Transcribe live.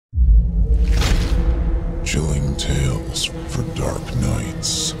Tales for Dark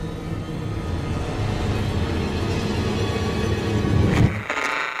Nights.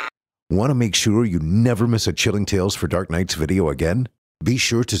 Want to make sure you never miss a Chilling Tales for Dark Nights video again? Be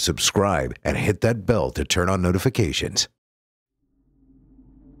sure to subscribe and hit that bell to turn on notifications.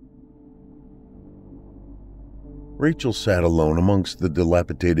 Rachel sat alone amongst the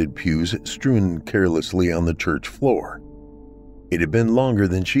dilapidated pews strewn carelessly on the church floor. It had been longer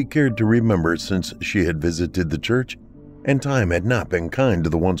than she cared to remember since she had visited the church, and time had not been kind to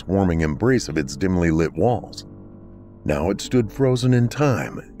the once warming embrace of its dimly lit walls. Now it stood frozen in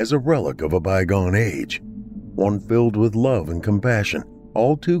time as a relic of a bygone age, one filled with love and compassion,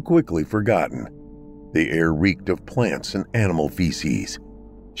 all too quickly forgotten. The air reeked of plants and animal feces.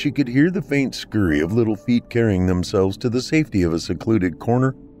 She could hear the faint scurry of little feet carrying themselves to the safety of a secluded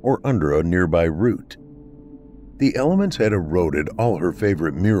corner or under a nearby root. The elements had eroded all her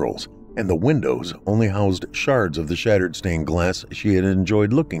favorite murals, and the windows only housed shards of the shattered stained glass she had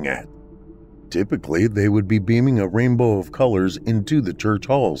enjoyed looking at. Typically, they would be beaming a rainbow of colors into the church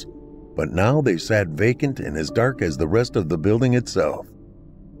halls, but now they sat vacant and as dark as the rest of the building itself.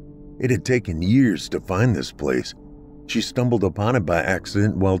 It had taken years to find this place. She stumbled upon it by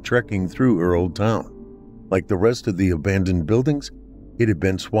accident while trekking through her old town. Like the rest of the abandoned buildings, it had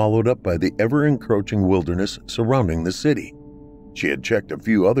been swallowed up by the ever-encroaching wilderness surrounding the city. She had checked a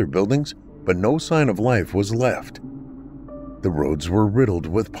few other buildings, but no sign of life was left. The roads were riddled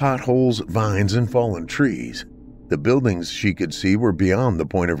with potholes, vines, and fallen trees. The buildings she could see were beyond the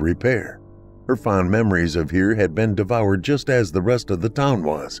point of repair. Her fond memories of here had been devoured just as the rest of the town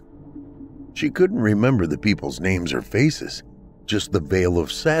was. She couldn't remember the people's names or faces, just the veil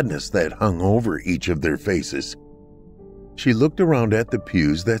of sadness that hung over each of their faces. She looked around at the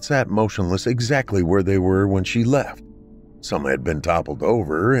pews that sat motionless exactly where they were when she left. Some had been toppled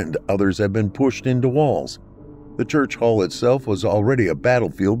over, and others had been pushed into walls. The church hall itself was already a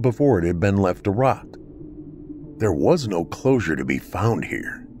battlefield before it had been left to rot. There was no closure to be found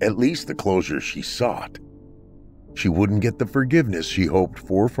here, at least the closure she sought. She wouldn't get the forgiveness she hoped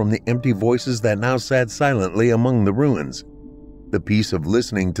for from the empty voices that now sat silently among the ruins. The peace of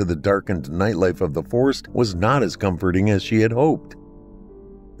listening to the darkened nightlife of the forest was not as comforting as she had hoped.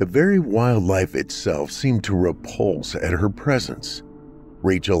 The very wildlife itself seemed to repulse at her presence.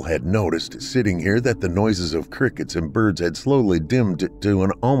 Rachel had noticed sitting here that the noises of crickets and birds had slowly dimmed to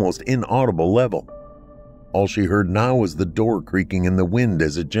an almost inaudible level. All she heard now was the door creaking in the wind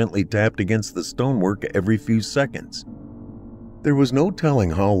as it gently tapped against the stonework every few seconds. There was no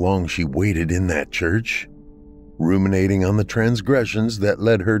telling how long she waited in that church, ruminating on the transgressions that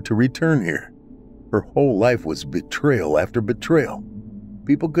led her to return here. Her whole life was betrayal after betrayal.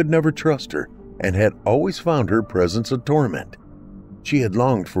 People could never trust her and had always found her presence a torment. She had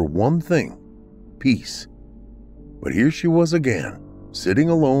longed for one thing, peace. But here she was again, sitting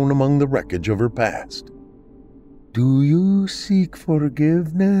alone among the wreckage of her past. "Do you seek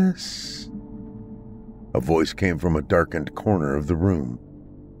forgiveness?" A voice came from a darkened corner of the room.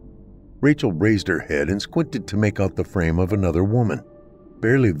 Rachel raised her head and squinted to make out the frame of another woman,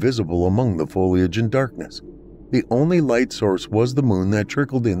 barely visible among the foliage and darkness. The only light source was the moon that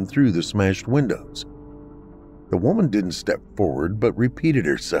trickled in through the smashed windows. The woman didn't step forward, but repeated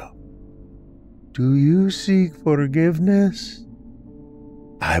herself. "Do you seek forgiveness?"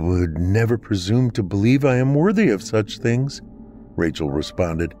 "I would never presume to believe I am worthy of such things," Rachel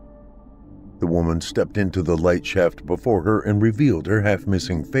responded. The woman stepped into the light shaft before her and revealed her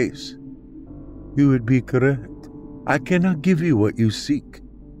half-missing face. "You would be correct. I cannot give you what you seek.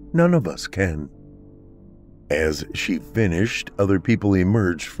 None of us can." As she finished, other people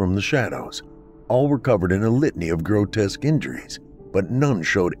emerged from the shadows. All were covered in a litany of grotesque injuries, but none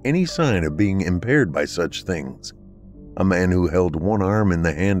showed any sign of being impaired by such things. A man who held one arm in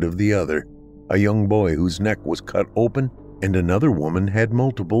the hand of the other, a young boy whose neck was cut open, and another woman had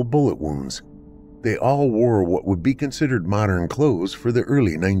multiple bullet wounds. They all wore what would be considered modern clothes for the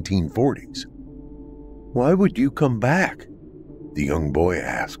early 1940s. "Why would you come back?" the young boy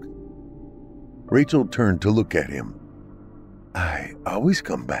asked. Rachel turned to look at him. "I always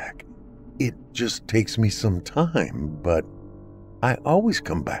come back. It just takes me some time, but I always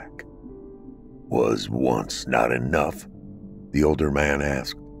come back." "Was once not enough?" the older man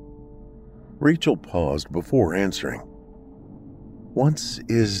asked. Rachel paused before answering. "Once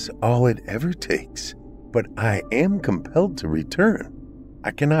is all it ever takes, but I am compelled to return.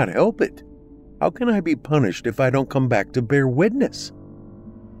 I cannot help it. How can I be punished if I don't come back to bear witness?"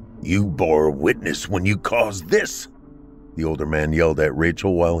 "You bore witness when you caused this," the older man yelled at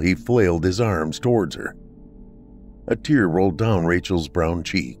Rachel while he flailed his arms towards her. A tear rolled down Rachel's brown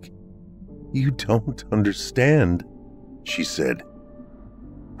cheek. "You don't understand," she said.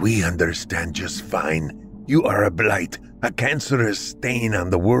 "We understand just fine. You are a blight, a cancerous stain on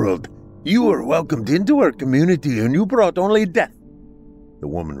the world. You were welcomed into our community and you brought only death," the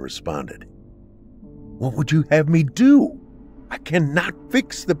woman responded. "What would you have me do? I cannot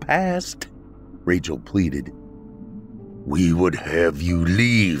fix the past," Rachel pleaded. "We would have you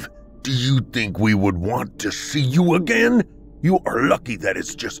leave. Do you think we would want to see you again? You are lucky that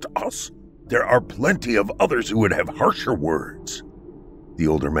it's just us. There are plenty of others who would have harsher words," the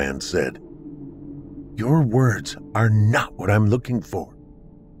older man said. "Your words are not what I'm looking for."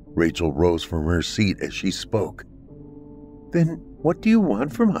 Rachel rose from her seat as she spoke. "Then what do you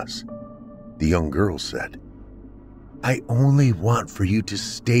want from us?" the young girl said. "I only want for you to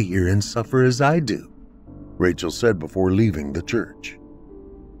stay here and suffer as I do," Rachel said before leaving the church.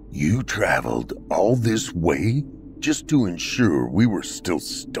 "You traveled all this way just to ensure we were still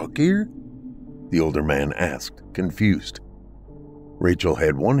stuck here?" the older man asked, confused. Rachel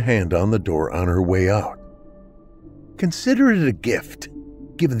had one hand on the door on her way out. "Consider it a gift.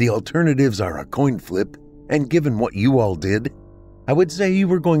 Given the alternatives are a coin flip, and given what you all did, I would say you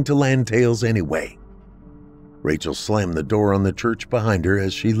were going to land tails anyway." Rachel slammed the door on the church behind her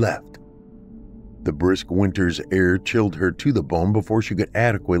as she left. The brisk winter's air chilled her to the bone before she could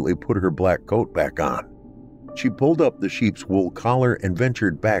adequately put her black coat back on. She pulled up the sheep's wool collar and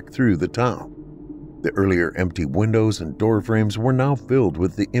ventured back through the town. The earlier empty windows and door frames were now filled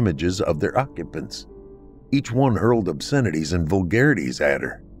with the images of their occupants. Each one hurled obscenities and vulgarities at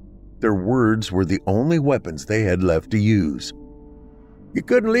her. Their words were the only weapons they had left to use. "You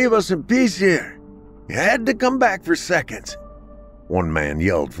couldn't leave us in peace here. You had to come back for seconds," one man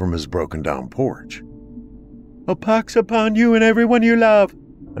yelled from his broken-down porch. "A pox upon you and everyone you love,"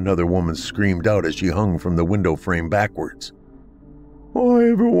 another woman screamed out as she hung from the window frame backwards. "All I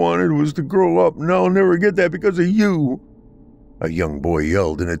ever wanted was to grow up, and I'll never get that because of you," a young boy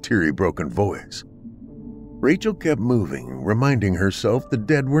yelled in a teary, broken voice. Rachel kept moving, reminding herself the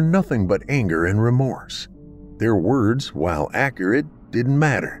dead were nothing but anger and remorse. Their words, while accurate, didn't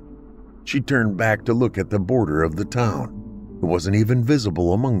matter. She turned back to look at the border of the town. It wasn't even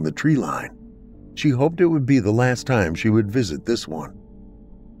visible among the tree line. She hoped it would be the last time she would visit this one.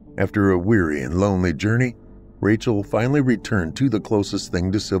 After a weary and lonely journey, Rachel finally returned to the closest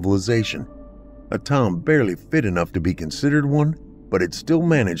thing to civilization, a town barely fit enough to be considered one, but it still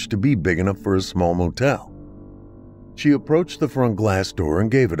managed to be big enough for a small motel. She approached the front glass door and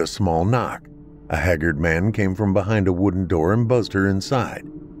gave it a small knock. A haggard man came from behind a wooden door and buzzed her inside.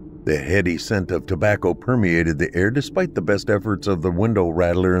 The heady scent of tobacco permeated the air despite the best efforts of the window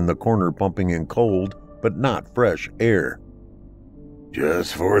rattler in the corner pumping in cold, but not fresh air.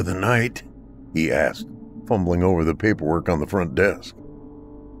 "Just for the night?" he asked, fumbling over the paperwork on the front desk.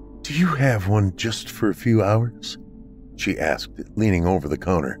 "Do you have one just for a few hours?" she asked, leaning over the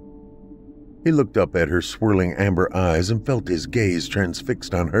counter. He looked up at her swirling amber eyes and felt his gaze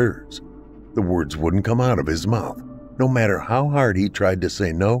transfixed on hers. The words wouldn't come out of his mouth. No matter how hard he tried to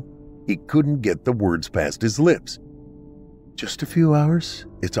say no, he couldn't get the words past his lips. "Just a few hours?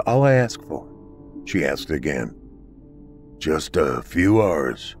 It's all I ask for," she asked again. "Just a few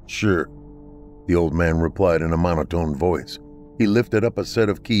hours, sure," the old man replied in a monotone voice. He lifted up a set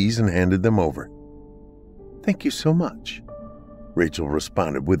of keys and handed them over. "Thank you so much," Rachel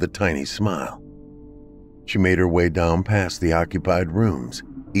responded with a tiny smile. She made her way down past the occupied rooms.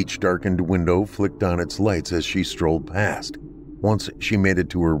 Each darkened window flicked on its lights as she strolled past. Once she made it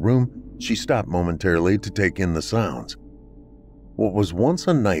to her room, she stopped momentarily to take in the sounds. What was once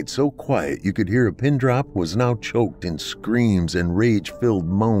a night so quiet you could hear a pin drop was now choked in screams and rage-filled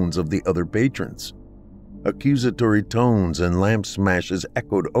moans of the other patrons. Accusatory tones and lamp smashes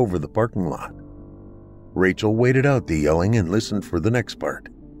echoed over the parking lot. Rachel waited out the yelling and listened for the next part.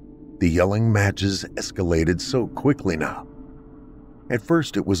 The yelling matches escalated so quickly now. At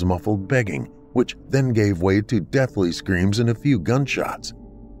first it was muffled begging, which then gave way to deathly screams and a few gunshots.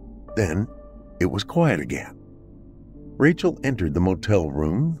 Then it was quiet again. Rachel entered the motel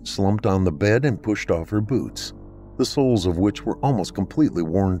room, slumped on the bed, and pushed off her boots, the soles of which were almost completely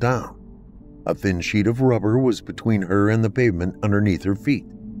worn down. A thin sheet of rubber was between her and the pavement underneath her feet.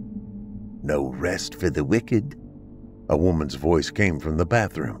 "No rest for the wicked," a woman's voice came from the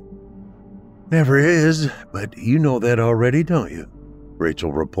bathroom. "Never is, but you know that already, don't you?"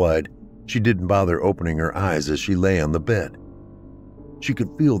 Rachel replied. She didn't bother opening her eyes as she lay on the bed. She could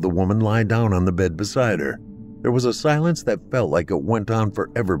feel the woman lie down on the bed beside her. There was a silence that felt like it went on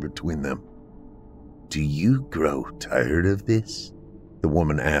forever between them. "Do you grow tired of this?" the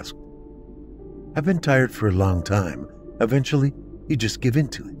woman asked. "I've been tired for a long time. Eventually, you just give in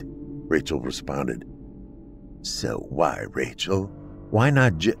to it," Rachel responded. So why, Rachel? Why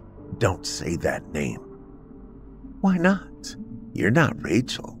not Don't say that name. Why not? You're not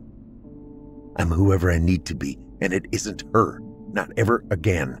Rachel. I'm whoever I need to be, and it isn't her. Not ever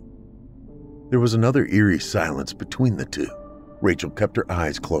again. There was another eerie silence between the two. Rachel kept her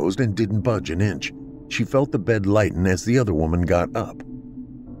eyes closed and didn't budge an inch. She felt the bed lighten as the other woman got up.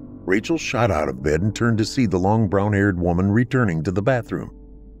 Rachel shot out of bed and turned to see the long brown-haired woman returning to the bathroom.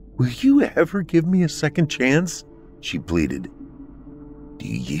 Will you ever give me a second chance? She pleaded. Do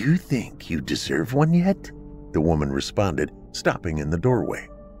you think you deserve one yet? The woman responded, stopping in the doorway.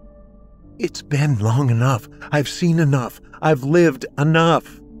 It's been long enough. I've seen enough. I've lived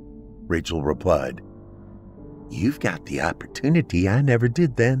enough, Rachel replied. You've got the opportunity I never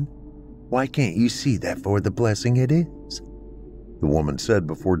did then. Why can't you see that for the blessing it is? The woman said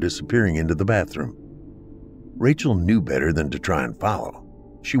before disappearing into the bathroom. Rachel knew better than to try and follow.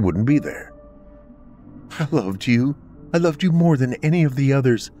 She wouldn't be there. I loved you. I loved you more than any of the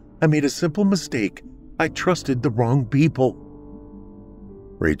others. I made a simple mistake. I trusted the wrong people.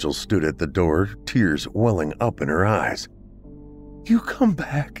 Rachel stood at the door, tears welling up in her eyes. You come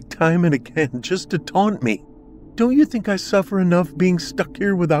back time and again just to taunt me. Don't you think I suffer enough being stuck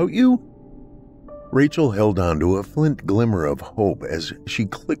here without you? Rachel held on to a flint glimmer of hope as she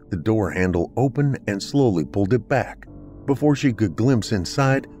clicked the door handle open and slowly pulled it back. Before she could glimpse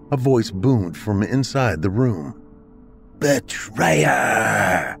inside, a voice boomed from inside the room.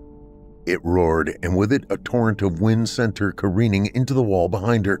 Betrayer! It roared, and with it a torrent of wind sent her careening into the wall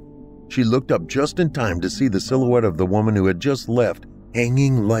behind her. She looked up just in time to see the silhouette of the woman who had just left,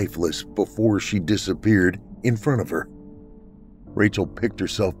 hanging lifeless before she disappeared in front of her. Rachel picked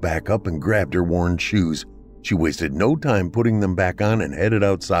herself back up and grabbed her worn shoes. She wasted no time putting them back on and headed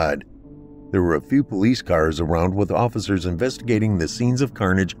outside. There were a few police cars around with officers investigating the scenes of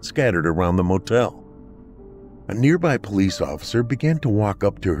carnage scattered around the motel. A nearby police officer began to walk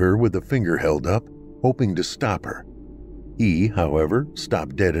up to her with a finger held up, hoping to stop her. He, however,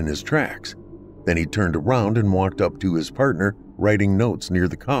 stopped dead in his tracks. Then he turned around and walked up to his partner, writing notes near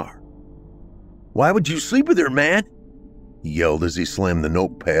the car. Why would you sleep with her, man? He yelled as he slammed the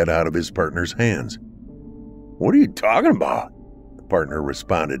notepad out of his partner's hands. What are you talking about? The partner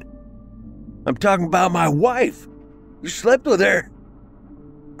responded. I'm talking about my wife. You slept with her.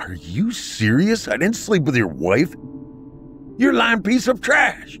 Are you serious? I didn't sleep with your wife. You're a lying piece of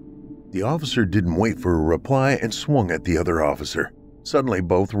trash. The officer didn't wait for a reply and swung at the other officer. Suddenly,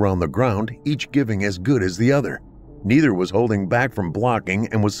 both were on the ground, each giving as good as the other. Neither was holding back from blocking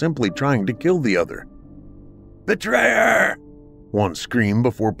and was simply trying to kill the other. Betrayer! One screamed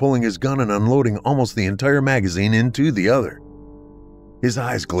before pulling his gun and unloading almost the entire magazine into the other. His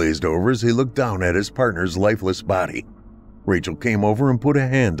eyes glazed over as he looked down at his partner's lifeless body. Rachel came over and put a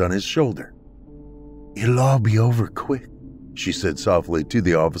hand on his shoulder. It'll all be over quick, she said softly to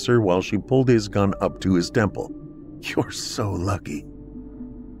the officer while she pulled his gun up to his temple. You're so lucky.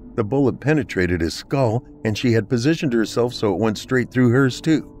 The bullet penetrated his skull, and she had positioned herself so it went straight through hers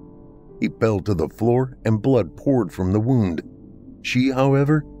too. He fell to the floor and blood poured from the wound. She,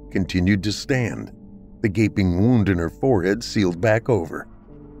 however, continued to stand, the gaping wound in her forehead sealed back over.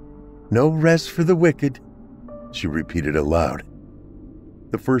 No rest for the wicked, she repeated aloud.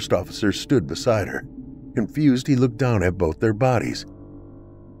 The first officer stood beside her. Confused, he looked down at both their bodies.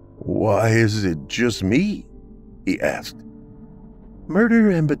 Why is it just me? He asked.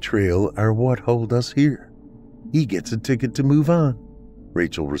 Murder and betrayal are what hold us here. He gets a ticket to move on,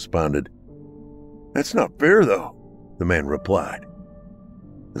 Rachel responded. That's not fair, though, the man replied.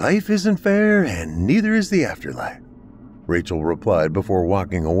 Life isn't fair, and neither is the afterlife, Rachel replied before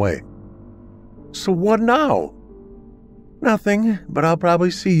walking away. So what now? Nothing, but I'll probably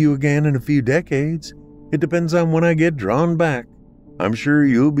see you again in a few decades. It depends on when I get drawn back. I'm sure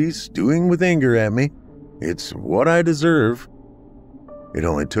you'll be stewing with anger at me. It's what I deserve. It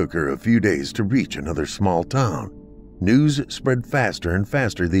only took her a few days to reach another small town. News spread faster and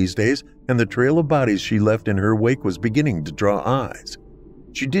faster these days, and the trail of bodies she left in her wake was beginning to draw eyes.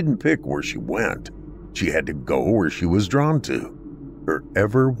 She didn't pick where she went. She had to go where she was drawn to. Her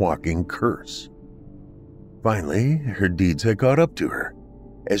ever-walking curse. Finally, her deeds had caught up to her.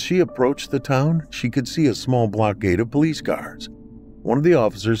 As she approached the town, she could see a small blockade of police cars. One of the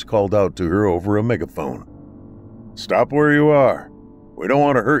officers called out to her over a megaphone. Stop where you are. We don't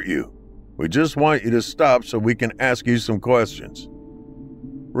want to hurt you. We just want you to stop so we can ask you some questions.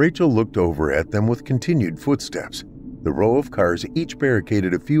 Rachel looked over at them with continued footsteps. The row of cars each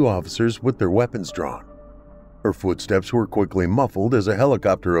barricaded a few officers with their weapons drawn. Her footsteps were quickly muffled as a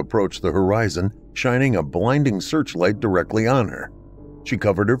helicopter approached the horizon, shining a blinding searchlight directly on her. She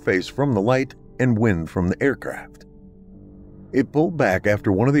covered her face from the light and wind from the aircraft. It pulled back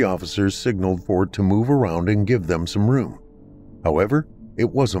after one of the officers signaled for it to move around and give them some room. However, it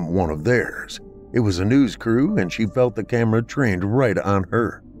wasn't one of theirs. It was a news crew, and she felt the camera trained right on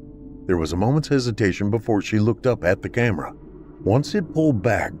her. There was a moment's hesitation before she looked up at the camera. Once it pulled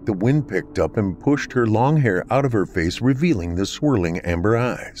back, the wind picked up and pushed her long hair out of her face, revealing the swirling amber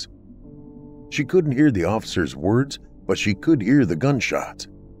eyes. She couldn't hear the officer's words, but she could hear the gunshots.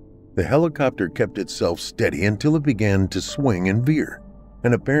 The helicopter kept itself steady until it began to swing and veer.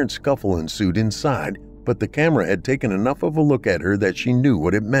 An apparent scuffle ensued inside, but the camera had taken enough of a look at her that she knew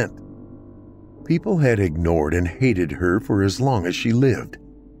what it meant. People had ignored and hated her for as long as she lived.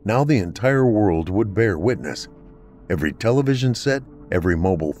 Now the entire world would bear witness. Every television set, every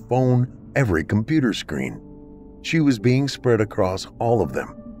mobile phone, every computer screen. She was being spread across all of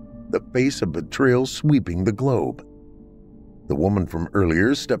them, the face of betrayal sweeping the globe. The woman from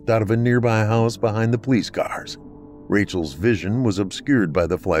earlier stepped out of a nearby house behind the police cars. Rachel's vision was obscured by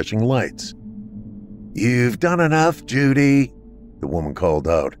the flashing lights. "You've done enough, Judy," the woman called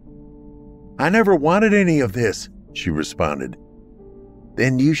out. "I never wanted any of this," she responded.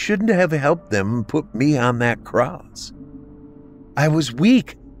 "Then you shouldn't have helped them put me on that cross." "I was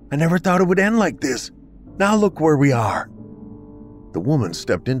weak. I never thought it would end like this. Now look where we are." The woman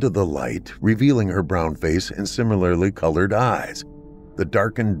stepped into the light, revealing her brown face and similarly colored eyes. The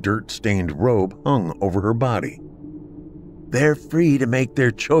darkened, dirt-stained robe hung over her body. "They're free to make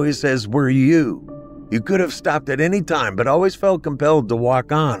their choice, as were you. You could have stopped at any time, but always felt compelled to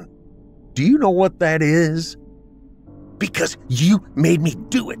walk on. Do you know what that is?" "Because you made me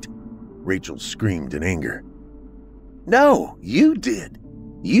do it," Rachel screamed in anger. "No, you did.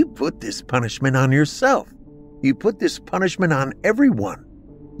 You put this punishment on yourself. You put this punishment on everyone.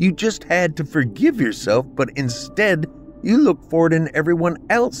 You just had to forgive yourself, but instead, you look for it in everyone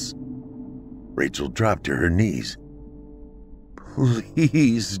else." Rachel dropped to her knees.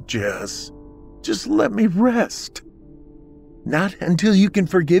 "Please, Jess, just let me rest." "Not until you can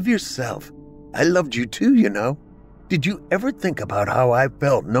forgive yourself. I loved you too, you know. Did you ever think about how I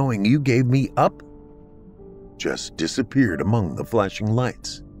felt knowing you gave me up?" Jess disappeared among the flashing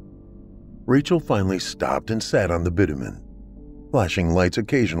lights. Rachel finally stopped and sat on the bitumen. Flashing lights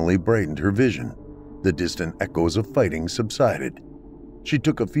occasionally brightened her vision. The distant echoes of fighting subsided. She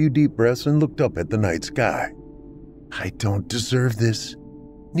took a few deep breaths and looked up at the night sky. "I don't deserve this.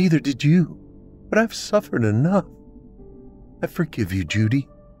 Neither did you. But I've suffered enough. I forgive you, Judy."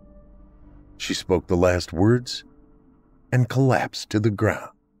 She spoke the last words and collapsed to the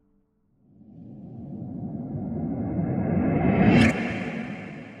ground.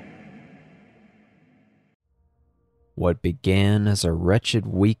 What began as a wretched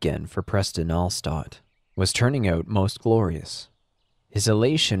weekend for Preston Alstott was turning out most glorious. His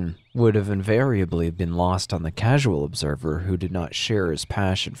elation would have invariably been lost on the casual observer who did not share his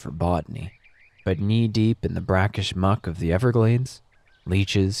passion for botany. But knee-deep in the brackish muck of the Everglades,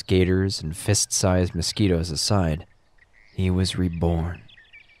 leeches, gators, and fist-sized mosquitoes aside, he was reborn.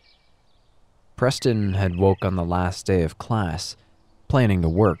 Preston had woke on the last day of class, planning to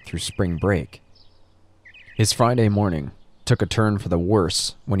work through spring break. His Friday morning took a turn for the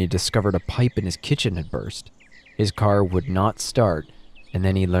worse when he discovered a pipe in his kitchen had burst. His car would not start, and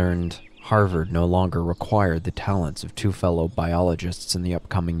then he learned Harvard no longer required the talents of two fellow biologists in the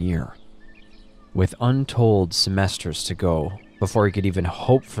upcoming year. With untold semesters to go before he could even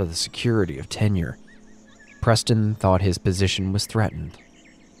hope for the security of tenure, Preston thought his position was threatened.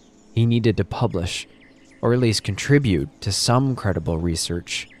 He needed to publish, or at least contribute to some credible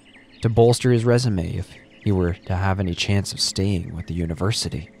research, to bolster his resume if he were to have any chance of staying with the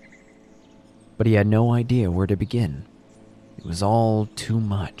university. But he had no idea where to begin. It was all too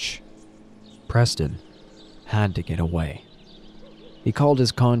much. Preston had to get away. He called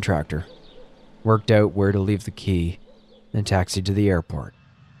his contractor, worked out where to leave the key, and taxied to the airport.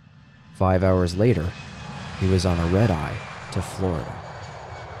 5 hours later, he was on a red-eye to Florida.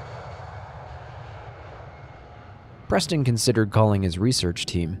 Preston considered calling his research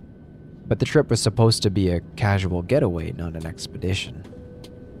team, but the trip was supposed to be a casual getaway, not an expedition.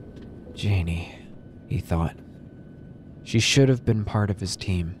 Janie, he thought. She should have been part of his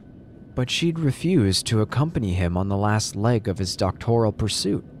team, but she'd refused to accompany him on the last leg of his doctoral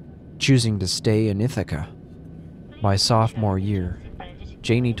pursuit, choosing to stay in Ithaca. By sophomore year,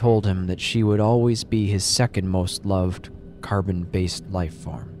 Janie told him that she would always be his second most loved carbon-based life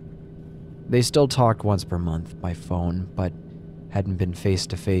form. They still talked once per month by phone, but hadn't been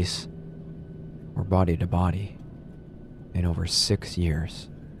face-to-face or body-to-body in over 6 years.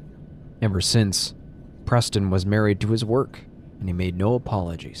 Ever since, Preston was married to his work, and he made no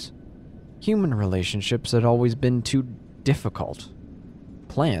apologies. Human relationships had always been too difficult.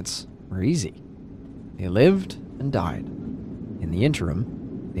 Plants were easy. They lived and died. In the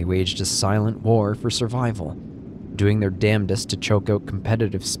interim, they waged a silent war for survival, doing their damnedest to choke out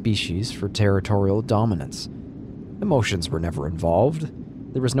competitive species for territorial dominance. Emotions were never involved.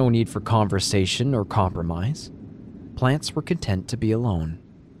 There was no need for conversation or compromise. Plants were content to be alone.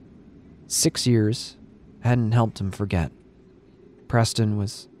 6 years hadn't helped him forget. Preston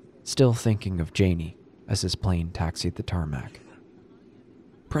was still thinking of Janie as his plane taxied the tarmac.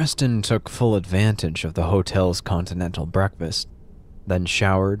 Preston took full advantage of the hotel's continental breakfast, then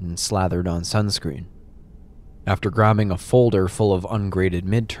showered and slathered on sunscreen. After grabbing a folder full of ungraded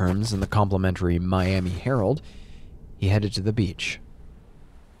midterms in the complimentary Miami Herald, he headed to the beach.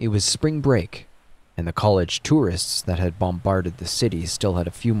 It was spring break, and the college tourists that had bombarded the city still had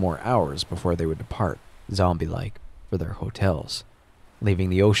a few more hours before they would depart, zombie-like, for their hotels, leaving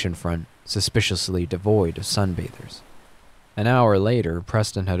the oceanfront suspiciously devoid of sunbathers. An hour later,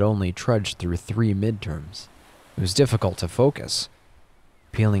 Preston had only trudged through 3 midterms. It was difficult to focus.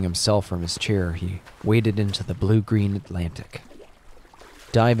 Peeling himself from his chair, he waded into the blue-green Atlantic.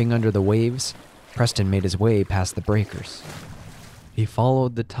 Diving under the waves, Preston made his way past the breakers. He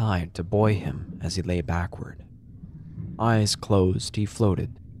followed the tide to buoy him as he lay backward. Eyes closed, he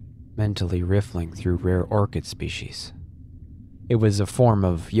floated, mentally riffling through rare orchid species. It was a form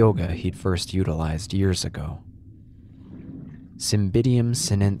of yoga he'd first utilized years ago. Cymbidium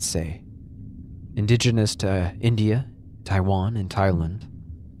sinense, indigenous to India, Taiwan, and Thailand,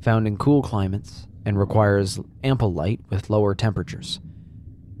 found in cool climates and requires ample light with lower temperatures.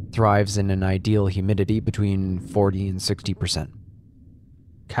 Thrives in an ideal humidity between 40 and 60%.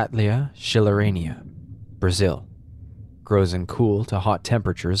 Cattleya schillerania, Brazil. Grows in cool to hot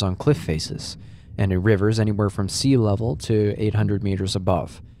temperatures on cliff faces and in rivers anywhere from sea level to 800 meters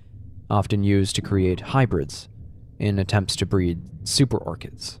above. Often used to create hybrids in attempts to breed super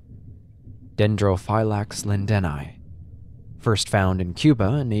orchids. Dendrophylax lindeni. First found in Cuba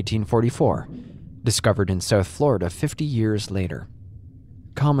in 1844. Discovered in South Florida 50 years later.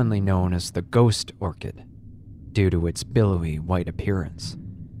 Commonly known as the ghost orchid, due to its billowy white appearance.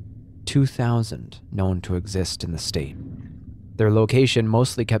 2,000 known to exist in the state. Their location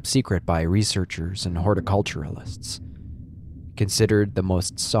mostly kept secret by researchers and horticulturalists. Considered the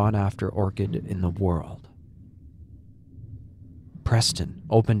most sought-after orchid in the world. Preston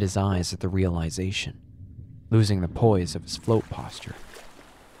opened his eyes at the realization, losing the poise of his float posture.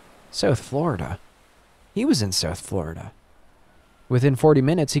 South Florida? He was in South Florida. Within 40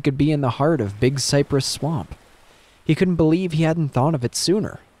 minutes, he could be in the heart of Big Cypress Swamp. He couldn't believe he hadn't thought of it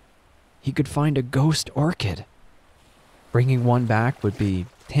sooner. He could find a ghost orchid. Bringing one back would be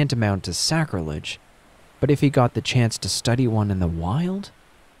tantamount to sacrilege, but if he got the chance to study one in the wild,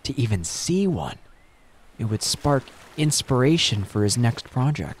 to even see one, it would spark inspiration for his next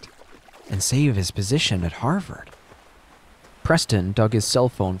project and save his position at Harvard. Preston dug his cell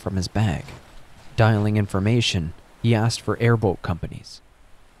phone from his bag. Dialing information, he asked for airboat companies.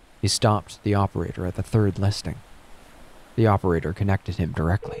 He stopped the operator at the 3rd listing. The operator connected him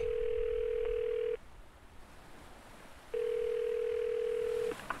directly.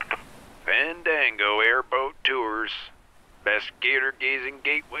 Fandango Airboat Tours. Best gator-gazing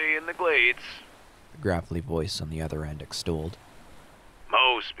gateway in the Glades. The gravelly voice on the other end extolled.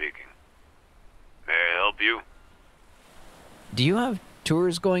 Mo speaking. May I help you? Do you have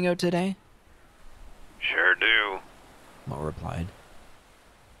tours going out today? Sure do. Mo replied.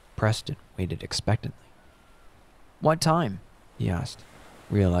 Preston waited expectantly. What time? He asked,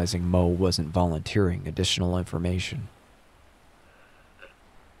 realizing Mo wasn't volunteering additional information.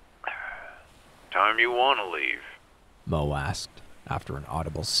 Time you want to leave? Mo asked, after an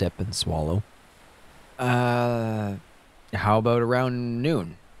audible sip and swallow. How about around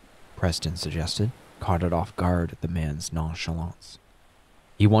noon? Preston suggested, caught it off guard at the man's nonchalance.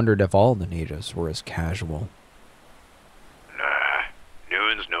 He wondered if all the natives were as casual. Nah,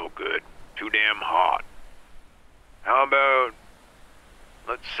 noon's no good. Too damn hot. How about,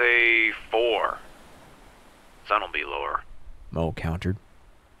 let's say 4? Sun'll be lower. Mo countered.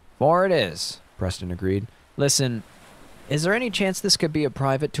 4 it is, Preston agreed. Listen, is there any chance this could be a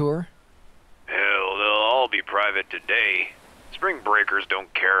private tour? Hell, they'll all be private today. Spring breakers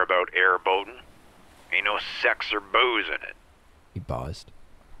don't care about airboating. Ain't no sex or booze in it. He paused.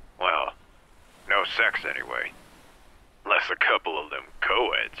 Well, no sex anyway. Unless a couple of them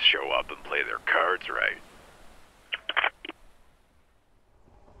co-eds show up and play their cards right.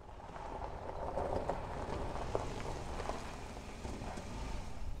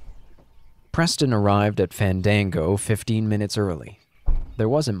 Preston arrived at Fandango 15 minutes early. There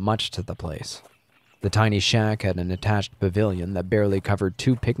wasn't much to the place. The tiny shack had an attached pavilion that barely covered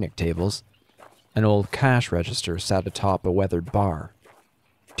 2 picnic tables. An old cash register sat atop a weathered bar.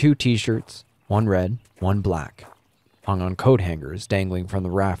 2 t-shirts, 1 red, 1 black, hung on coat hangers dangling from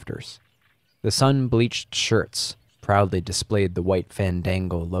the rafters. The sun-bleached shirts proudly displayed the white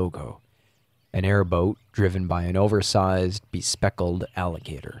Fandango logo. An airboat driven by an oversized, bespeckled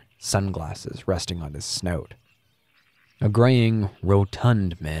alligator, sunglasses resting on his snout. A graying,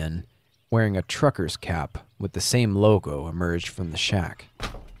 rotund man wearing a trucker's cap with the same logo emerged from the shack.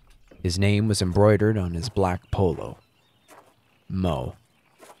 His name was embroidered on his black polo. Mo.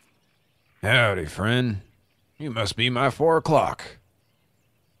 Howdy, friend. You must be my 4 o'clock.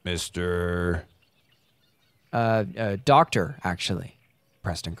 Mr. Doctor, actually,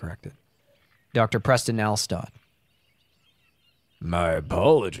 Preston corrected. Dr. Preston Alstad. My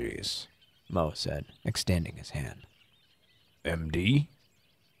apologies, Mo said, extending his hand. MD?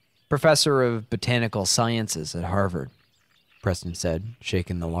 Professor of Botanical Sciences at Harvard, Preston said,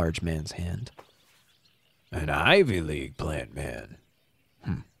 shaking the large man's hand. An Ivy League plant man.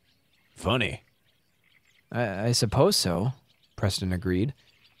 Funny. I suppose so, Preston agreed,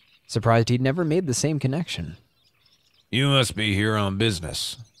 surprised he'd never made the same connection. You must be here on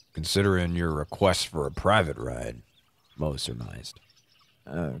business, considering your request for a private ride, Mo surmised.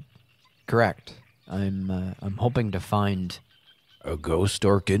 Correct. I'm hoping to find... A ghost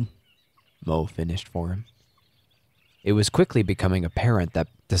orchid? Mo finished for him. It was quickly becoming apparent that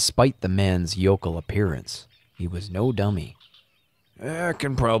despite the man's yokel appearance, he was no dummy. I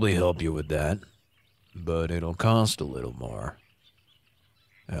can probably help you with that, but it'll cost a little more.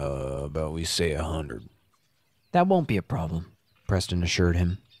 About we say 100. That won't be a problem, Preston assured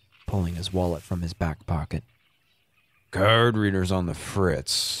him, pulling his wallet from his back pocket. Card readers on the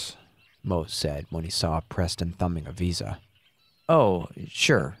fritz, Mo said when he saw Preston thumbing a visa. Oh,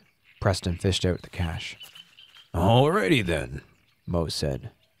 sure. Preston fished out the cash. Alrighty then, Mo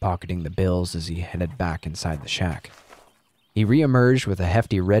said, pocketing the bills as he headed back inside the shack. He reemerged with a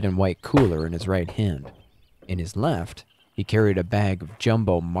hefty red and white cooler in his right hand. In his left, he carried a bag of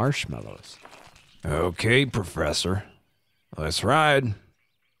jumbo marshmallows. Okay, Professor. Let's ride.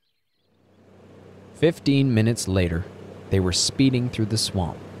 15 minutes later, they were speeding through the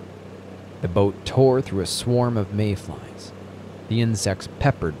swamp. The boat tore through a swarm of mayflies. The insects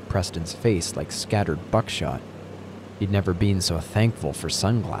peppered Preston's face like scattered buckshot. He'd never been so thankful for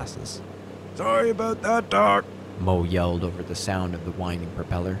sunglasses. Sorry about that, Doc. Mo yelled over the sound of the whining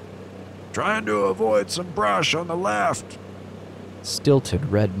propeller. Trying to avoid some brush on the left.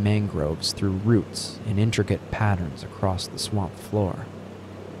 Stilted red mangroves threw roots in intricate patterns across the swamp floor.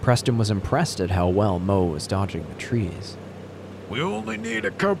 Preston was impressed at how well Mo was dodging the trees. We only need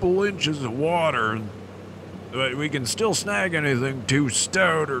a couple inches of water, but we can still snag anything too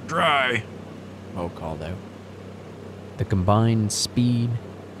stout or dry, Mo called out. The combined speed,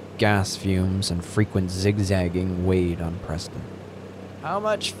 gas fumes, and frequent zigzagging weighed on Preston. How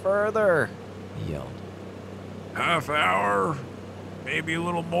much further? He yelled. Half hour, maybe a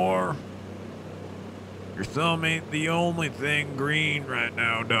little more. Your thumb ain't the only thing green right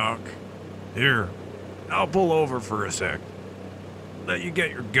now, Doc. Here, I'll pull over for a sec. Let you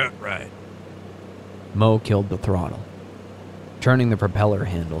get your gut right. Mo killed the throttle. Turning the propeller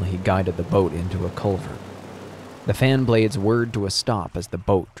handle, he guided the boat into a culvert. The fan blades whirred to a stop as the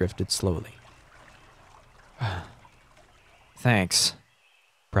boat drifted slowly. Thanks,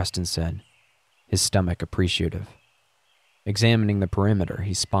 Preston said, his stomach appreciative. Examining the perimeter,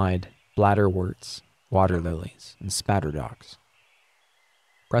 he spied bladderworts, water lilies, and spatterdocks.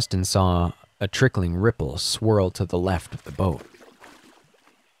 Preston saw a trickling ripple swirl to the left of the boat.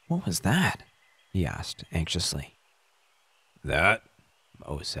 What was that? He asked anxiously. That,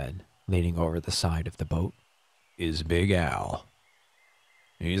 Mo said, leaning over the side of the boat, is Big Al.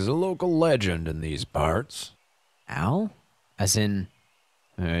 He's a local legend in these parts. Al? As in...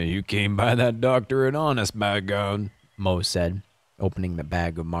 You came by that doctorate honest, by God, Mo said, opening the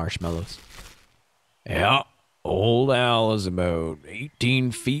bag of marshmallows. Yeah, old Al is about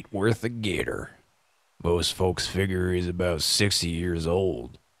 18 feet worth of gator. Most folks figure he's about 60 years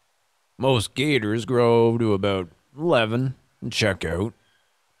old. Most gators grow to about 11 and check out.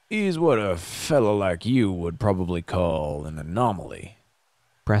 He's what a fella like you would probably call an anomaly.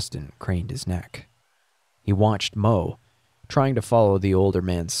 Preston craned his neck. He watched Mo, trying to follow the older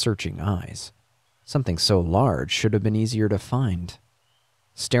man's searching eyes. Something so large should have been easier to find.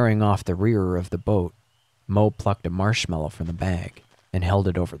 Staring off the rear of the boat, Mo plucked a marshmallow from the bag and held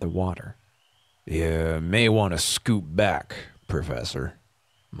it over the water. You may want to scoot back, Professor,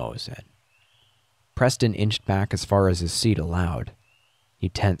 Mo said. Preston inched back as far as his seat allowed. He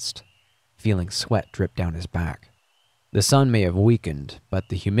tensed, feeling sweat drip down his back. The sun may have weakened, but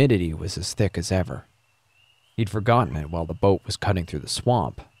the humidity was as thick as ever. He'd forgotten it while the boat was cutting through the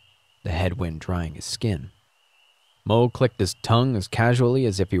swamp, the headwind drying his skin. Mo clicked his tongue as casually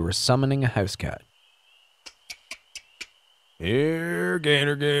as if he were summoning a house cat. Here,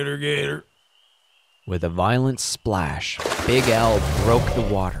 gator, gator, gator. With a violent splash, Big Al broke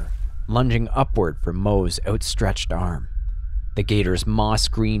the water, lunging upward for Mo's outstretched arm. The gator's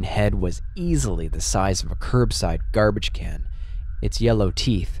moss-green head was easily the size of a curbside garbage can, its yellow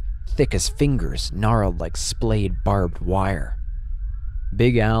teeth, thick as fingers, gnarled like splayed barbed wire.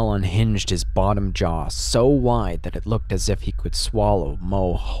 Big Al unhinged his bottom jaw so wide that it looked as if he could swallow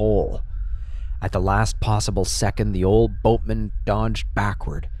Mo whole. At the last possible second, the old boatman dodged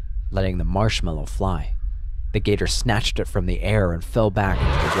backward, letting the marshmallow fly. The gator snatched it from the air and fell back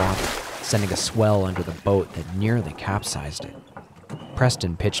into the water, sending a swell under the boat that nearly capsized it.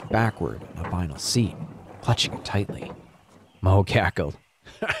 Preston pitched backward in a vinyl seat, clutching it tightly. Mo cackled.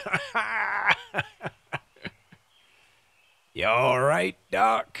 You all right,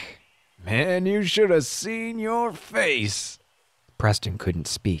 Doc? Man, you should have seen your face. Preston couldn't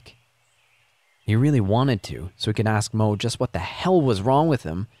speak. He really wanted to, so he could ask Mo just what the hell was wrong with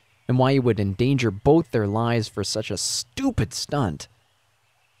him and why he would endanger both their lives for such a stupid stunt.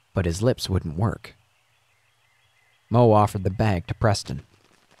 But his lips wouldn't work. Mo offered the bag to Preston.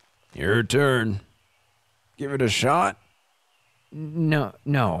 Your turn. Give it a shot? No,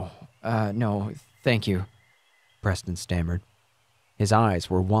 thank you, Preston stammered. His eyes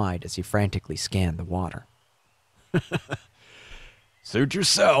were wide as he frantically scanned the water. Suit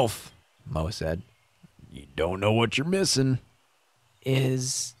yourself, Mo said. You don't know what you're missing.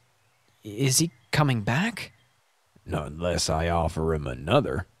 Is he coming back? Not unless I offer him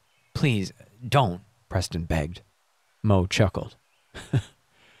another. Please, don't, Preston begged. Mo chuckled.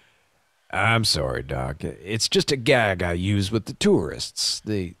 I'm sorry, Doc. It's just a gag I use with the tourists.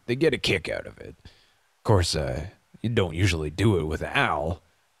 They get a kick out of it. Of course, you don't usually do it with Al.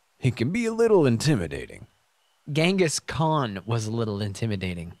 He can be a little intimidating. Genghis Khan was a little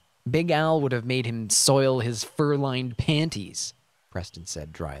intimidating. Big Al would have made him soil his fur-lined panties, Preston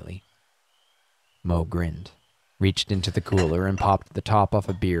said dryly. Mo grinned, reached into the cooler and popped the top off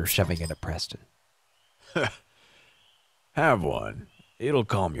a beer, shoving it at Preston. Have one. It'll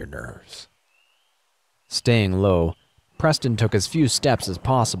calm your nerves. Staying low, Preston took as few steps as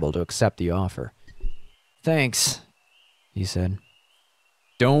possible to accept the offer. Thanks, he said.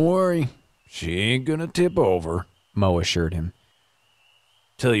 Don't worry. She ain't gonna tip over, Mo assured him.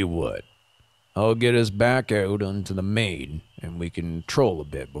 Tell you what, I'll get us back out onto the main, and we can troll a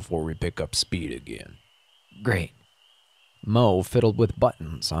bit before we pick up speed again. Great. Mo fiddled with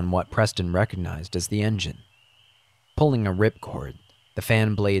buttons on what Preston recognized as the engine. Pulling a ripcord, the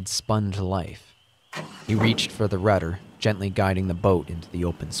fan blades spun to life. He reached for the rudder, gently guiding the boat into the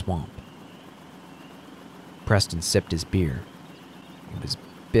open swamp. Preston sipped his beer. It was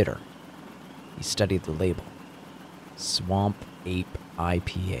bitter. He studied the label. Swamp Ape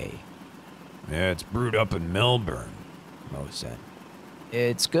IPA. Yeah, it's brewed up in Melbourne, Mo said.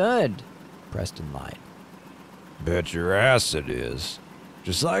 It's good, Preston lied. Bet your ass it is.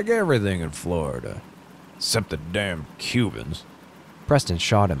 Just like everything in Florida. Except the damn Cubans. Preston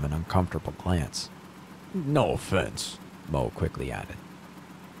shot him an uncomfortable glance. No offense, Mo quickly added.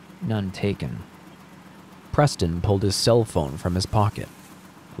 None taken. Preston pulled his cell phone from his pocket.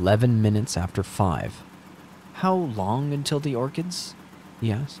 11 minutes after 5. How long until the orchids?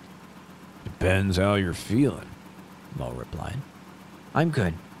 He asked. Depends how you're feeling, Mo replied. I'm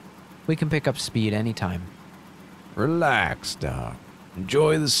good. We can pick up speed anytime. Relax, Doc.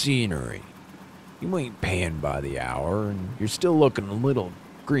 Enjoy the scenery. You ain't paying by the hour, and you're still looking a little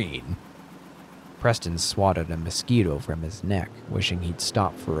green. Preston swatted a mosquito from his neck, wishing he'd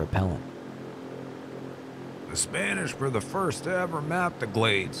stop for repellent. The Spanish were the first to ever map the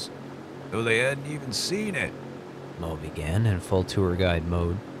Glades, though they hadn't even seen it, Mo began in full tour guide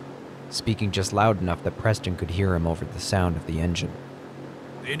mode, speaking just loud enough that Preston could hear him over the sound of the engine.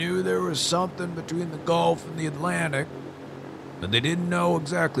 They knew there was something between the Gulf and the Atlantic, but they didn't know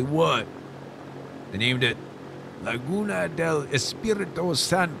exactly what. They named it Laguna del Espirito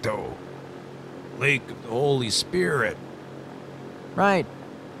Santo, Lake of the Holy Spirit. Right.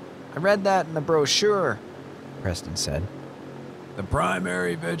 I read that in the brochure, Preston said. The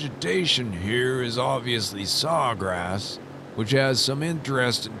primary vegetation here is obviously sawgrass, which has some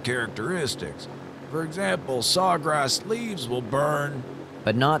interesting characteristics. For example, sawgrass leaves will burn.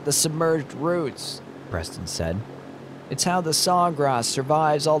 But not the submerged roots, Preston said. It's how the sawgrass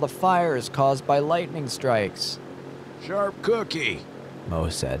survives all the fires caused by lightning strikes. Sharp cookie, Mo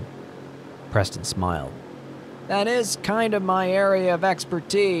said. Preston smiled. That is kind of my area of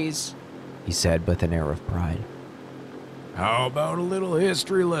expertise, He said with an air of pride. How about a little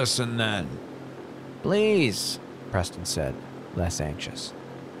history lesson then? Please. Preston said, less anxious.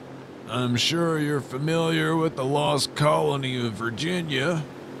 I'm sure you're familiar with the lost colony of Virginia.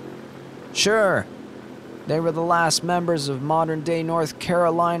 Sure. They were the last members of modern-day North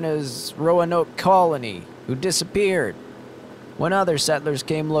Carolina's Roanoke colony who disappeared. When other settlers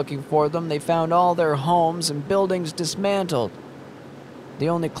came looking for them, they found all their homes and buildings dismantled. The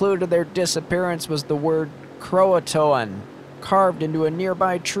only clue to their disappearance was the word Croatoan, carved into a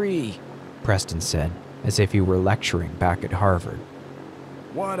nearby tree. Preston said, as if he were lecturing back at Harvard.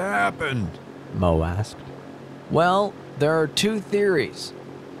 What happened? Mo asked. Well, there are two theories.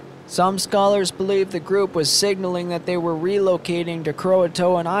 Some scholars believe the group was signaling that they were relocating to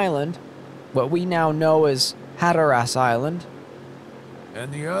Croatoan Island, what we now know as Hatteras Island.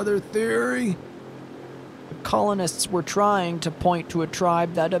 And the other theory? The colonists were trying to point to a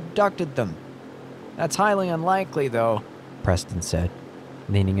tribe that abducted them. That's highly unlikely, though, Preston said,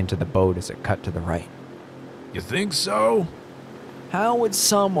 leaning into the boat as it cut to the right. You think so? How would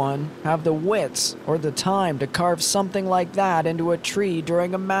someone have the wits or the time to carve something like that into a tree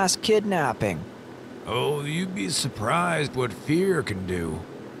during a mass kidnapping? Oh, you'd be surprised what fear can do.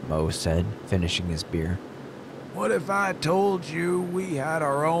 Mo said, finishing his beer. What if I told you we had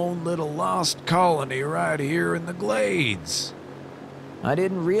our own little lost colony right here in the Glades? I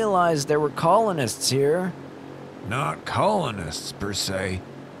didn't realize there were colonists here. Not colonists, per se.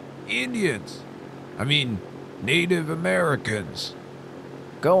 Indians. I mean, Native Americans.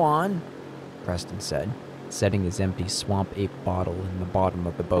 Go on. Preston said, setting his empty swamp ape bottle in the bottom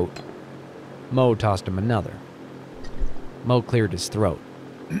of the boat. Mo tossed him another. Mo cleared his throat.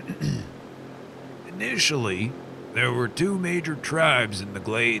 Initially, there were two major tribes in the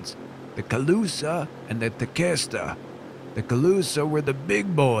Glades, the Calusa and the Tequesta. The Calusa were the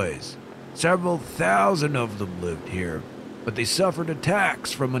big boys. Several thousand of them lived here, but they suffered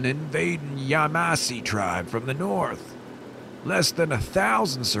attacks from an invading Yamasee tribe from the north. Less than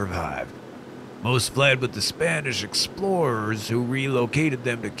 1,000 survived. Most fled with the Spanish explorers who relocated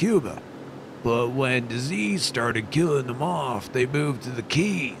them to Cuba. But when disease started killing them off, they moved to the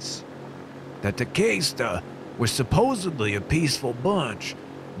Keys. The Tequesta were supposedly a peaceful bunch,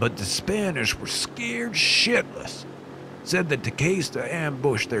 but the Spanish were scared shitless. Said the Tequesta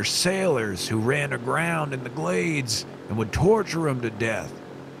ambushed their sailors who ran aground in the Glades and would torture them to death.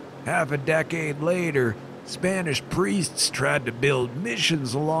 Half a decade later, Spanish priests tried to build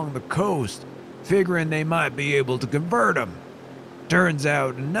missions along the coast, figuring they might be able to convert them. Turns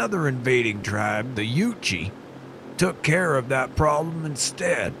out another invading tribe, the Yuchi, took care of that problem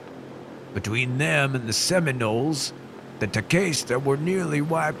instead. Between them and the Seminoles, the Tequesta were nearly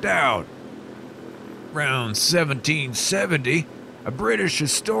wiped out. Around 1770, a British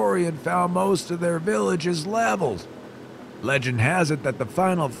historian found most of their villages leveled. Legend has it that the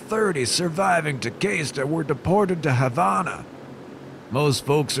final 30 surviving Tequesta were deported to Havana. Most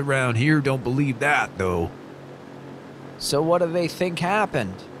folks around here don't believe that, though. So what do they think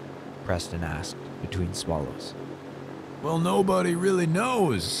happened? Preston asked, between swallows. Well, nobody really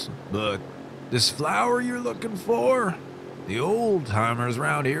knows, but this flower you're looking for? The old-timers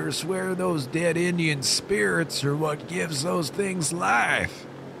around here swear those dead Indian spirits are what gives those things life.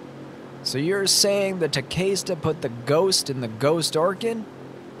 So you're saying the Tequesta put the ghost in the ghost orchid?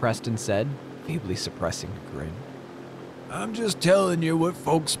 Preston said, feebly suppressing a grin. I'm just telling you what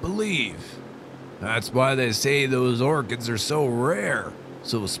folks believe. That's why they say those orchids are so rare,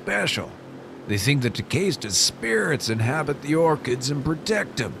 so special. They think the Tequesta's spirits inhabit the orchids and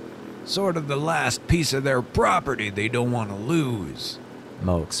protect them. Sort of the last piece of their property they don't want to lose.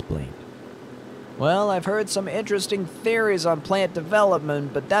 Mo explained. Well, I've heard some interesting theories on plant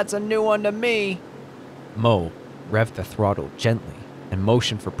development, but that's a new one to me. Mo revved the throttle gently and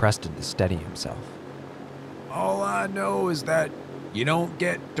motioned for Preston to steady himself. All I know is that you don't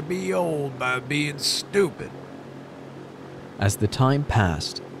get to be old by being stupid. As the time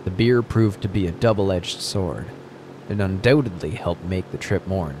passed, the beer proved to be a double-edged sword. It undoubtedly helped make the trip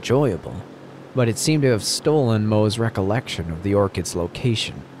more enjoyable, but it seemed to have stolen Mo's recollection of the orchid's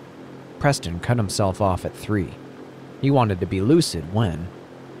location. Preston cut himself off at 3. He wanted to be lucid when,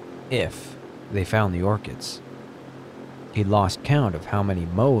 if, they found the orchids. He'd lost count of how many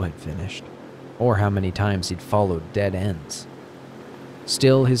Mo had finished, or how many times he'd followed dead ends.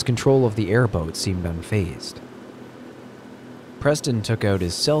 Still, his control of the airboat seemed unfazed. Preston took out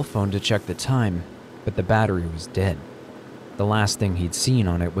his cell phone to check the time, but the battery was dead. The last thing he'd seen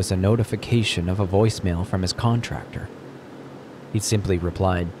on it was a notification of a voicemail from his contractor. He'd simply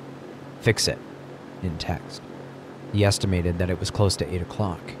replied, "Fix it," in text. He estimated that it was close to 8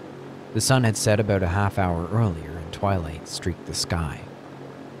 o'clock. The sun had set about a half hour earlier and twilight streaked the sky.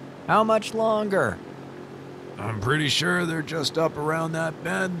 How much longer? I'm pretty sure they're just up around that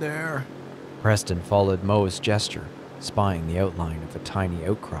bend there. Preston followed Mo's gesture, spying the outline of a tiny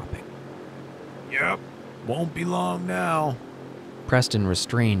outcropping. Yep, won't be long now. Preston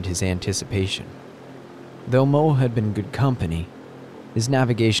restrained his anticipation. Though Mo had been good company, his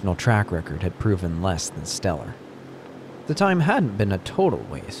navigational track record had proven less than stellar. The time hadn't been a total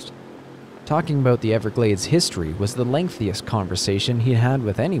waste. Talking about the Everglades' history was the lengthiest conversation he'd had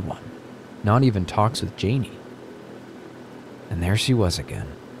with anyone, not even talks with Janie. And there she was again,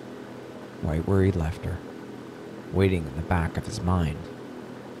 right where he'd left her, waiting in the back of his mind.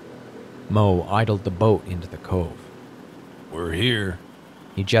 Mo idled the boat into the cove. We're here.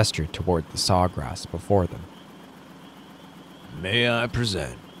 He gestured toward the sawgrass before them. May I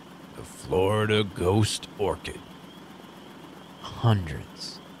present the Florida Ghost Orchid?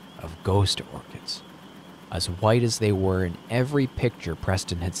 Hundreds of ghost orchids, as white as they were in every picture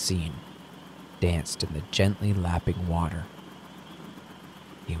Preston had seen, danced in the gently lapping water.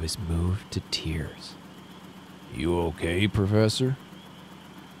 He was moved to tears. You okay, Professor?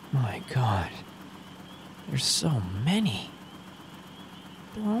 My God, there's so many.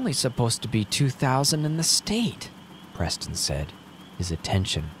 There were only supposed to be 2,000 in the state, Preston said, his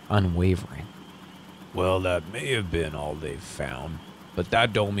attention unwavering. Well, that may have been all they've found, but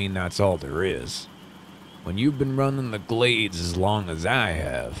that don't mean that's all there is. When you've been running the glades as long as I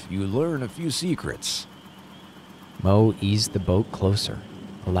have, you learn a few secrets. Mo eased the boat closer,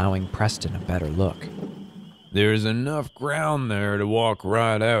 allowing Preston a better look. There's enough ground there to walk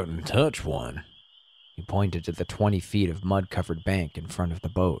right out and touch one. He pointed to the 20 feet of mud-covered bank in front of the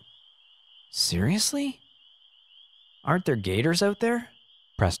boat. Seriously? Aren't there gators out there?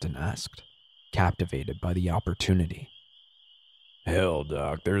 Preston asked, captivated by the opportunity. Hell,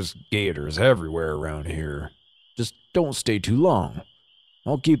 Doc, there's gators everywhere around here. Just don't stay too long.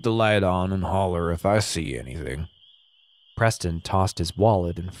 I'll keep the light on and holler if I see anything. Preston tossed his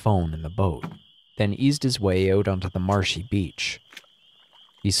wallet and phone in the boat, then eased his way out onto the marshy beach.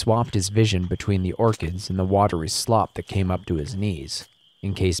 He swapped his vision between the orchids and the watery slop that came up to his knees,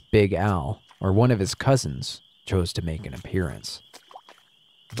 in case Big Al or one of his cousins chose to make an appearance.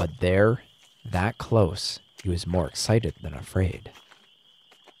 But there, that close, he was more excited than afraid.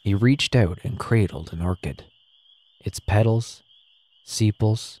 He reached out and cradled an orchid. Its petals,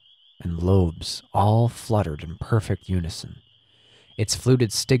 sepals, and lobes all fluttered in perfect unison. Its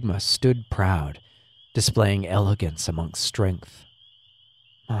fluted stigma stood proud, displaying elegance amongst strength.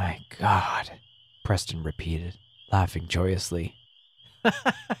 "My God," Preston repeated, laughing joyously.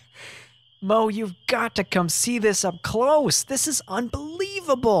 Mo, you've got to come see this up close. This is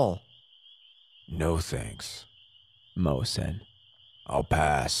unbelievable. No thanks, Mo said. I'll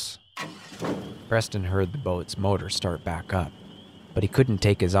pass. Preston heard the boat's motor start back up, but he couldn't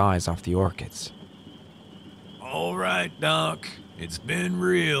take his eyes off the orchids. All right, Doc. It's been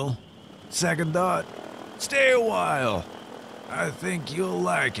real. Second thought, stay a while. I think you'll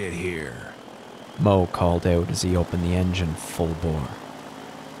like it here. Mo called out as he opened the engine full bore.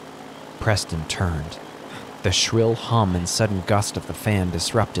 Preston turned. The shrill hum and sudden gust of the fan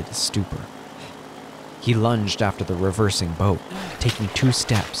disrupted his stupor. He lunged after the reversing boat, taking 2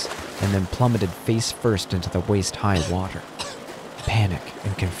 steps, and then plummeted face first into the waist-high water. Panic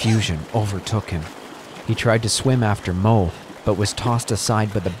and confusion overtook him. He tried to swim after Mo, but was tossed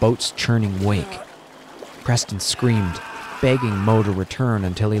aside by the boat's churning wake. Preston screamed, begging Mo to return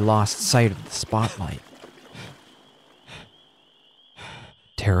until he lost sight of the spotlight.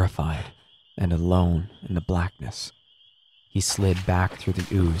 Terrified and alone in the blackness, he slid back through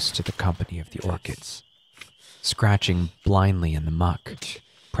the ooze to the company of the orchids. Scratching blindly in the muck,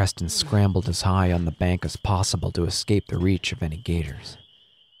 Preston scrambled as high on the bank as possible to escape the reach of any gators.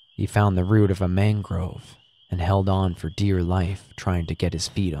 He found the root of a mangrove and held on for dear life, trying to get his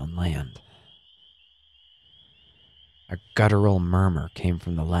feet on land. A guttural murmur came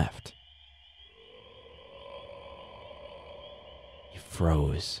from the left. He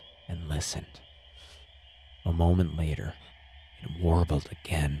froze and listened. A moment later, it warbled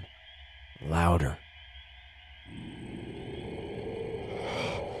again, louder.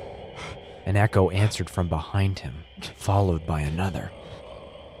 An echo answered from behind him, followed by another.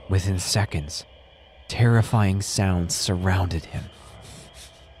 Within seconds, terrifying sounds surrounded him.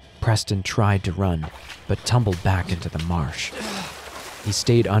 Preston tried to run, but tumbled back into the marsh. He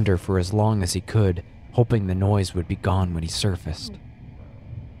stayed under for as long as he could hoping the noise would be gone when he surfaced.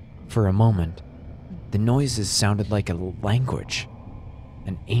 For a moment, the noises sounded like a language,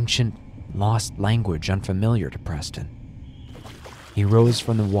 an ancient, lost language unfamiliar to Preston. He rose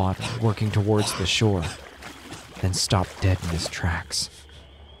from the water, working towards the shore, then stopped dead in his tracks.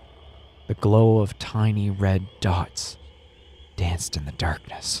 The glow of tiny red dots danced in the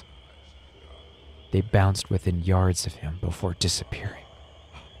darkness. They bounced within yards of him before disappearing.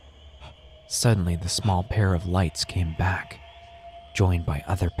 Suddenly, the small pair of lights came back, joined by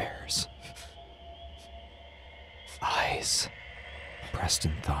other pairs. Eyes,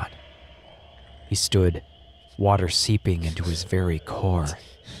 Preston thought. He stood, water seeping into his very core.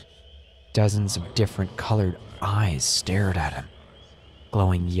 Dozens of different colored eyes stared at him,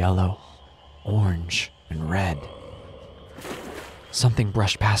 glowing yellow, orange, and red. Something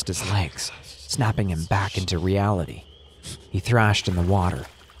brushed past his legs, snapping him back into reality. He thrashed in the water,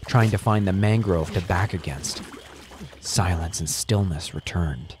 trying to find the mangrove to back against. Silence and stillness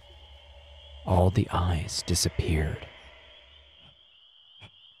returned. All the eyes disappeared.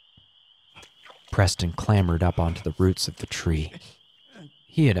 Preston clambered up onto the roots of the tree.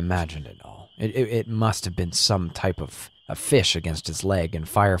 He had imagined it all. It must have been some type of a fish against his leg and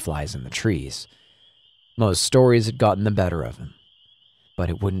fireflies in the trees. Most stories had gotten the better of him, but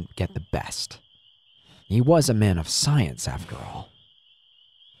it wouldn't get the best. He was a man of science, after all.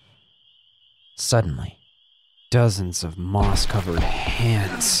 Suddenly, dozens of moss-covered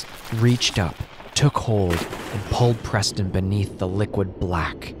hands reached up, took hold, and pulled Preston beneath the liquid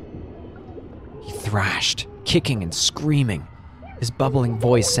black. He thrashed, kicking and screaming, his bubbling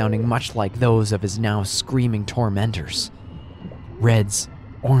voice sounding much like those of his now screaming tormentors. Reds,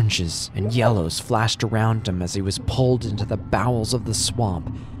 oranges, and yellows flashed around him as he was pulled into the bowels of the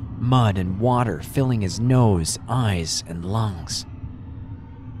swamp, mud and water filling his nose, eyes, and lungs.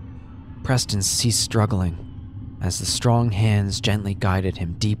 Preston ceased struggling as the strong hands gently guided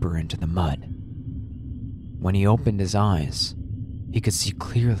him deeper into the mud. When he opened his eyes, he could see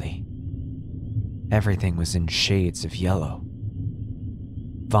clearly. Everything was in shades of yellow.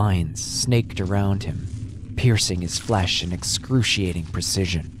 Vines snaked around him, piercing his flesh in excruciating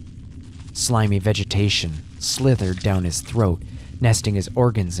precision. Slimy vegetation slithered down his throat, nesting his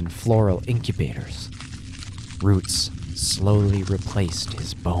organs in floral incubators. Roots slowly replaced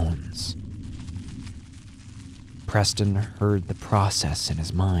his bones. Preston heard the process in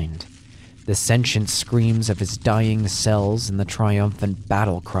his mind, the sentient screams of his dying cells and the triumphant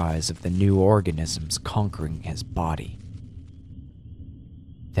battle cries of the new organisms conquering his body.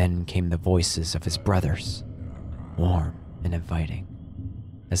 Then came the voices of his brothers, warm and inviting,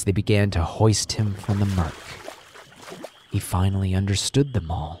 as they began to hoist him from the murk. He finally understood them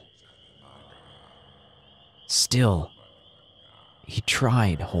all. Still, he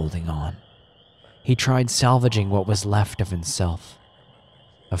tried holding on. He tried salvaging what was left of himself,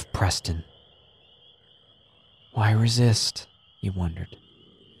 of Preston. Why resist? He wondered.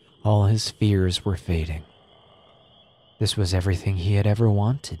 All his fears were fading. This was everything he had ever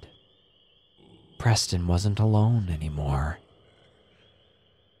wanted. Preston wasn't alone anymore.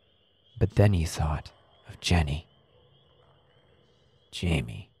 But then he thought of Jenny,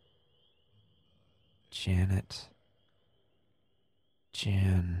 Jamie, Janet,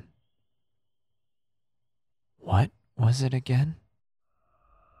 Jan. What was it again?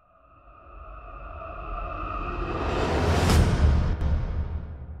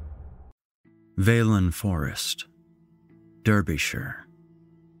 Valen Forest, Derbyshire,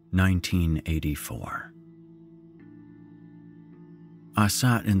 1984. I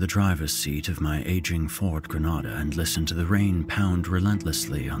sat in the driver's seat of my aging Ford Granada and listened to the rain pound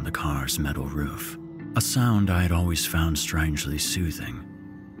relentlessly on the car's metal roof, a sound I had always found strangely soothing.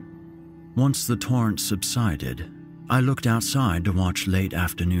 Once the torrent subsided, I looked outside to watch late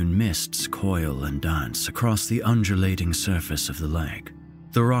afternoon mists coil and dance across the undulating surface of the lake,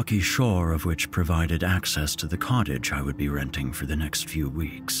 the rocky shore of which provided access to the cottage I would be renting for the next few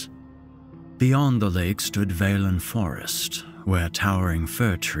weeks. Beyond the lake stood Valen Forest, where towering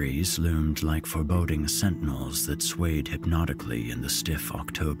fir trees loomed like foreboding sentinels that swayed hypnotically in the stiff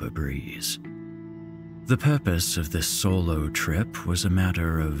October breeze. The purpose of this solo trip was a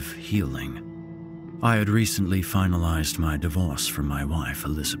matter of healing. I had recently finalized my divorce from my wife,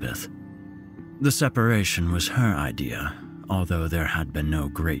 Elizabeth. The separation was her idea, although there had been no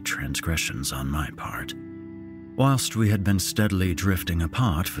great transgressions on my part. Whilst we had been steadily drifting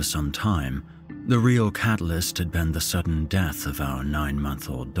apart for some time, the real catalyst had been the sudden death of our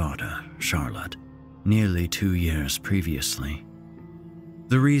 9-month-old daughter, Charlotte, nearly 2 years previously.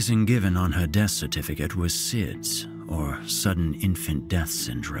 The reason given on her death certificate was SIDS, or Sudden Infant Death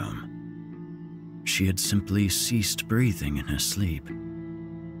Syndrome. she had simply ceased breathing in her sleep.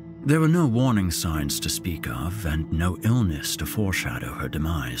 There were no warning signs to speak of, and no illness to foreshadow her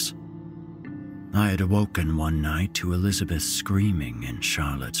demise. I had awoken one night to Elizabeth screaming in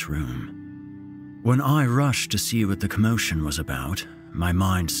Charlotte's room. When I rushed to see what the commotion was about, my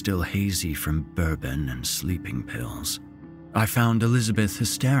mind still hazy from bourbon and sleeping pills, I found Elizabeth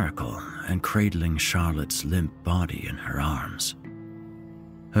hysterical and cradling Charlotte's limp body in her arms.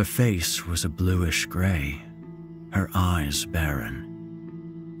 Her face was a bluish gray, her eyes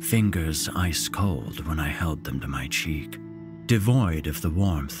barren, fingers ice cold when I held them to my cheek, devoid of the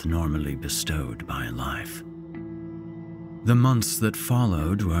warmth normally bestowed by life. The months that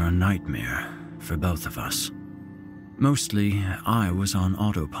followed were a nightmare for both of us. Mostly, I was on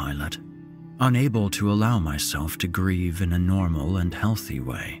autopilot, unable to allow myself to grieve in a normal and healthy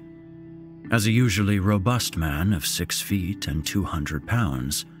way. As a usually robust man of 6 feet and 200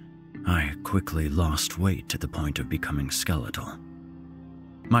 pounds, I quickly lost weight to the point of becoming skeletal.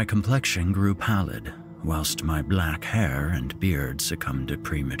 My complexion grew pallid, whilst my black hair and beard succumbed to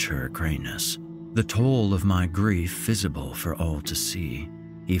premature grayness, the toll of my grief visible for all to see,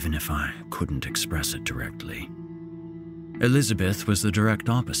 even if I couldn't express it directly. Elizabeth was the direct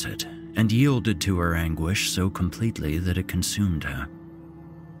opposite, and yielded to her anguish so completely that it consumed her.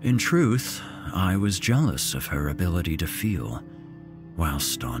 In truth, I was jealous of her ability to feel,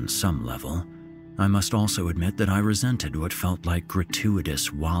 whilst on some level, I must also admit that I resented what felt like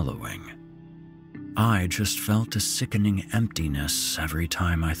gratuitous wallowing. I just felt a sickening emptiness every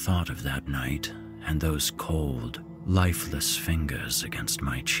time I thought of that night and those cold, lifeless fingers against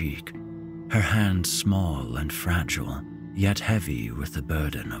my cheek, her hands small and fragile, yet heavy with the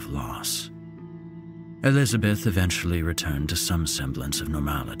burden of loss. Elizabeth eventually returned to some semblance of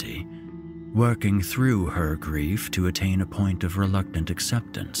normality, working through her grief to attain a point of reluctant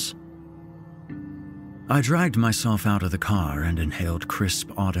acceptance. I dragged myself out of the car and inhaled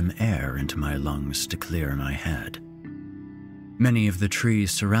crisp autumn air into my lungs to clear my head. Many of the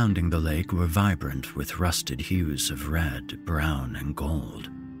trees surrounding the lake were vibrant with rusted hues of red, brown, and gold,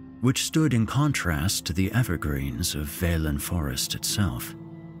 which stood in contrast to the evergreens of Valen Forest itself.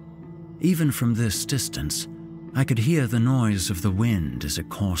 Even from this distance, I could hear the noise of the wind as it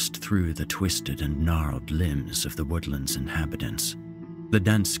coursed through the twisted and gnarled limbs of the woodland's inhabitants, the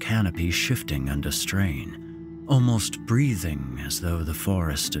dense canopy shifting under strain, almost breathing as though the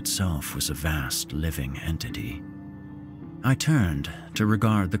forest itself was a vast living entity. I turned to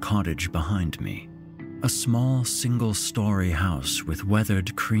regard the cottage behind me, a small single-story house with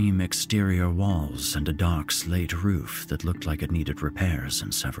weathered cream exterior walls and a dark slate roof that looked like it needed repairs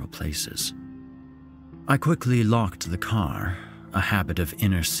in several places. I quickly locked the car, a habit of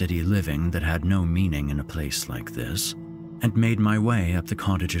inner-city living that had no meaning in a place like this, and made my way up the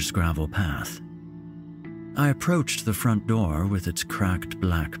cottage's gravel path. I approached the front door with its cracked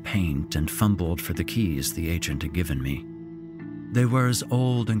black paint and fumbled for the keys the agent had given me. They were as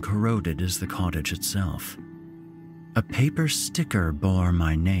old and corroded as the cottage itself. A paper sticker bore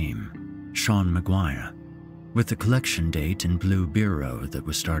my name, Sean McGuire, with the collection date in blue bureau that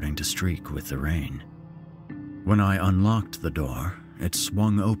was starting to streak with the rain. When I unlocked the door, it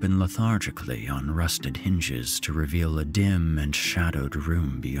swung open lethargically on rusted hinges to reveal a dim and shadowed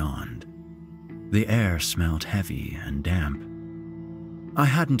room beyond. The air smelled heavy and damp. I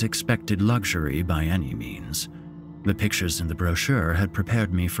hadn't expected luxury by any means. The pictures in the brochure had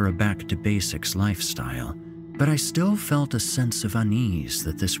prepared me for a back-to-basics lifestyle, but I still felt a sense of unease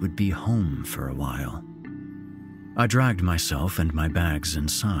that this would be home for a while. I dragged myself and my bags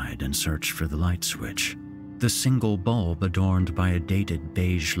inside and searched for the light switch, the single bulb adorned by a dated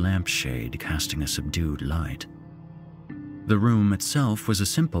beige lampshade casting a subdued light. The room itself was a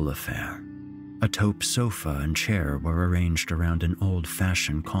simple affair. A taupe sofa and chair were arranged around an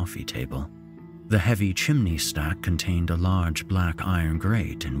old-fashioned coffee table. The heavy chimney stack contained a large black iron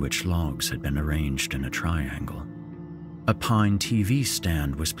grate in which logs had been arranged in a triangle. A pine TV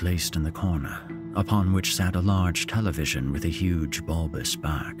stand was placed in the corner, upon which sat a large television with a huge bulbous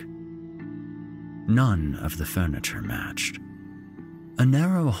back. None of the furniture matched. A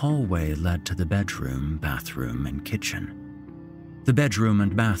narrow hallway led to the bedroom, bathroom, and kitchen. The bedroom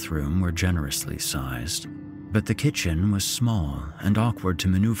and bathroom were generously sized, but the kitchen was small and awkward to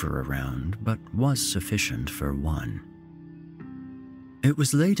maneuver around, but was sufficient for one. It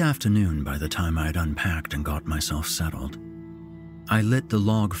was late afternoon by the time I had unpacked and got myself settled. I lit the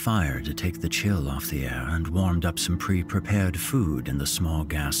log fire to take the chill off the air and warmed up some pre-prepared food in the small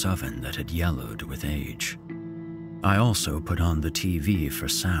gas oven that had yellowed with age. I also put on the TV for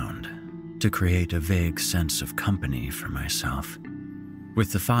sound, to create a vague sense of company for myself.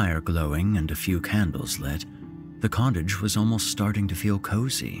 With the fire glowing and a few candles lit, the cottage was almost starting to feel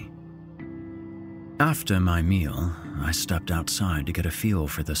cozy. After my meal, I stepped outside to get a feel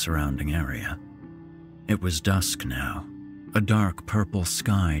for the surrounding area. It was dusk now, a dark purple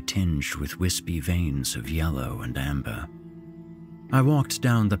sky tinged with wispy veins of yellow and amber. I walked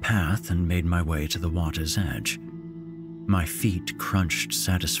down the path and made my way to the water's edge. My feet crunched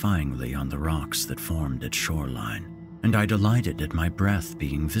satisfyingly on the rocks that formed its shoreline, and I delighted at my breath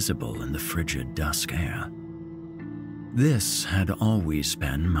being visible in the frigid dusk air. This had always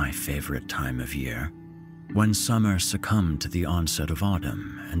been my favorite time of year, when summer succumbed to the onset of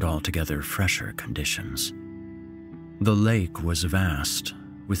autumn and altogether fresher conditions. The lake was vast,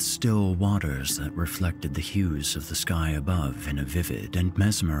 with still waters that reflected the hues of the sky above in a vivid and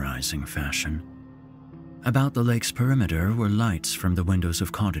mesmerizing fashion. About the lake's perimeter were lights from the windows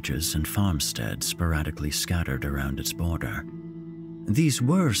of cottages and farmsteads sporadically scattered around its border. These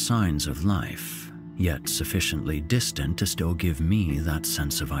were signs of life, yet sufficiently distant to still give me that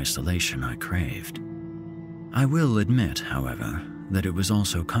sense of isolation I craved. I will admit, however, that it was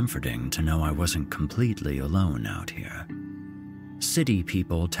also comforting to know I wasn't completely alone out here. City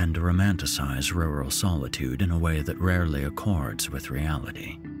people tend to romanticize rural solitude in a way that rarely accords with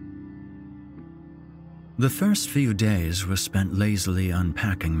reality. The first few days were spent lazily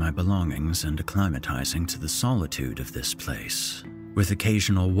unpacking my belongings and acclimatizing to the solitude of this place, with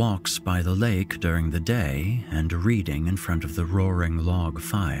occasional walks by the lake during the day and reading in front of the roaring log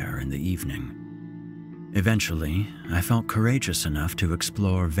fire in the evening. Eventually, I felt courageous enough to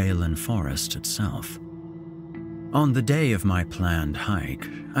explore Valen Forest itself. On the day of my planned hike,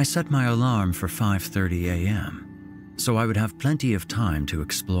 I set my alarm for 5:30 a.m., so I would have plenty of time to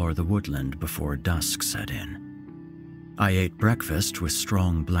explore the woodland before dusk set in. I ate breakfast with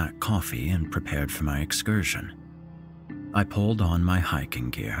strong black coffee and prepared for my excursion. I pulled on my hiking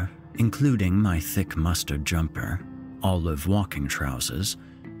gear, including my thick mustard jumper, olive walking trousers,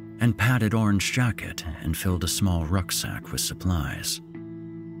 and padded orange jacket, and filled a small rucksack with supplies.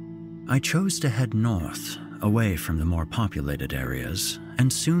 I chose to head north, away from the more populated areas,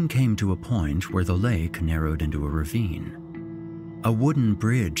 and soon came to a point where the lake narrowed into a ravine. A wooden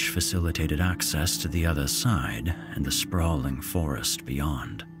bridge facilitated access to the other side and the sprawling forest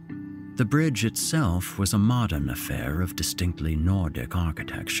beyond. The bridge itself was a modern affair of distinctly Nordic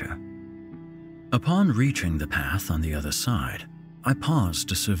architecture. Upon reaching the path on the other side, I paused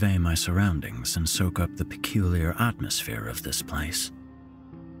to survey my surroundings and soak up the peculiar atmosphere of this place.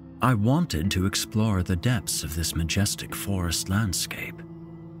 I wanted to explore the depths of this majestic forest landscape.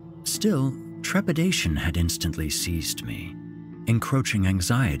 Still, trepidation had instantly seized me, encroaching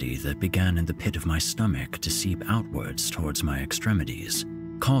anxiety that began in the pit of my stomach to seep outwards towards my extremities,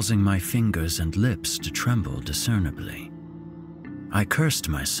 causing my fingers and lips to tremble discernibly. I cursed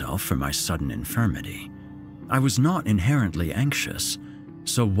myself for my sudden infirmity. I was not inherently anxious,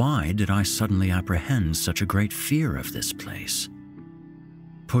 so why did I suddenly apprehend such a great fear of this place?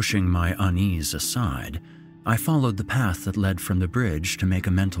 Pushing my unease aside, I followed the path that led from the bridge to make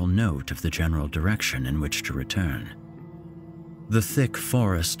a mental note of the general direction in which to return. The thick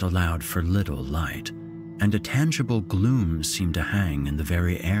forest allowed for little light, and a tangible gloom seemed to hang in the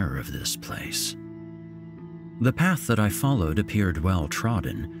very air of this place. The path that I followed appeared well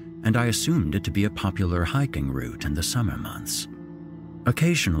trodden, and I assumed it to be a popular hiking route in the summer months.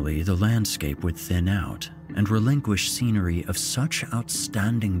 Occasionally, the landscape would thin out and relinquish scenery of such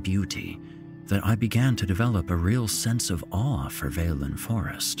outstanding beauty that I began to develop a real sense of awe for Valen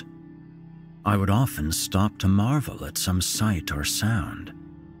Forest. I would often stop to marvel at some sight or sound.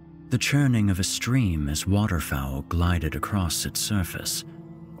 The churning of a stream as waterfowl glided across its surface,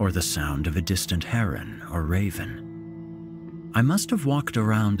 or the sound of a distant heron or raven. I must have walked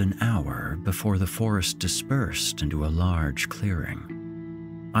around an hour before the forest dispersed into a large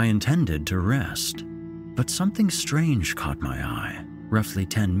clearing. I intended to rest, but something strange caught my eye, roughly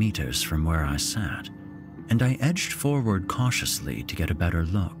 10 meters from where I sat, and I edged forward cautiously to get a better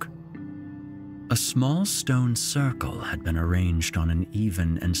look. A small stone circle had been arranged on an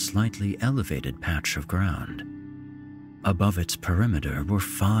even and slightly elevated patch of ground. Above its perimeter were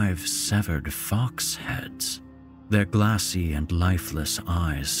 5 severed fox heads, their glassy and lifeless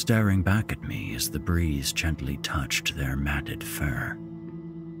eyes staring back at me as the breeze gently touched their matted fur.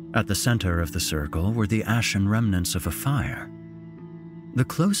 At the center of the circle were the ashen remnants of a fire. The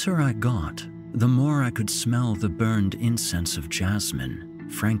closer I got, the more I could smell the burned incense of jasmine,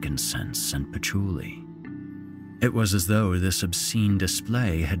 frankincense, and patchouli. It was as though this obscene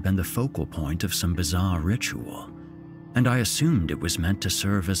display had been the focal point of some bizarre ritual, and I assumed it was meant to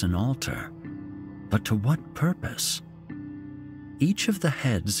serve as an altar. But to what purpose? each of the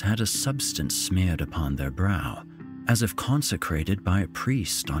heads had a substance smeared upon their brow, as if consecrated by a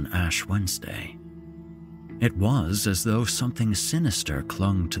priest on Ash Wednesday. It was as though something sinister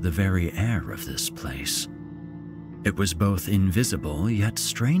clung to the very air of this place. It was both invisible yet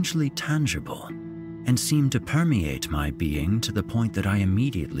strangely tangible, and seemed to permeate my being to the point that I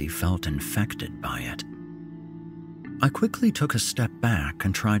immediately felt infected by it. I quickly took a step back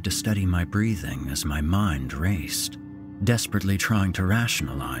and tried to steady my breathing as my mind raced, desperately trying to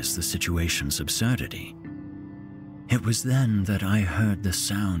rationalize the situation's absurdity. It was then that I heard the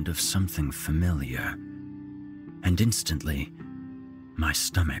sound of something familiar, and instantly, my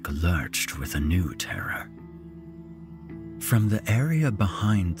stomach lurched with a new terror. From the area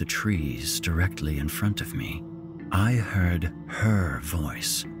behind the trees directly in front of me, I heard her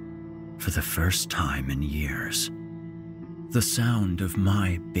voice for the first time in years. The sound of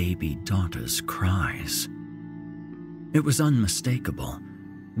my baby daughter's cries. It was unmistakable,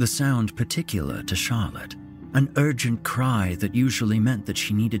 the sound particular to Charlotte, an urgent cry that usually meant that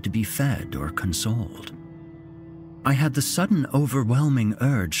she needed to be fed or consoled. I had the sudden overwhelming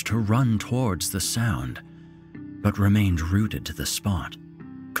urge to run towards the sound, but remained rooted to the spot,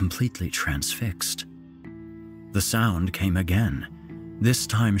 completely transfixed. The sound came again, this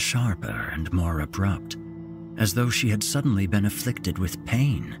time sharper and more abrupt, as though she had suddenly been afflicted with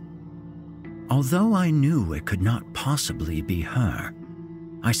pain. Although I knew it could not possibly be her,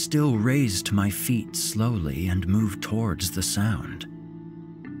 I still raised my feet slowly and moved towards the sound.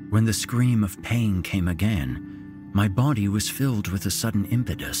 When the scream of pain came again, my body was filled with a sudden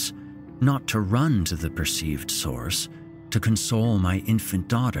impetus, not to run to the perceived source, to console my infant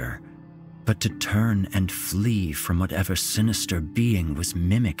daughter, but to turn and flee from whatever sinister being was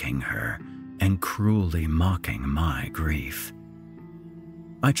mimicking her and cruelly mocking my grief.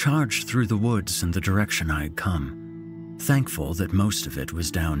 I charged through the woods in the direction I had come, thankful that most of it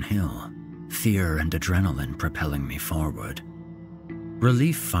was downhill, fear and adrenaline propelling me forward.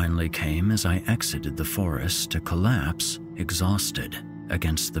 Relief finally came as I exited the forest to collapse, exhausted,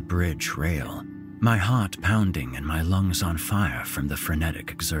 against the bridge rail, my heart pounding and my lungs on fire from the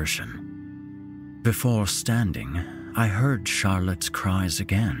frenetic exertion. Before standing, I heard Charlotte's cries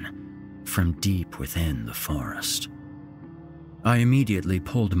again, from deep within the forest. I immediately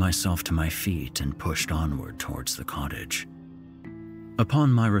pulled myself to my feet and pushed onward towards the cottage.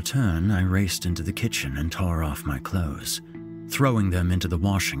 Upon my return, I raced into the kitchen and tore off my clothes, throwing them into the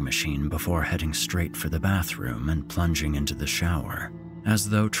washing machine before heading straight for the bathroom and plunging into the shower, as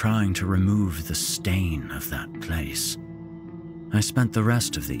though trying to remove the stain of that place. I spent the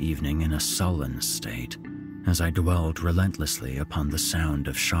rest of the evening in a sullen state, as I dwelled relentlessly upon the sound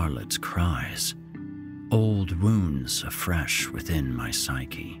of Charlotte's cries, old wounds afresh within my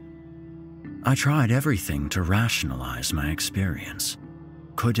psyche. I tried everything to rationalize my experience.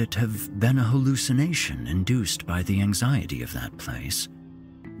 Could it have been a hallucination induced by the anxiety of that place?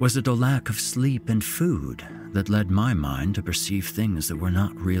 Was it a lack of sleep and food that led my mind to perceive things that were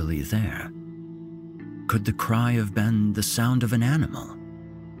not really there? Could the cry have been the sound of an animal?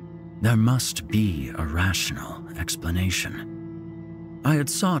 There must be a rational explanation. I had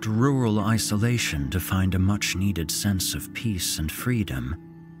sought rural isolation to find a much-needed sense of peace and freedom,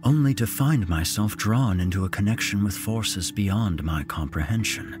 only to find myself drawn into a connection with forces beyond my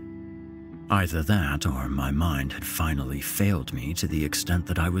comprehension. Either that or my mind had finally failed me to the extent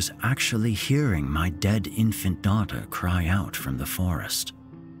that I was actually hearing my dead infant daughter cry out from the forest.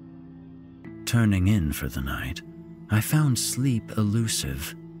 Turning in for the night, I found sleep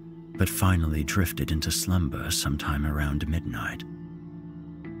elusive, but finally drifted into slumber sometime around midnight.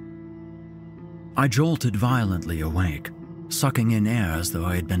 I jolted violently awake, sucking in air as though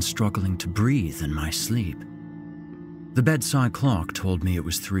I had been struggling to breathe in my sleep. The bedside clock told me it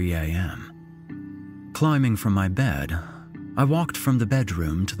was 3 a.m. Climbing from my bed, I walked from the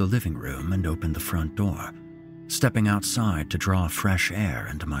bedroom to the living room and opened the front door, stepping outside to draw fresh air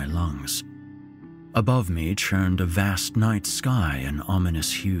into my lungs. Above me churned a vast night sky in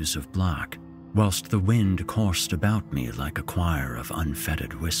ominous hues of black, whilst the wind coursed about me like a choir of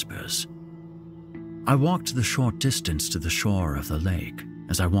unfettered whispers. I walked the short distance to the shore of the lake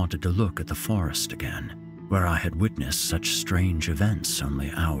as I wanted to look at the forest again, where I had witnessed such strange events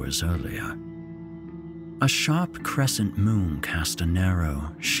only hours earlier. A sharp crescent moon cast a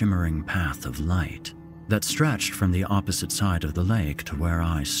narrow, shimmering path of light that stretched from the opposite side of the lake to where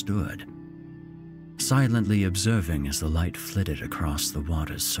I stood, silently observing as the light flitted across the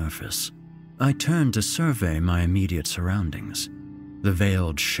water's surface. I turned to survey my immediate surroundings, the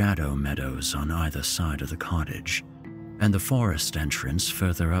veiled shadow meadows on either side of the cottage, and the forest entrance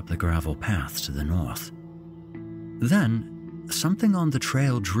further up the gravel path to the north. Then, something on the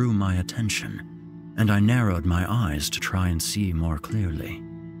trail drew my attention, and I narrowed my eyes to try and see more clearly.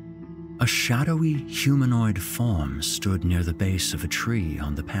 A shadowy humanoid form stood near the base of a tree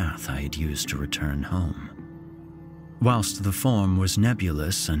on the path I had used to return home. Whilst the form was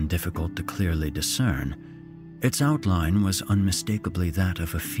nebulous and difficult to clearly discern, its outline was unmistakably that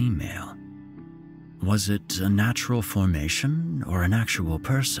of a female. Was it a natural formation or an actual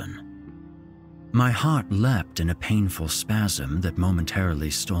person? My heart leapt in a painful spasm that momentarily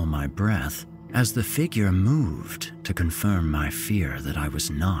stole my breath as the figure moved to confirm my fear that I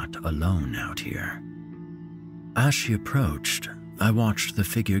was not alone out here. As she approached, I watched the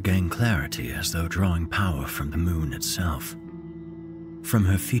figure gain clarity as though drawing power from the moon itself. From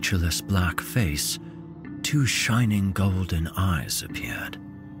her featureless black face, 2 shining golden eyes appeared.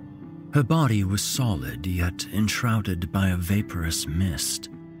 Her body was solid yet enshrouded by a vaporous mist,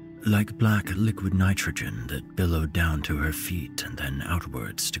 like black liquid nitrogen that billowed down to her feet and then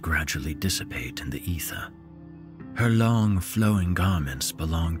outwards to gradually dissipate in the ether. Her long, flowing garments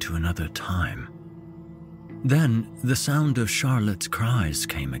belonged to another time. Then the sound of Charlotte's cries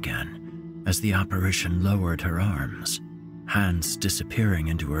came again as the apparition lowered her arms, hands disappearing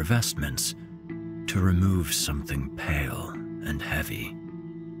into her vestments to remove something pale and heavy.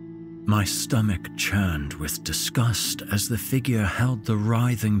 My stomach churned with disgust as the figure held the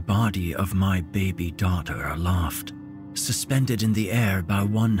writhing body of my baby daughter aloft, suspended in the air by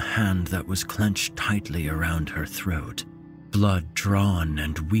one hand that was clenched tightly around her throat, blood drawn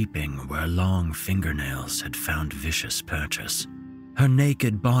and weeping where long fingernails had found vicious purchase. Her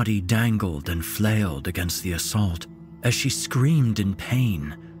naked body dangled and flailed against the assault as she screamed in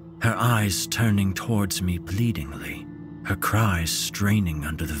pain, her eyes turning towards me pleadingly, her cries straining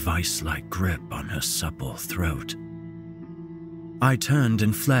under the vice-like grip on her supple throat. I turned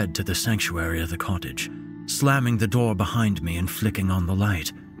and fled to the sanctuary of the cottage, slamming the door behind me and flicking on the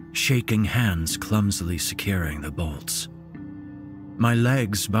light, shaking hands clumsily securing the bolts. My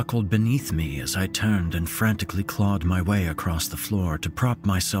legs buckled beneath me as I turned and frantically clawed my way across the floor to prop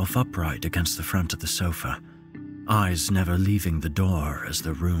myself upright against the front of the sofa, eyes never leaving the door as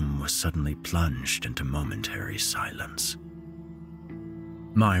the room was suddenly plunged into momentary silence.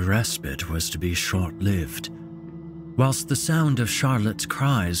 My respite was to be short-lived. Whilst the sound of Charlotte's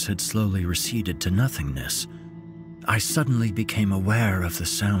cries had slowly receded to nothingness, I suddenly became aware of the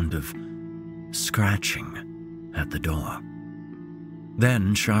sound of scratching at the door.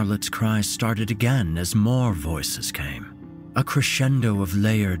 Then Charlotte's cries started again as more voices came, a crescendo of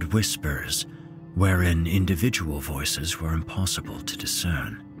layered whispers, wherein individual voices were impossible to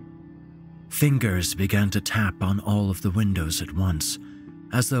discern. Fingers began to tap on all of the windows at once,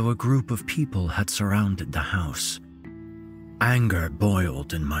 as though a group of people had surrounded the house. Anger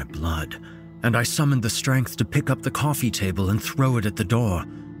boiled in my blood, and I summoned the strength to pick up the coffee table and throw it at the door,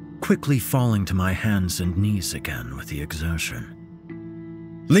 quickly falling to my hands and knees again with the exertion.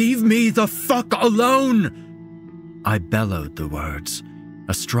 "Leave me the fuck alone!" I bellowed the words,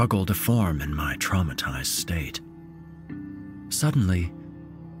 a struggle to form in my traumatized state. Suddenly,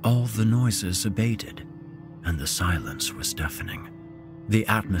 all the noises abated, and the silence was deafening, the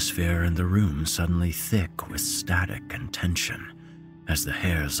atmosphere in the room suddenly thick with static and tension as the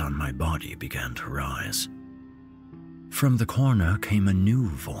hairs on my body began to rise. From the corner came a new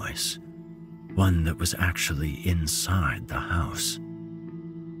voice, one that was actually inside the house.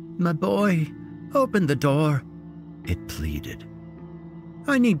 "My boy, open the door," it pleaded.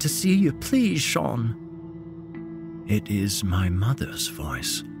 "I need to see you, please, Sean." It is my mother's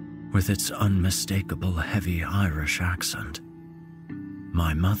voice, with its unmistakable heavy Irish accent.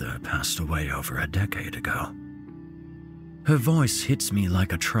 My mother passed away over a decade ago. Her voice hits me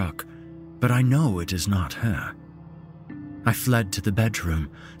like a truck, but I know it is not her. I fled to the bedroom,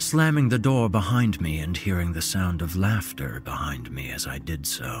 slamming the door behind me and hearing the sound of laughter behind me as I did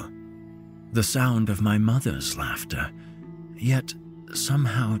so. The sound of my mother's laughter, yet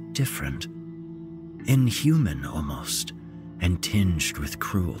somehow different, inhuman almost, and tinged with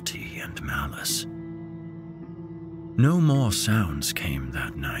cruelty and malice. No more sounds came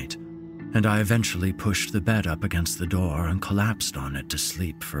that night, and I eventually pushed the bed up against the door and collapsed on it to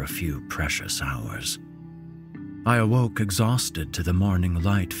sleep for a few precious hours. I awoke exhausted to the morning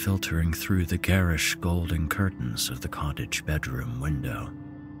light filtering through the garish golden curtains of the cottage bedroom window.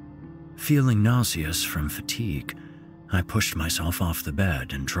 Feeling nauseous from fatigue, I pushed myself off the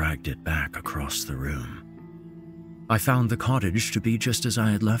bed and dragged it back across the room. I found the cottage to be just as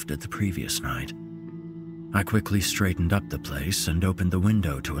I had left it the previous night. I quickly straightened up the place and opened the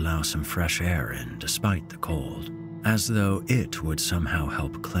window to allow some fresh air in despite the cold, as though it would somehow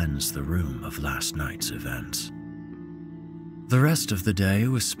help cleanse the room of last night's events. The rest of the day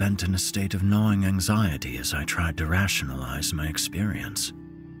was spent in a state of gnawing anxiety as I tried to rationalize my experience.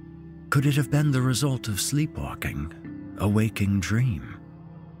 Could it have been the result of sleepwalking, a waking dream?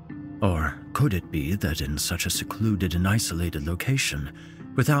 Or could it be that in such a secluded and isolated location,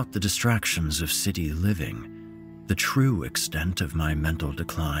 without the distractions of city living, the true extent of my mental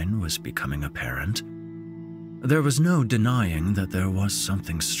decline was becoming apparent? There was no denying that there was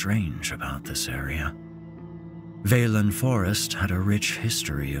something strange about this area. Valen Forest had a rich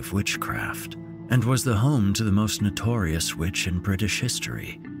history of witchcraft and was the home to the most notorious witch in British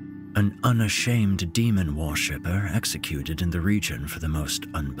history, an unashamed demon worshipper executed in the region for the most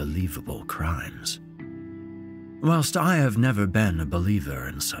unbelievable crimes. Whilst I have never been a believer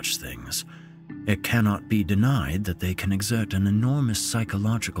in such things, it cannot be denied that they can exert an enormous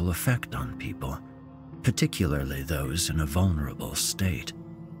psychological effect on people, particularly those in a vulnerable state.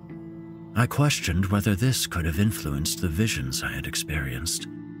 I questioned whether this could have influenced the visions I had experienced.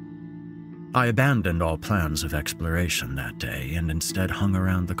 I abandoned all plans of exploration that day and instead hung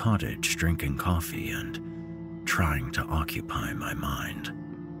around the cottage drinking coffee and trying to occupy my mind.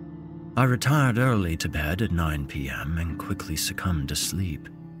 I retired early to bed at 9 p.m. and quickly succumbed to sleep.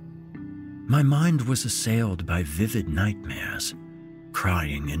 My mind was assailed by vivid nightmares,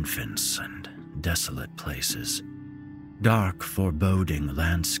 crying infants and desolate places, dark, foreboding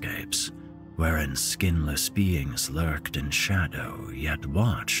landscapes wherein skinless beings lurked in shadow yet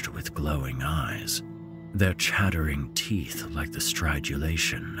watched with glowing eyes, their chattering teeth like the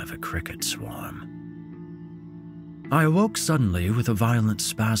stridulation of a cricket swarm. I awoke suddenly with a violent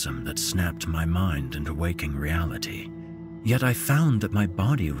spasm that snapped my mind into waking reality, yet I found that my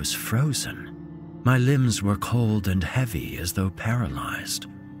body was frozen. My limbs were cold and heavy as though paralyzed,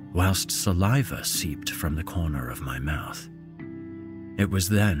 whilst saliva seeped from the corner of my mouth. It was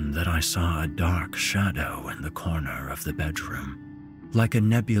then that I saw a dark shadow in the corner of the bedroom, like a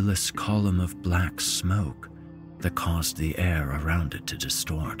nebulous column of black smoke that caused the air around it to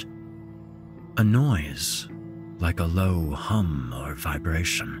distort. A noise, like a low hum or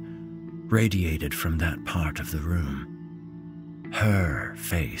vibration, radiated from that part of the room. Her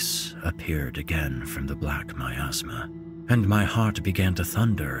face appeared again from the black miasma, and my heart began to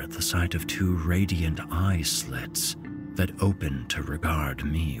thunder at the sight of two radiant eye slits that opened to regard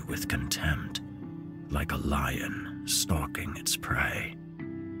me with contempt, like a lion stalking its prey.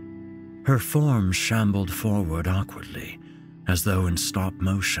 Her form shambled forward awkwardly, as though in stop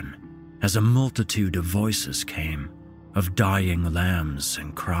motion, as a multitude of voices came, of dying lambs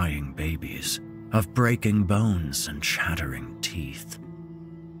and crying babies, of breaking bones and chattering teeth.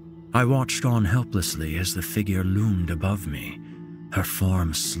 I watched on helplessly as the figure loomed above me, her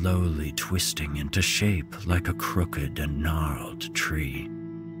form slowly twisting into shape like a crooked and gnarled tree.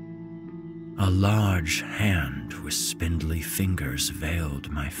 A large hand with spindly fingers veiled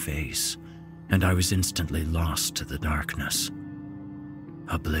my face, and I was instantly lost to the darkness.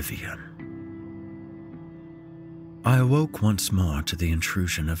 Oblivion. I awoke once more to the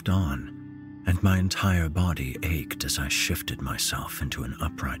intrusion of dawn, and my entire body ached as I shifted myself into an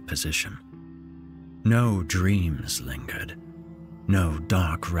upright position. No dreams lingered. No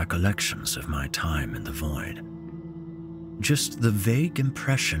dark recollections of my time in the void. Just the vague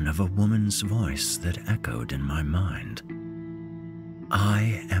impression of a woman's voice that echoed in my mind.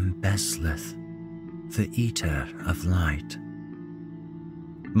 I am Beslith, the Eater of Light.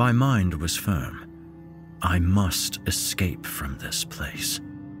 My mind was firm. I must escape from this place.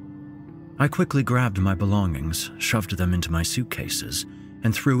 I quickly grabbed my belongings, shoved them into my suitcases,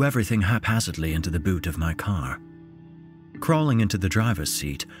 and threw everything haphazardly into the boot of my car. Crawling into the driver's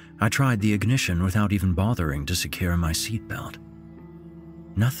seat, I tried the ignition without even bothering to secure my seatbelt.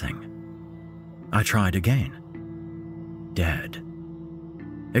 Nothing. I tried again. Dead.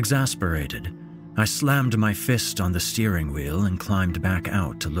 Exasperated, I slammed my fist on the steering wheel and climbed back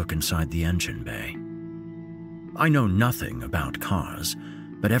out to look inside the engine bay. I know nothing about cars,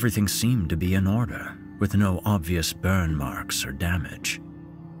 but everything seemed to be in order, with no obvious burn marks or damage.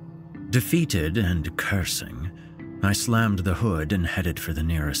 Defeated and cursing, I slammed the hood and headed for the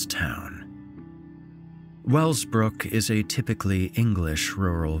nearest town. Wellsbrook is a typically English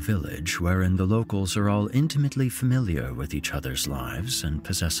rural village wherein the locals are all intimately familiar with each other's lives and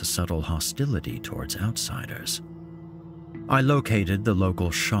possess a subtle hostility towards outsiders. I located the local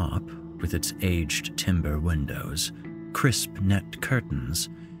shop with its aged timber windows, crisp net curtains,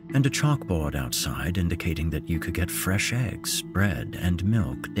 and a chalkboard outside indicating that you could get fresh eggs, bread, and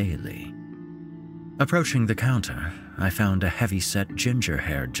milk daily. Approaching the counter, I found a heavy-set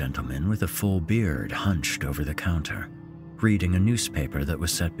ginger-haired gentleman with a full beard hunched over the counter, reading a newspaper that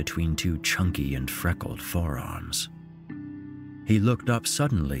was set between two chunky and freckled forearms. He looked up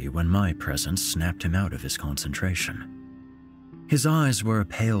suddenly when my presence snapped him out of his concentration. His eyes were a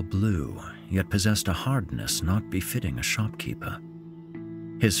pale blue, yet possessed a hardness not befitting a shopkeeper.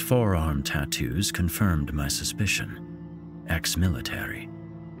 His forearm tattoos confirmed my suspicion. Ex-military.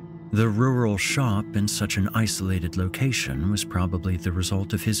 The rural shop in such an isolated location was probably the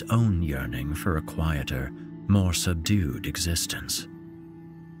result of his own yearning for a quieter, more subdued existence.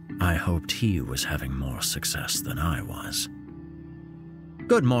 I hoped he was having more success than I was.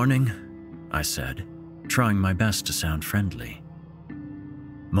 "Good morning," I said, trying my best to sound friendly.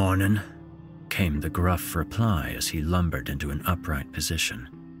 "Mornin'," came the gruff reply as he lumbered into an upright position.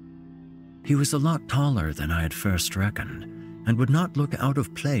 He was a lot taller than I had first reckoned, and would not look out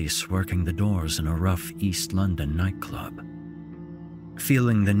of place working the doors in a rough East London nightclub.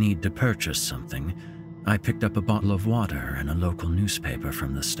 Feeling the need to purchase something, I picked up a bottle of water and a local newspaper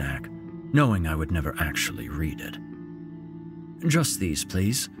from the stack, knowing I would never actually read it. "Just these,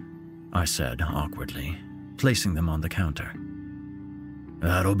 please," I said awkwardly, placing them on the counter.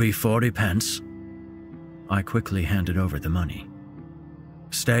 "That'll be 40 pence. I quickly handed over the money.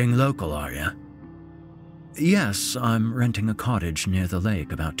 "Staying local, are you?" "Yes, I'm renting a cottage near the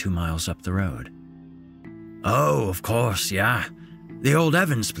lake about 2 miles up the road." "Oh, of course, yeah. The old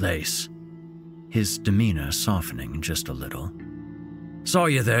Evans place." His demeanor softening just a little. "Saw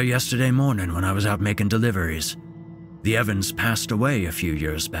you there yesterday morning when I was out making deliveries. The Evans passed away a few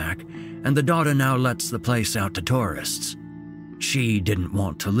years back, and the daughter now lets the place out to tourists. She didn't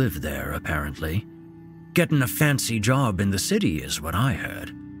want to live there, apparently. Getting a fancy job in the city is what I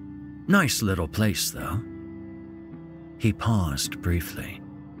heard. Nice little place, though." He paused briefly.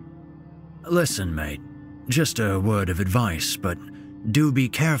 "Listen, mate, just a word of advice, but do be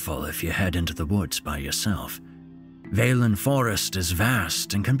careful if you head into the woods by yourself. Valen Forest is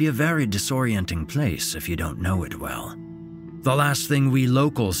vast and can be a very disorienting place if you don't know it well. The last thing we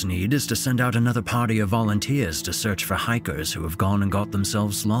locals need is to send out another party of volunteers to search for hikers who have gone and got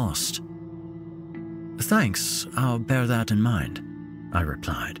themselves lost." "Thanks, I'll bear that in mind," I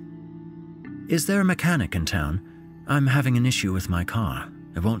replied. "Is there a mechanic in town? I'm having an issue with my car.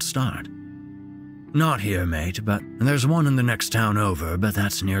 It won't start." "Not here, mate, but there's one in the next town over, but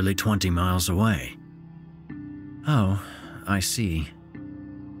that's nearly 20 miles away." "Oh, I see."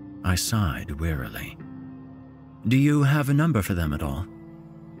 I sighed wearily. "Do you have a number for them at all?"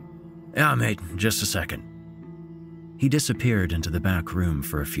 "Yeah, mate, just a second." He disappeared into the back room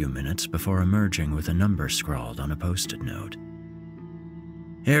for a few minutes before emerging with a number scrawled on a post-it note.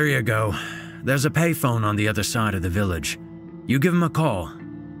 "Here you go. There's a payphone on the other side of the village. You give him a call.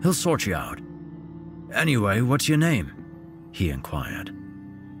 He'll sort you out. Anyway, what's your name?" he inquired.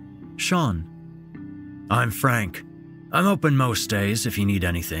 "Sean." "I'm Frank. I'm open most days if you need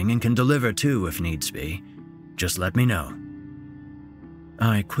anything and can deliver too if needs be. Just let me know."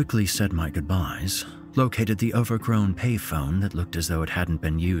 I quickly said my goodbyes, located the overgrown payphone that looked as though it hadn't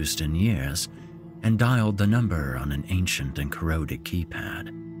been used in years, and dialed the number on an ancient and corroded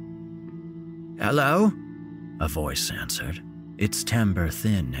keypad. "Hello?" a voice answered, its timbre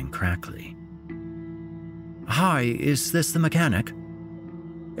thin and crackly. "Hi, is this the mechanic?"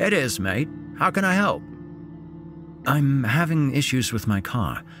 "It is, mate. How can I help?" "I'm having issues with my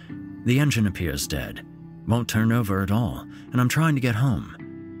car. The engine appears dead. Won't turn over at all, and I'm trying to get home.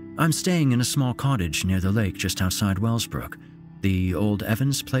 I'm staying in a small cottage near the lake just outside Wellsbrook. The old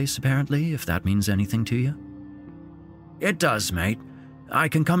Evans place, apparently, if that means anything to you." "It does, mate. I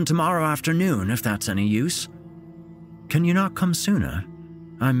can come tomorrow afternoon if that's any use." "Can you not come sooner?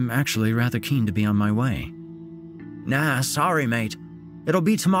 I'm actually rather keen to be on my way." "Nah, sorry, mate. It'll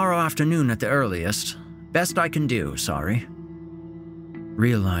be tomorrow afternoon at the earliest. Best I can do, sorry."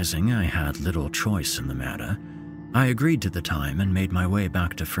 Realizing I had little choice in the matter, I agreed to the time and made my way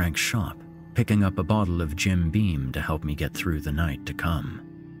back to Frank's shop, picking up a bottle of Jim Beam to help me get through the night to come.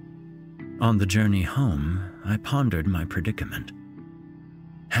 On the journey home, I pondered my predicament.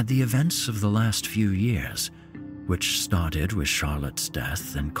 Had the events of the last few years, which started with Charlotte's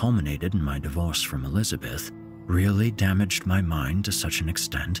death and culminated in my divorce from Elizabeth, really damaged my mind to such an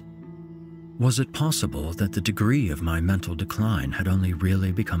extent? Was it possible that the degree of my mental decline had only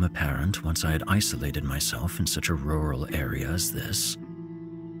really become apparent once I had isolated myself in such a rural area as this?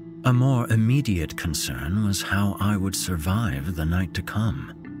 A more immediate concern was how I would survive the night to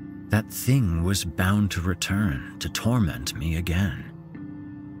come. That thing was bound to return to torment me again.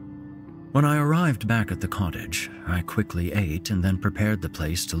 When I arrived back at the cottage, I quickly ate and then prepared the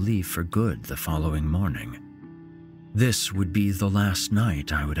place to leave for good the following morning. This would be the last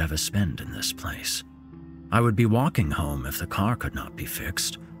night I would ever spend in this place. I would be walking home if the car could not be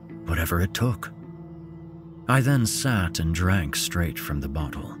fixed, whatever it took. I then sat and drank straight from the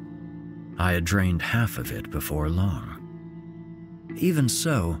bottle. I had drained half of it before long. Even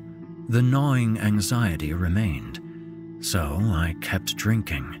so, the gnawing anxiety remained, so I kept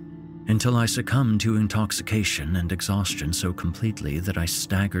drinking until I succumbed to intoxication and exhaustion so completely that I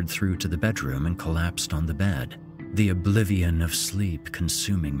staggered through to the bedroom and collapsed on the bed, the oblivion of sleep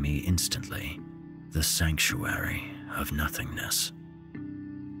consuming me instantly, the sanctuary of nothingness.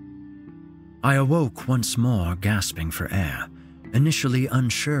 I awoke once more, gasping for air, initially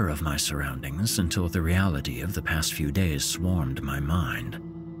unsure of my surroundings until the reality of the past few days swarmed my mind.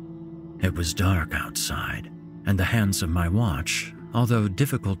 It was dark outside, and the hands of my watch, although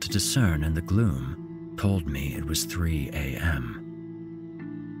difficult to discern in the gloom, told me it was 3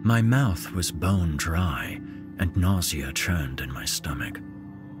 a.m. My mouth was bone dry, and nausea churned in my stomach.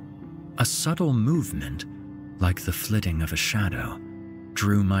 A subtle movement, like the flitting of a shadow,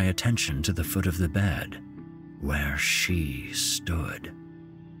 drew my attention to the foot of the bed, where she stood.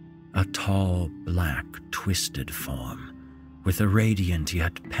 A tall, black, twisted form, with a radiant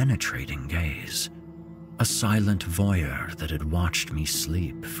yet penetrating gaze. A silent voyeur that had watched me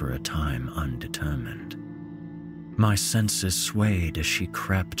sleep for a time undetermined. My senses swayed as she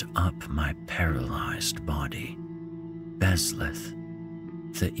crept up my paralyzed body. Bezlith,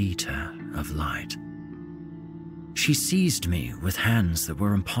 the eater of light. She seized me with hands that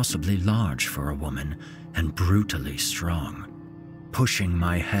were impossibly large for a woman and brutally strong, pushing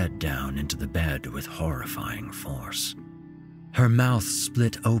my head down into the bed with horrifying force. Her mouth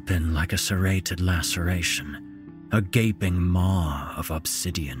split open like a serrated laceration, a gaping maw of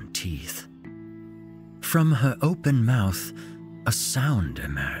obsidian teeth. From her open mouth, a sound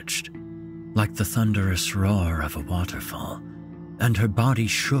emerged, like the thunderous roar of a waterfall, and her body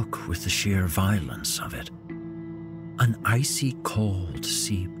shook with the sheer violence of it. An icy cold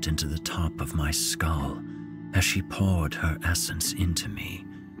seeped into the top of my skull as she poured her essence into me,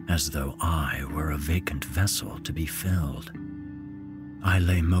 as though I were a vacant vessel to be filled. I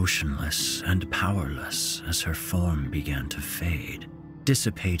lay motionless and powerless as her form began to fade,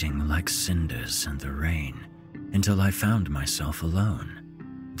 dissipating like cinders in the rain, until I found myself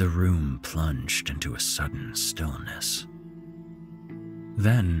alone. The room plunged into a sudden stillness.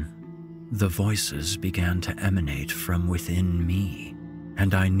 Then, the voices began to emanate from within me,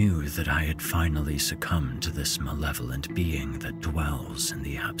 and I knew that I had finally succumbed to this malevolent being that dwells in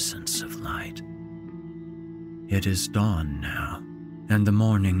the absence of light. It is dawn now, and the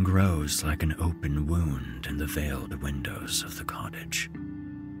morning grows like an open wound in the veiled windows of the cottage.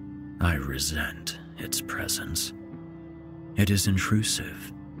 I resent its presence. It is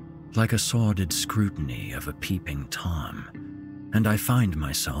intrusive, like a sordid scrutiny of a peeping Tom, and I find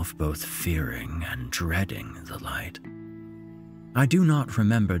myself both fearing and dreading the light. I do not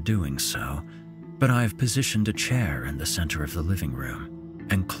remember doing so, but I have positioned a chair in the center of the living room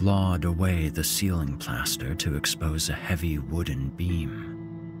and clawed away the ceiling plaster to expose a heavy wooden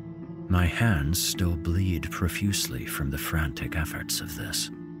beam. My hands still bleed profusely from the frantic efforts of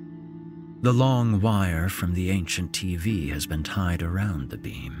this. The long wire from the ancient TV has been tied around the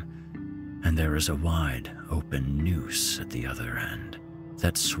beam, and there is a wide, open noose at the other end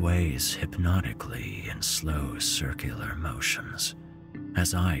that sways hypnotically in slow circular motions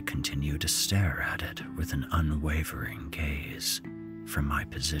as I continue to stare at it with an unwavering gaze from my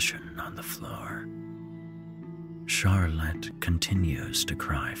position on the floor. Charlotte continues to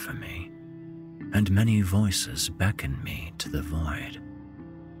cry for me, and many voices beckon me to the void.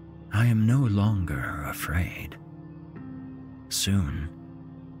 I am no longer afraid. Soon,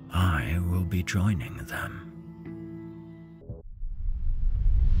 I will be joining them.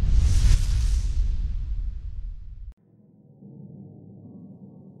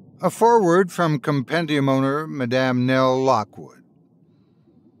 A foreword from compendium owner Madame Nell Lockwood.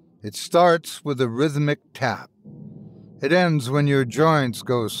 It starts with a rhythmic tap. It ends when your joints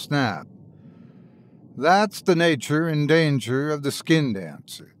go snap. That's the nature and danger of the skin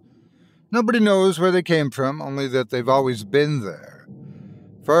dancer. Nobody knows where they came from, only that they've always been there.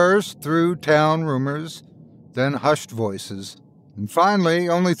 First through town rumors, then hushed voices, and finally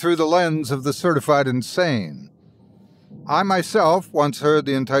only through the lens of the certified insane. I myself once heard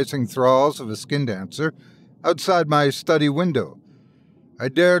the enticing thralls of a skin dancer outside my study window. I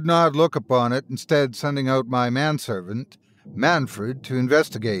dared not look upon it, instead sending out my manservant, Manfred, to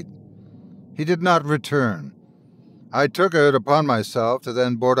investigate. He did not return. I took it upon myself to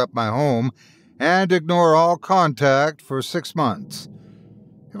then board up my home and ignore all contact for 6 months.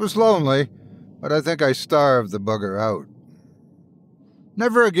 It was lonely, but I think I starved the bugger out.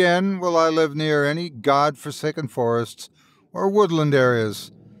 Never again will I live near any god-forsaken forests or woodland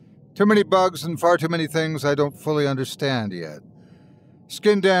areas. Too many bugs and far too many things I don't fully understand yet.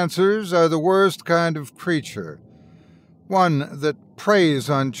 Skin dancers are the worst kind of creature, one that preys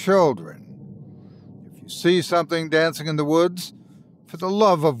on children. If you see something dancing in the woods, for the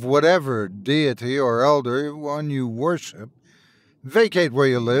love of whatever deity or elder one you worship, vacate where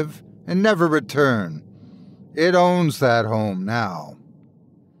you live and never return. It owns that home now.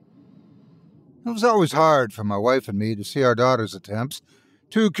 It was always hard for my wife and me to see our daughter's attempts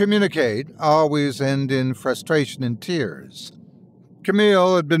to communicate always end in frustration and tears.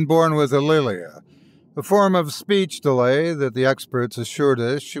 Camille had been born with Alilia, a form of speech delay that the experts assured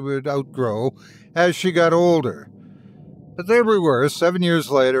us she would outgrow as she got older. But there we were, 7 years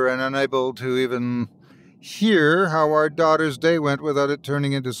later, and unable to even hear how our daughter's day went without it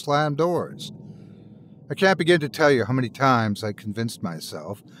turning into slammed doors. I can't begin to tell you how many times I convinced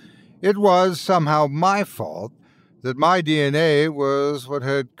myself it was somehow my fault that my DNA was what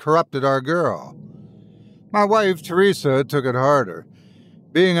had corrupted our girl. My wife, Teresa, took it harder.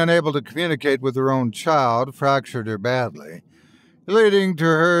 Being unable to communicate with her own child fractured her badly, leading to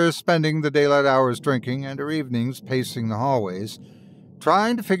her spending the daylight hours drinking and her evenings pacing the hallways,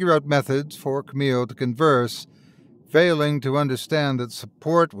 trying to figure out methods for Camille to converse, failing to understand that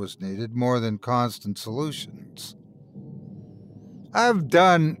support was needed more than constant solutions. I've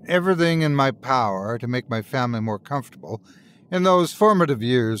done everything in my power to make my family more comfortable in those formative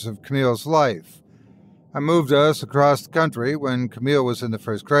years of Camille's life. I moved us across the country when Camille was in the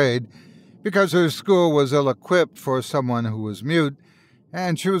first grade because her school was ill-equipped for someone who was mute,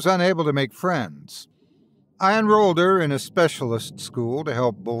 and she was unable to make friends. I enrolled her in a specialist school to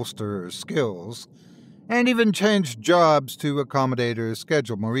help bolster her skills, and even changed jobs to accommodate her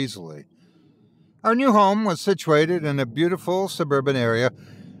schedule more easily. Our new home was situated in a beautiful suburban area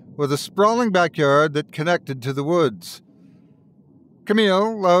with a sprawling backyard that connected to the woods.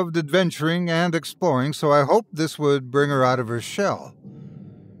 Camille loved adventuring and exploring, so I hoped this would bring her out of her shell.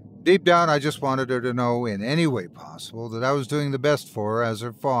 Deep down, I just wanted her to know in any way possible that I was doing the best for her as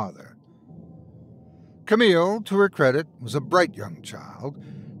her father. Camille, to her credit, was a bright young child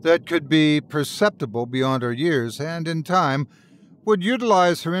that could be perceptible beyond her years and, in time, would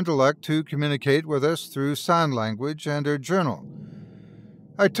utilize her intellect to communicate with us through sign language and her journal.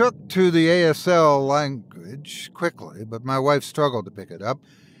 I took to the ASL language quickly, but my wife struggled to pick it up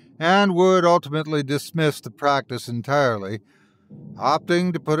and would ultimately dismiss the practice entirely,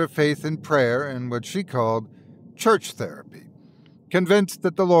 opting to put her faith in prayer and what she called church therapy, convinced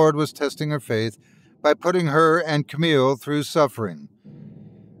that the Lord was testing her faith by putting her and Camille through suffering.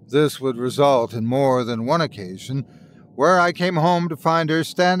 This would result in more than one occasion where I came home to find her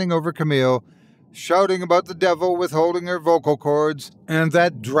standing over Camille, shouting about the devil withholding her vocal cords and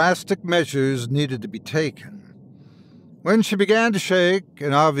that drastic measures needed to be taken. When she began to shake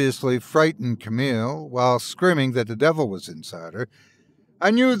and obviously frighten Camille while screaming that the devil was inside her,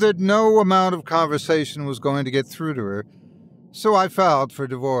 I knew that no amount of conversation was going to get through to her, so I filed for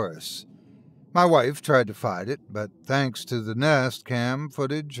divorce. My wife tried to fight it, but thanks to the Nest Cam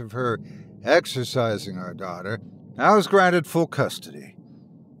footage of her exercising our daughter, I was granted full custody.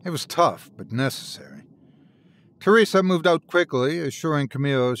 It was tough, but necessary. Teresa moved out quickly, assuring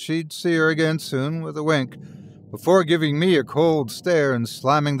Camille she'd see her again soon with a wink, before giving me a cold stare and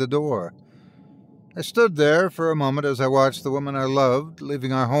slamming the door. I stood there for a moment as I watched the woman I loved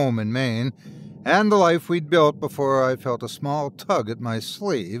leaving our home in Maine, and the life we'd built before I felt a small tug at my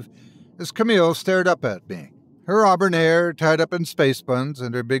sleeve as Camille stared up at me, her auburn hair tied up in space buns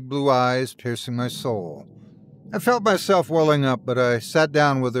and her big blue eyes piercing my soul. I felt myself welling up, but I sat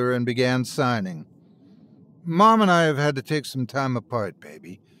down with her and began signing. Mom and I have had to take some time apart,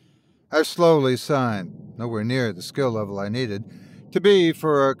 baby. I slowly signed, nowhere near the skill level I needed to be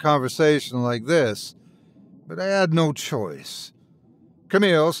for a conversation like this, but I had no choice.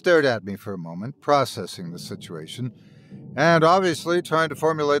 Camille stared at me for a moment, processing the situation, and obviously trying to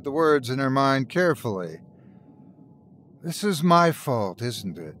formulate the words in her mind carefully. This is my fault,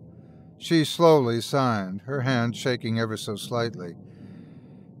 isn't it? She slowly signed, her hand shaking ever so slightly.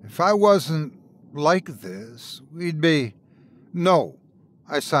 If I wasn't like this, we'd be... No,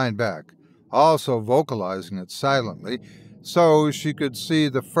 I signed back, also vocalizing it silently so she could see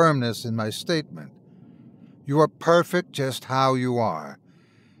the firmness in my statement. You are perfect just how you are.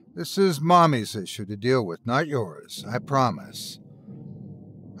 This is Mommy's issue to deal with, not yours, I promise.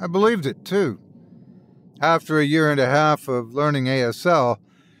 I believed it, too. After a year and a half of learning ASL,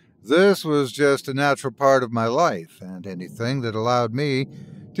 this was just a natural part of my life, and anything that allowed me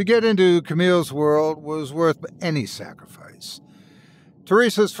to get into Camille's world was worth any sacrifice.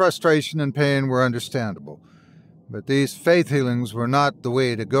 Teresa's frustration and pain were understandable, but these faith healings were not the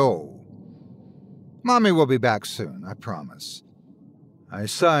way to go. Mommy will be back soon, I promise. I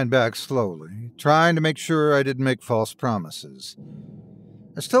signed back slowly, trying to make sure I didn't make false promises.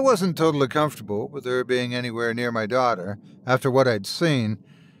 I still wasn't totally comfortable with her being anywhere near my daughter after what I'd seen,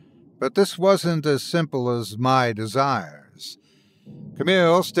 but this wasn't as simple as my desires.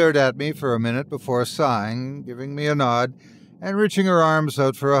 Camille stared at me for a minute before sighing, giving me a nod, and reaching her arms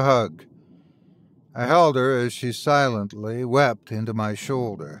out for a hug. I held her as she silently wept into my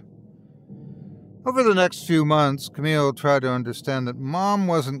shoulder. Over the next few months, Camille tried to understand that Mom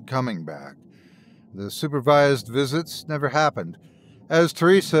wasn't coming back. The supervised visits never happened, as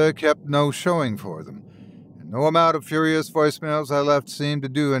Teresa kept no showing for them, and no amount of furious voicemails I left seemed to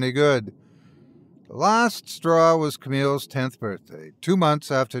do any good. The last straw was Camille's 10th birthday, 2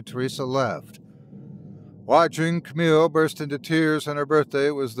 months after Teresa left. Watching Camille burst into tears on her birthday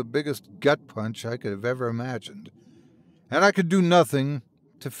was the biggest gut punch I could have ever imagined, and I could do nothing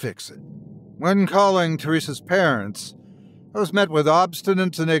to fix it. When calling Teresa's parents, I was met with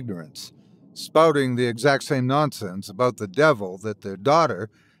obstinance and ignorance, spouting the exact same nonsense about the devil that their daughter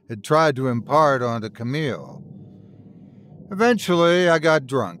had tried to impart onto Camille. Eventually, I got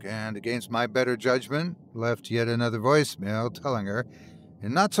drunk and, against my better judgment, left yet another voicemail telling her,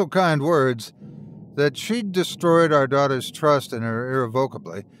 in not-so-kind words, that she'd destroyed our daughter's trust in her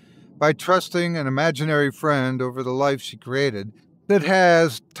irrevocably by trusting an imaginary friend over the life she created that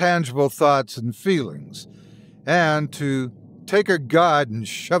has tangible thoughts and feelings, and to take her God and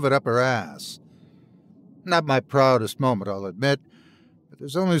shove it up her ass. Not my proudest moment, I'll admit, but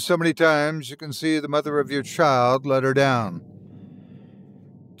there's only so many times you can see the mother of your child let her down.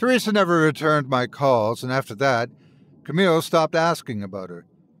 Teresa never returned my calls, and after that, Camille stopped asking about her.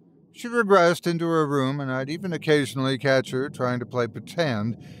 She regressed into her room, and I'd even occasionally catch her trying to play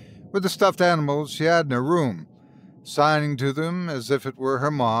pretend with the stuffed animals she had in her room, signing to them as if it were her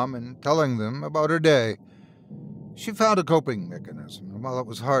mom and telling them about her day. She found a coping mechanism, and while it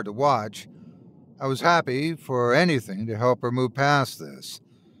was hard to watch, I was happy for anything to help her move past this.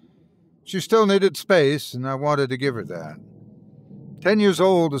 She still needed space, and I wanted to give her that. 10 years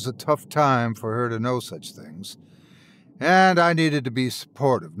old is a tough time for her to know such things, and I needed to be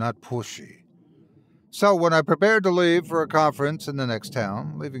supportive, not pushy. So when I prepared to leave for a conference in the next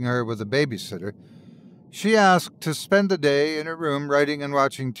town, leaving her with a babysitter, she asked to spend the day in her room writing and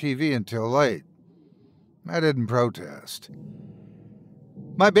watching TV until late. I didn't protest.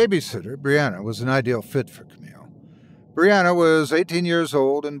 My babysitter, Brianna, was an ideal fit for Camille. Brianna was 18 years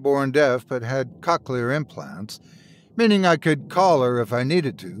old and born deaf, but had cochlear implants, meaning I could call her if I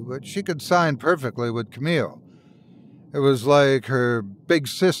needed to, but she could sign perfectly with Camille. It was like her big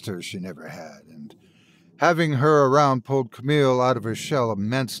sister she never had, and having her around pulled Camille out of her shell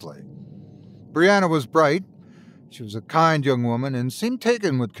immensely. Brianna was bright, she was a kind young woman, and seemed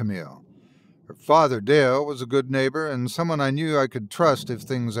taken with Camille. Her father, Dale, was a good neighbor and someone I knew I could trust if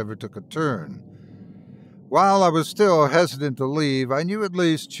things ever took a turn. While I was still hesitant to leave, I knew at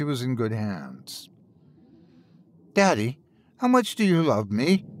least she was in good hands. "Daddy, how much do you love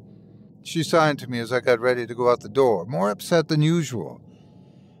me?" She signed to me as I got ready to go out the door, more upset than usual.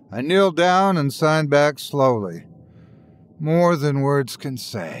 I kneeled down and signed back slowly. More than words can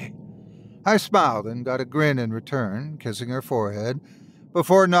say. I smiled and got a grin in return, kissing her forehead,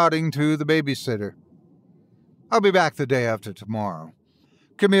 before nodding to the babysitter. "I'll be back the day after tomorrow.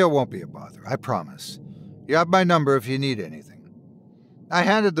 Camille won't be a bother, I promise. You have my number if you need anything." I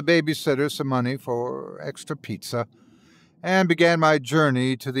handed the babysitter some money for extra pizza and began my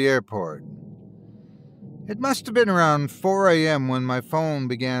journey to the airport. It must have been around 4 a.m. when my phone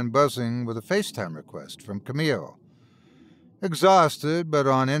began buzzing with a FaceTime request from Camille. Exhausted, but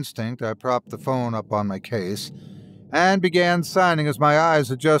on instinct, I propped the phone up on my case and began signing as my eyes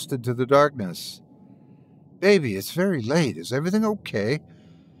adjusted to the darkness. "Baby, it's very late. Is everything okay?"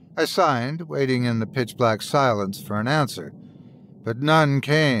 I signed, waiting in the pitch-black silence for an answer, but none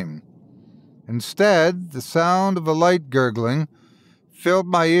came. Instead, the sound of a light gurgling filled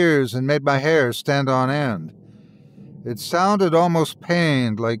my ears and made my hair stand on end. It sounded almost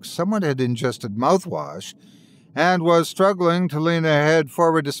pained, like someone had ingested mouthwash and was struggling to lean their head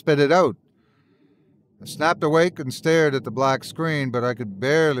forward to spit it out. I snapped awake and stared at the black screen, but I could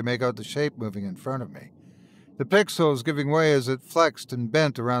barely make out the shape moving in front of me, the pixels giving way as it flexed and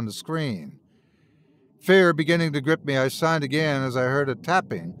bent around the screen. Fear beginning to grip me, I signed again as I heard a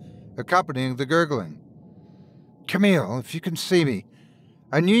tapping accompanying the gurgling. "Camille, if you can see me,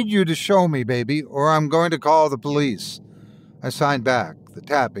 I need you to show me, baby, or I'm going to call the police." I signed back, the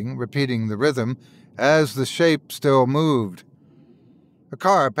tapping repeating the rhythm as the shape still moved. A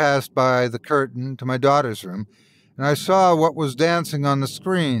car passed by the curtain to my daughter's room, and I saw what was dancing on the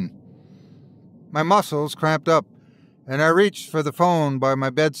screen. My muscles cramped up, and I reached for the phone by my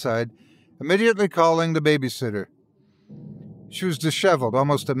bedside, immediately calling the babysitter. She was disheveled,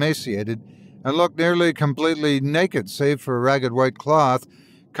 almost emaciated, and looked nearly completely naked save for a ragged white cloth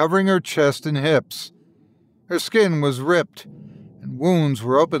covering her chest and hips. Her skin was ripped, and wounds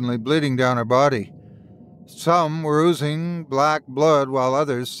were openly bleeding down her body. Some were oozing black blood, while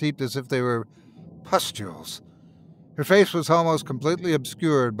others seeped as if they were pustules. Her face was almost completely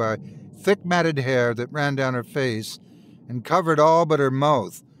obscured by thick matted hair that ran down her face and covered all but her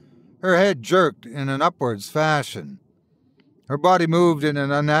mouth. Her head jerked in an upwards fashion. Her body moved in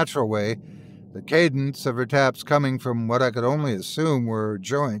an unnatural way, the cadence of her taps coming from what I could only assume were her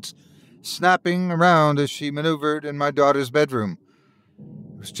joints, snapping around as she maneuvered in my daughter's bedroom.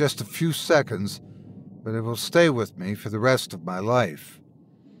 It was just a few seconds, but it will stay with me for the rest of my life.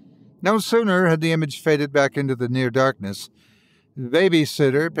 No sooner had the image faded back into the near darkness, the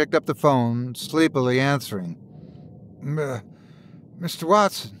babysitter picked up the phone, sleepily answering. Mr.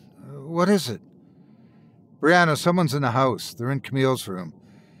 Watson, what is it? Brianna, someone's in the house. They're in Camille's room.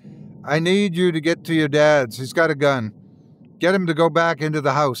 I need you to get to your dad's. He's got a gun. Get him to go back into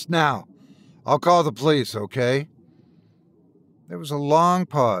the house now. I'll call the police, okay? There was a long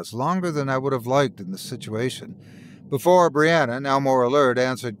pause, longer than I would have liked in the situation, before Brianna, now more alert,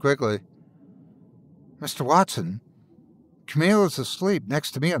 answered quickly. Mr. Watson, Camille is asleep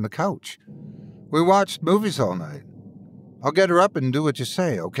next to me on the couch. We watched movies all night. I'll get her up and do what you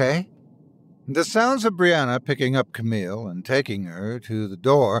say, okay? The sounds of Brianna picking up Camille and taking her to the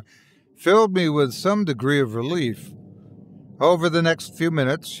door filled me with some degree of relief. Over the next few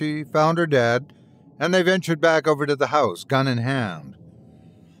minutes, she found her dad, and they ventured back over to the house, gun in hand.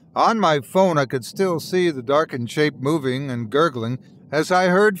 On my phone, I could still see the darkened shape moving and gurgling as I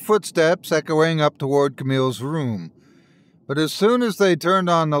heard footsteps echoing up toward Camille's room. But as soon as they turned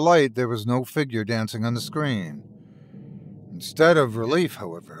on the light, there was no figure dancing on the screen. Instead of relief,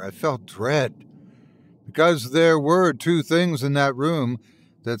 however, I felt dread, because there were two things in that room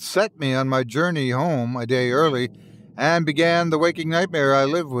that set me on my journey home a day early and began the waking nightmare I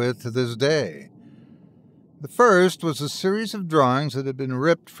live with to this day. The first was a series of drawings that had been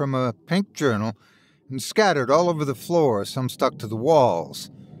ripped from a pink journal and scattered all over the floor, some stuck to the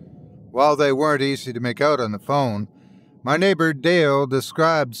walls. While they weren't easy to make out on the phone, my neighbor Dale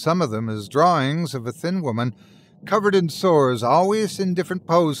described some of them as drawings of a thin woman covered in sores, always in different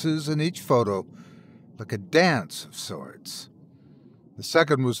poses in each photo, like a dance of sorts. The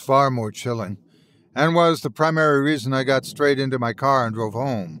second was far more chilling, and was the primary reason I got straight into my car and drove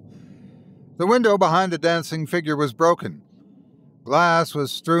home. The window behind the dancing figure was broken. Glass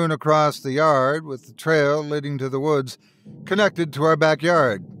was strewn across the yard, with the trail leading to the woods connected to our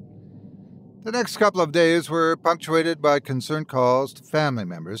backyard. The next couple of days were punctuated by concerned calls to family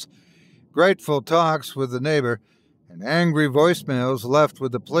members, grateful talks with the neighbor, and angry voicemails left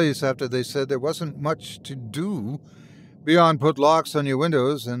with the police after they said there wasn't much to do beyond put locks on your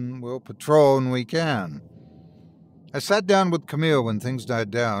windows and we'll patrol when we can. I sat down with Camille when things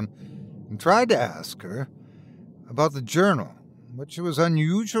died down and tried to ask her about the journal, but she was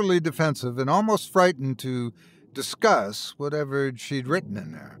unusually defensive and almost frightened to discuss whatever she'd written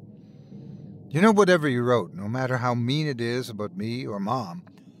in there. You know, whatever you wrote, no matter how mean it is about me or Mom,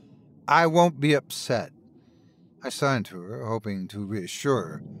 I won't be upset. I signed to her, hoping to reassure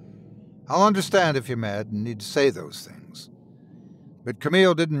her. I'll understand if you're mad and need to say those things. But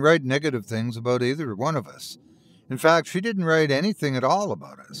Camille didn't write negative things about either one of us. In fact, she didn't write anything at all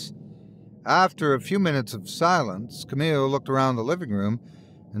about us. After a few minutes of silence, Camille looked around the living room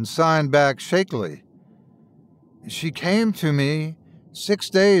and signed back shakily. She came to me 6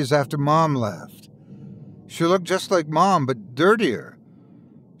 days after Mom left. She looked just like Mom, but dirtier.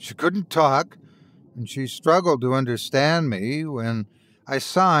 She couldn't talk, and she struggled to understand me when I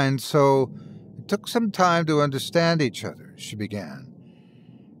signed, so it took some time to understand each other, she began.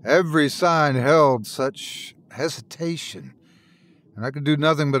 Every sign held such hesitation, and I could do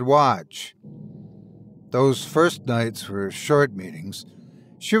nothing but watch. Those first nights were short meetings.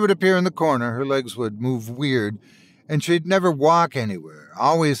 She would appear in the corner, her legs would move weird, and she'd never walk anywhere,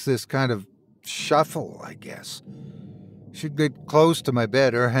 always this kind of shuffle, I guess. She'd get close to my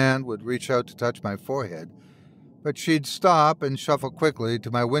bed, her hand would reach out to touch my forehead, but she'd stop and shuffle quickly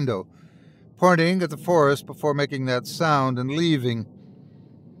to my window, pointing at the forest before making that sound and leaving.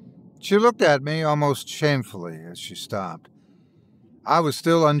 She looked at me almost shamefully as she stopped. I was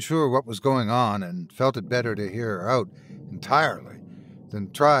still unsure what was going on and felt it better to hear her out entirely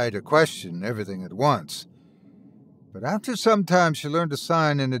than try to question everything at once. But after some time she learned to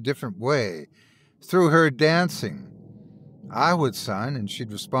sign in a different way, through her dancing. I would sign, and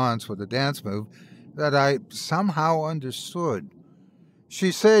she'd respond with a dance move that I somehow understood.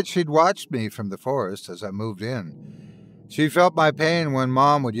 She said she'd watched me from the forest as I moved in. She felt my pain when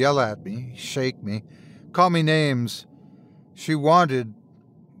Mom would yell at me, shake me, call me names. She wants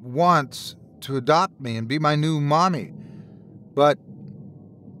to adopt me and be my new mommy. But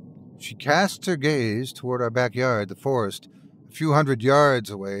she cast her gaze toward our backyard, the forest, a few hundred yards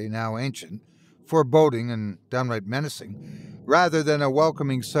away, now ancient, foreboding and downright menacing, rather than a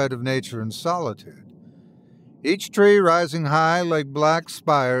welcoming sight of nature and solitude. Each tree rising high like black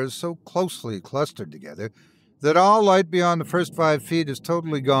spires so closely clustered together that all light beyond the first 5 feet is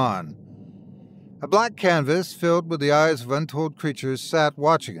totally gone. A black canvas filled with the eyes of untold creatures sat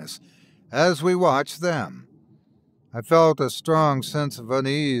watching us as we watched them. I felt a strong sense of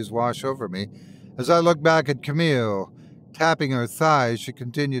unease wash over me as I looked back at Camille. Tapping her thighs, she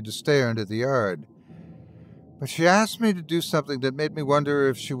continued to stare into the yard. But she asked me to do something that made me wonder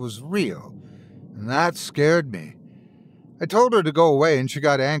if she was real, and that scared me. I told her to go away, and she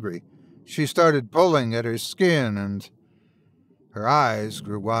got angry. She started pulling at her skin, and her eyes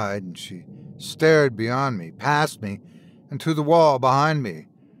grew wide, and she stared beyond me, past me, and to the wall behind me.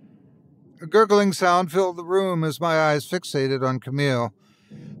 A gurgling sound filled the room as my eyes fixated on Camille,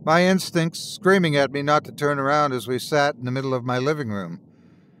 my instincts screaming at me not to turn around as we sat in the middle of my living room.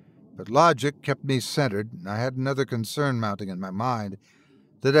 But logic kept me centered, and I had another concern mounting in my mind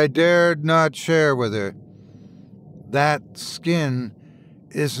that I dared not share with her. That skin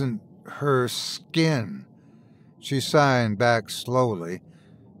isn't her skin. She signed back slowly,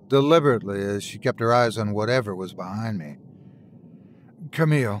 deliberately, as she kept her eyes on whatever was behind me.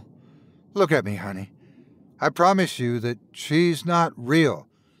 Camille, look at me, honey. I promise you that she's not real.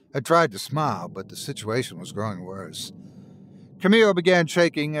 I tried to smile, but the situation was growing worse. Camille began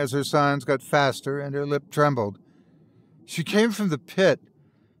shaking as her signs got faster and her lip trembled. She came from the pit.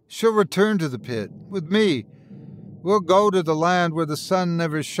 She'll return to the pit, with me. We'll go to the land where the sun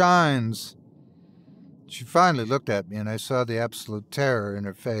never shines. She finally looked at me, and I saw the absolute terror in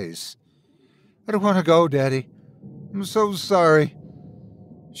her face. I don't want to go, Daddy. I'm so sorry.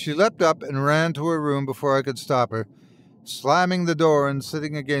 She leapt up and ran to her room before I could stop her, slamming the door and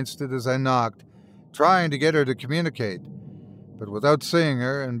sitting against it as I knocked, trying to get her to communicate. But without seeing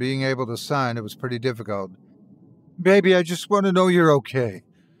her and being able to sign, it was pretty difficult. Baby, I just want to know you're okay.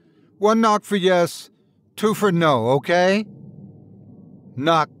 1 knock for yes, 2 for no, okay?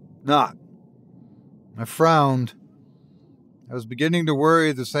 Knock, knock. I frowned. I was beginning to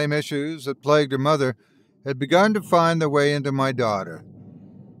worry the same issues that plagued her mother had begun to find their way into my daughter.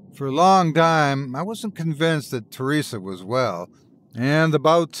 For a long time, I wasn't convinced that Teresa was well, and the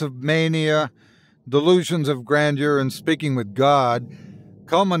bouts of mania, delusions of grandeur, and speaking with God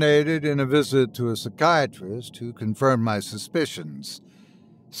culminated in a visit to a psychiatrist who confirmed my suspicions.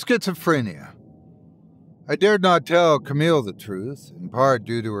 Schizophrenia. I dared not tell Camille the truth, in part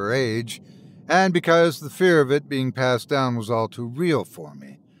due to her age, and because the fear of it being passed down was all too real for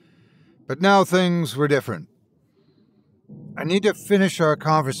me. But now things were different. I need to finish our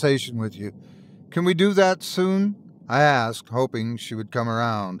conversation with you. Can we do that soon? I asked, hoping she would come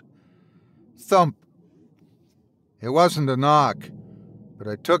around. Thump. It wasn't a knock, but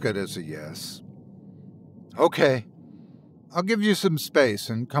I took it as a yes. Okay. I'll give you some space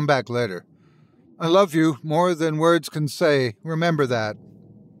and come back later. I love you more than words can say. Remember that.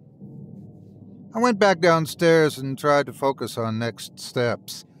 I went back downstairs and tried to focus on next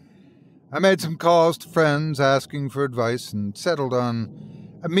steps. I made some calls to friends asking for advice and settled on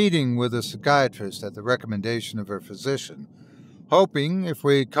a meeting with a psychiatrist at the recommendation of her physician, hoping if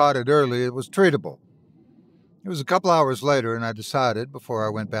we caught it early it was treatable. It was a couple hours later, and I decided, before I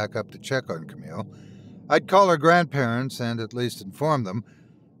went back up to check on Camille, I'd call her grandparents and at least inform them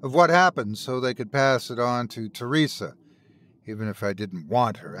of what happened so they could pass it on to Teresa, even if I didn't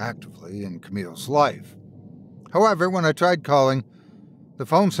want her actively in Camille's life. However, when I tried calling, the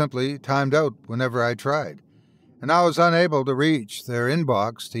phone simply timed out whenever I tried, and I was unable to reach their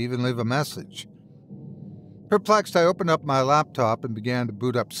inbox to even leave a message. Perplexed, I opened up my laptop and began to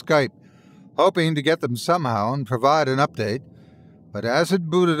boot up Skype, hoping to get them somehow and provide an update, but as it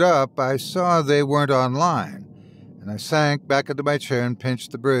booted up, I saw they weren't online, and I sank back into my chair and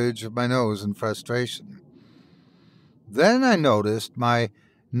pinched the bridge of my nose in frustration. Then I noticed my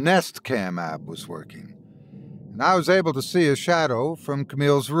Nest Cam app was working, and I was able to see a shadow from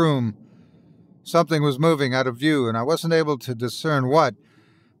Camille's room. Something was moving out of view, and I wasn't able to discern what,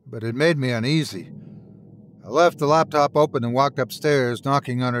 but it made me uneasy. I left the laptop open and walked upstairs,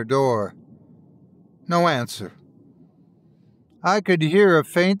 knocking on her door. No answer. I could hear a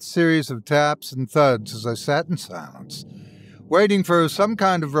faint series of taps and thuds as I sat in silence, waiting for some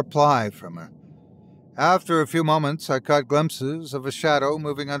kind of reply from her. After a few moments, I caught glimpses of a shadow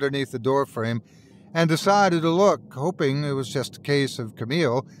moving underneath the doorframe and decided to look, hoping it was just a case of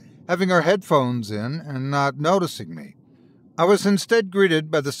Camille having her headphones in and not noticing me. I was instead greeted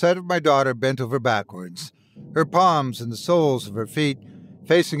by the sight of my daughter bent over backwards, her palms and the soles of her feet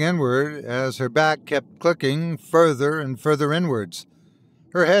facing inward as her back kept clicking further and further inwards,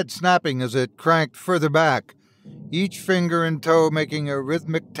 her head snapping as it cranked further back, each finger and toe making a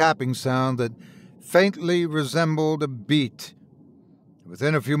rhythmic tapping sound that faintly resembled a beat.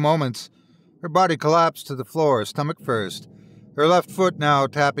 Within a few moments, her body collapsed to the floor, stomach first, her left foot now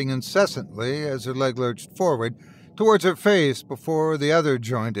tapping incessantly as her leg lurched forward towards her face before the other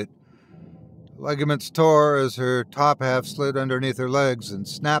joined it. Ligaments tore as her top half slid underneath her legs and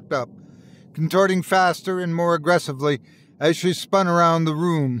snapped up, contorting faster and more aggressively as she spun around the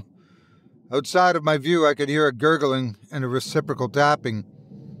room. Outside of my view, I could hear a gurgling and a reciprocal tapping.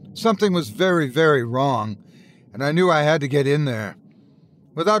 Something was very, very wrong, and I knew I had to get in there.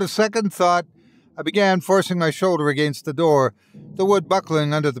 Without a second thought, I began forcing my shoulder against the door, the wood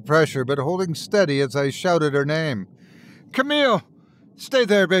buckling under the pressure, but holding steady as I shouted her name. "Camille! Stay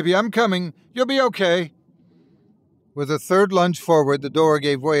there, baby, I'm coming. You'll be okay." With a third lunge forward, the door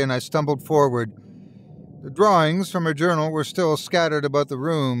gave way and I stumbled forward. The drawings from her journal were still scattered about the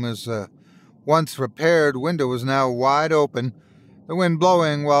room as a once-repaired window was now wide open, the wind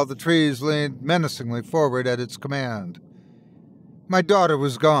blowing while the trees leaned menacingly forward at its command. My daughter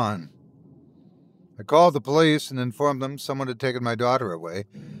was gone. I called the police and informed them someone had taken my daughter away,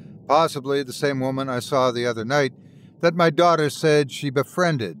 possibly the same woman I saw the other night that my daughter said she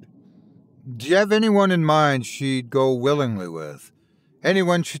befriended. "Do you have anyone in mind she'd go willingly with?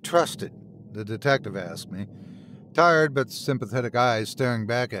 Anyone she trusted?" the detective asked me, tired but sympathetic eyes staring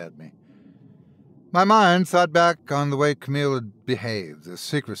back at me. My mind thought back on the way Camille had behaved, the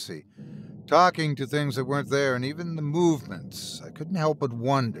secrecy, talking to things that weren't there, and even the movements. I couldn't help but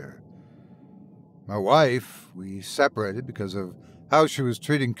wonder. My wife, we separated because of how she was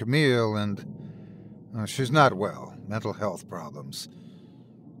treating Camille, and she's not well, mental health problems.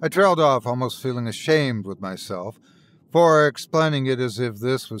 I trailed off, almost feeling ashamed with myself for explaining it as if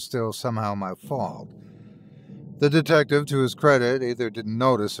this was still somehow my fault. The detective, to his credit, either didn't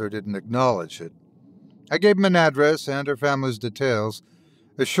notice or didn't acknowledge it. I gave him an address and her family's details,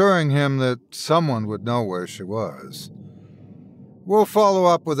 assuring him that someone would know where she was. "We'll follow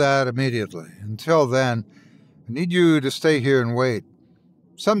up with that immediately. Until then, I need you to stay here and wait.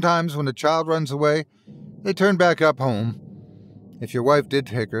 Sometimes when a child runs away, they turn back up home. If your wife did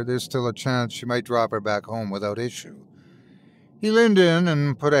take her, there's still a chance she might drop her back home without issue." He leaned in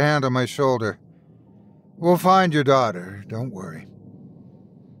and put a hand on my shoulder. "We'll find your daughter, don't worry."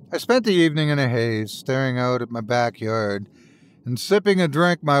 I spent the evening in a haze, staring out at my backyard and sipping a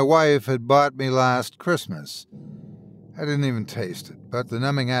drink my wife had bought me last Christmas. I didn't even taste it, but the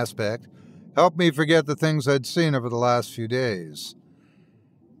numbing aspect helped me forget the things I'd seen over the last few days.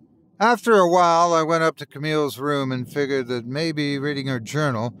 After a while, I went up to Camille's room and figured that maybe reading her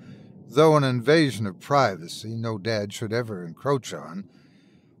journal, though an invasion of privacy no dad should ever encroach on,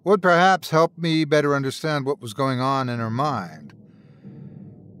 would perhaps help me better understand what was going on in her mind.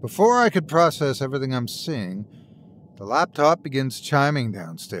 Before I could process everything I'm seeing, the laptop begins chiming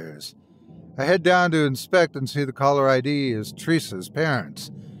downstairs. I head down to inspect and see the caller ID is Teresa's parents.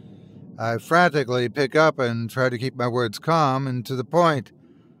 I frantically pick up and try to keep my words calm and to the point.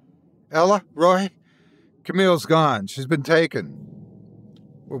 "Ella? Roy? Camille's gone. She's been taken."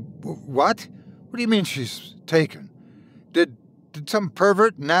 "What? What do you mean she's taken? Did some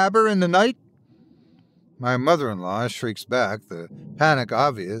pervert nab her in the night?" My mother-in-law shrieks back, the panic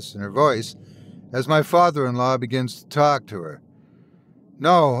obvious in her voice, as my father-in-law begins to talk to her.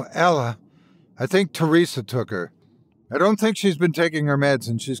 "No, Ella. I think Teresa took her. I don't think she's been taking her meds,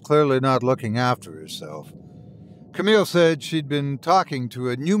 and she's clearly not looking after herself. Camille said she'd been talking to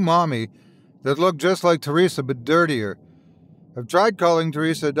a new mommy that looked just like Teresa but dirtier. I've tried calling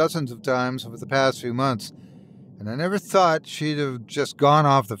Teresa dozens of times over the past few months, and I never thought she'd have just gone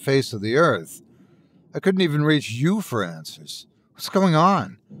off the face of the earth. I couldn't even reach you for answers. What's going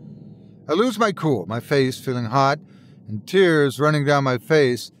on?" I lose my cool, my face feeling hot, and tears running down my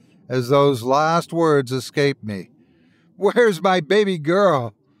face as those last words escape me. "Where's my baby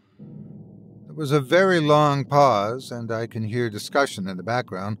girl?" There was a very long pause, and I can hear discussion in the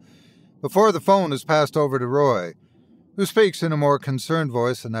background, before the phone is passed over to Roy, who speaks in a more concerned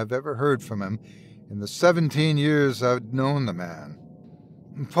voice than I've ever heard from him in the 17 years I've known the man.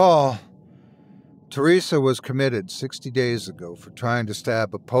 "Paul, Teresa was committed 60 days ago for trying to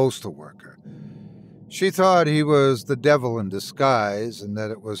stab a postal worker. She thought he was the devil in disguise and that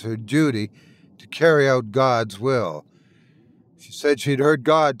it was her duty to carry out God's will. She said she'd heard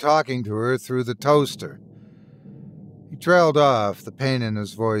God talking to her through the toaster. He trailed off, the pain in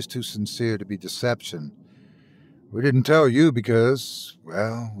his voice too sincere to be deception. We didn't tell you because,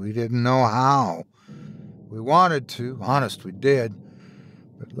 well, we didn't know how. We wanted to, honest we did.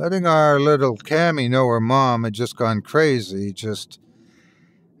 But letting our little Cammy know her mom had just gone crazy, it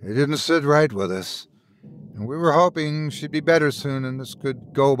didn't sit right with us. And we were hoping she'd be better soon and this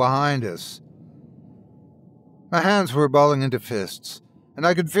could go behind us. My hands were balling into fists, and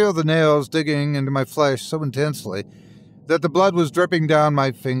I could feel the nails digging into my flesh so intensely that the blood was dripping down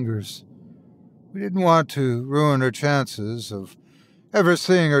my fingers. We didn't want to ruin her chances of ever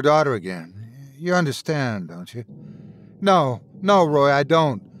seeing her daughter again. You understand, don't you? No, Roy, I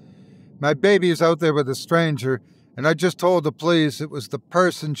don't. My baby is out there with a stranger, and I just told the police it was the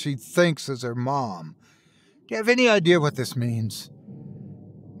person she thinks is her mom. Do you have any idea what this means?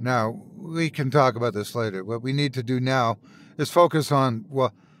 Now, we can talk about this later. What we need to do now is focus on,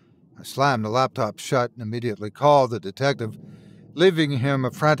 well, I slammed the laptop shut and immediately called the detective, leaving him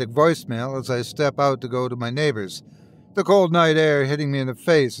a frantic voicemail as I step out to go to my neighbor's, the cold night air hitting me in the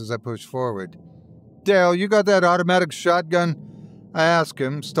face as I push forward. Dale, you got that automatic shotgun? I ask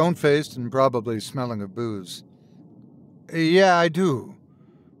him, stone-faced and probably smelling of booze. Yeah, I do.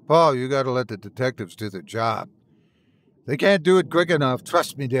 Paul, you gotta let the detectives do their job. They can't do it quick enough,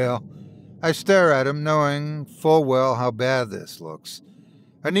 trust me, Dale. I stare at him, knowing full well how bad this looks.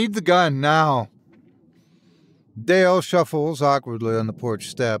 I need the gun now. Dale shuffles awkwardly on the porch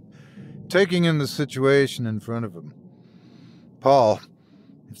step, taking in the situation in front of him. Paul,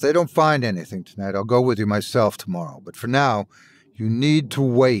 if they don't find anything tonight, I'll go with you myself tomorrow. But for now, you need to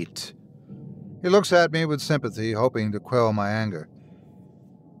wait. He looks at me with sympathy, hoping to quell my anger.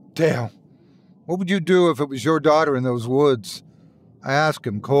 Dale, what would you do if it was your daughter in those woods? I ask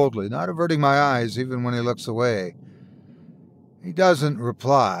him coldly, not averting my eyes even when he looks away. He doesn't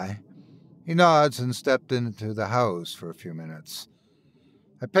reply. He nods and stepped into the house for a few minutes.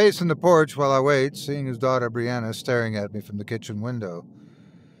 I pace in the porch while I wait, seeing his daughter Brianna staring at me from the kitchen window.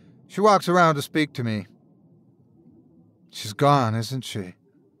 She walks around to speak to me. She's gone, isn't she?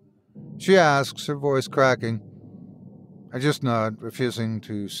 She asks, her voice cracking. I just nod, refusing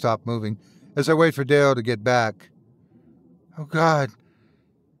to stop moving, as I wait for Dale to get back. Oh, God.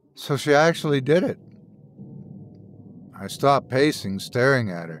 So she actually did it. I stop pacing, staring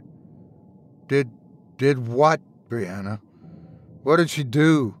at her. Did what, Brianna? What did she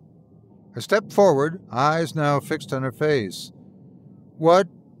do? I step forward, eyes now fixed on her face. What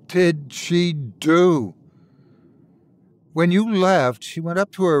did she do? When you left, she went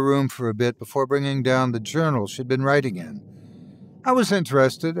up to her room for a bit before bringing down the journal she'd been writing in. I was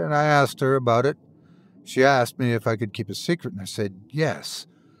interested, and I asked her about it. She asked me if I could keep a secret, and I said yes.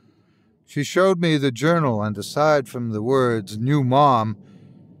 She showed me the journal, and aside from the words, new mom,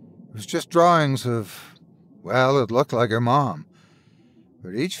 it was just drawings of, well, it looked like her mom.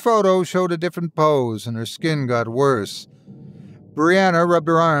 But each photo showed a different pose, and her skin got worse. Brianna rubbed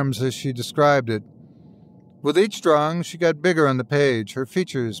her arms as she described it. With each drawing, she got bigger on the page. Her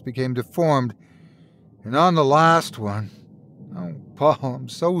features became deformed. And on the last one... Oh, Paul, I'm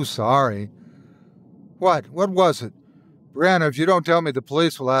so sorry. What? What was it? Brianna, if you don't tell me, the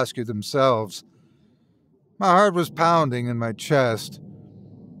police will ask you themselves. My heart was pounding in my chest.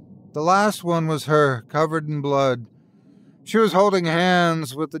 The last one was her, covered in blood. She was holding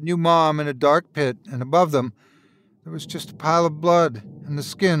hands with the new mom in a dark pit, and above them, there was just a pile of blood and the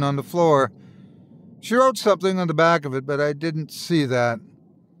skin on the floor. She wrote something on the back of it, but I didn't see that.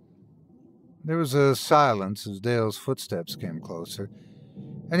 There was a silence as Dale's footsteps came closer,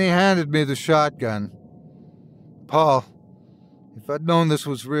 and he handed me the shotgun. Paul, if I'd known this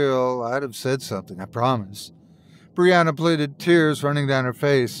was real, I'd have said something, I promise. Brianna pleaded, tears running down her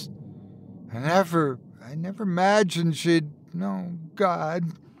face. I never imagined she'd... No, God.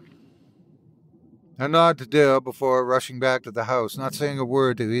 I nodded to Dale before rushing back to the house, not saying a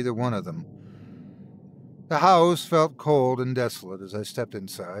word to either one of them. The house felt cold and desolate as I stepped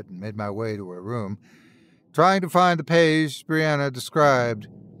inside and made my way to her room, trying to find the page Brianna described.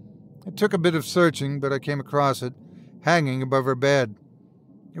 It took a bit of searching, but I came across it, hanging above her bed.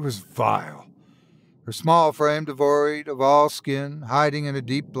 It was vile. Her small frame devoid of all skin, hiding in a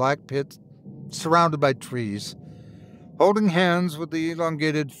deep black pit, surrounded by trees, holding hands with the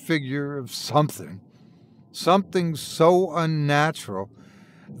elongated figure of something so unnatural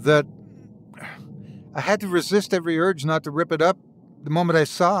that I had to resist every urge not to rip it up the moment I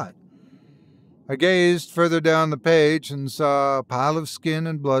saw it. I gazed further down the page and saw a pile of skin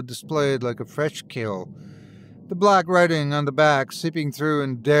and blood displayed like a fresh kill, the black writing on the back seeping through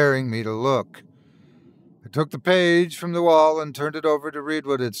and daring me to look. I took the page from the wall and turned it over to read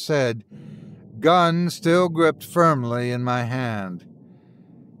what it said, gun still gripped firmly in my hand.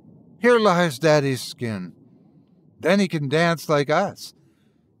 Here lies Daddy's skin. Then he can dance like us.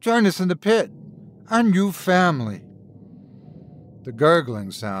 Join us in the pit. Our new family. The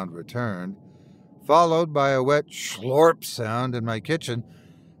gurgling sound returned, followed by a wet schlorp sound in my kitchen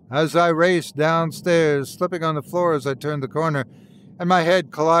as I raced downstairs, slipping on the floor as I turned the corner, and my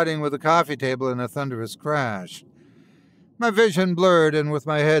head colliding with the coffee table in a thunderous crash. My vision blurred, and with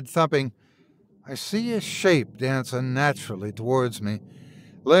my head thumping, I see a shape dance unnaturally towards me,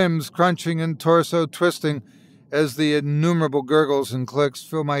 limbs crunching and torso twisting as the innumerable gurgles and clicks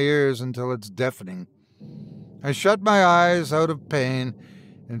fill my ears until it's deafening. I shut my eyes out of pain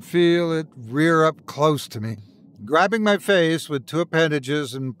and feel it rear up close to me, grabbing my face with two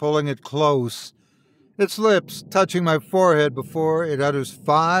appendages and pulling it close, its lips touching my forehead before it utters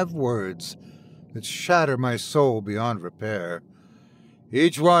 5 words that shatter my soul beyond repair,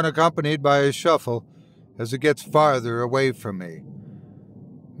 each one accompanied by a shuffle as it gets farther away from me.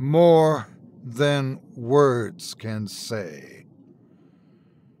 More than words can say.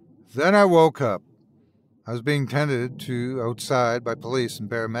 Then I woke up. I was being tended to outside by police and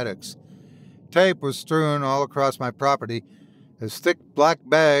paramedics. Tape was strewn all across my property as thick black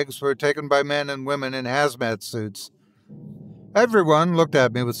bags were taken by men and women in hazmat suits. Everyone looked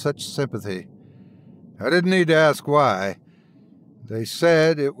at me with such sympathy. I didn't need to ask why. They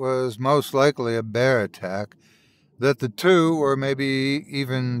said it was most likely a bear attack, that the two, or maybe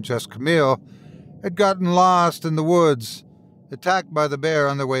even just Camille, had gotten lost in the woods, attacked by the bear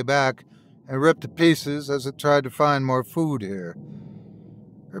on their way back, and ripped to pieces as it tried to find more food here.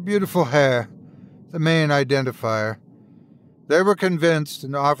 Her beautiful hair, the main identifier. They were convinced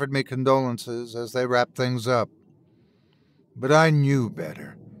and offered me condolences as they wrapped things up. But I knew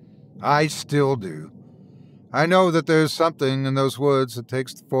better. I still do. I know that there's something in those woods that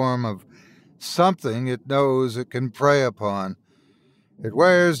takes the form of something it knows it can prey upon. It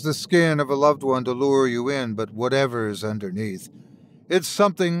wears the skin of a loved one to lure you in, but whatever is underneath, it's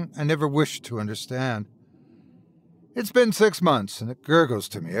something I never wished to understand. It's been 6 months, and it gurgles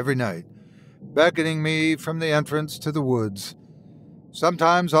to me every night, beckoning me from the entrance to the woods.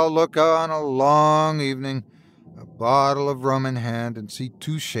 Sometimes I'll look on a long evening, a bottle of rum in hand, and see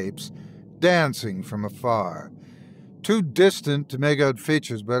 2 shapes dancing from afar. Too distant to make out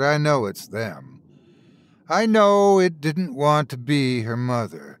features, but I know it's them. I know it didn't want to be her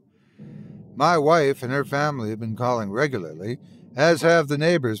mother. My wife and her family have been calling regularly, as have the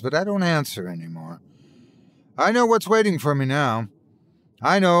neighbors, but I don't answer anymore. I know what's waiting for me now.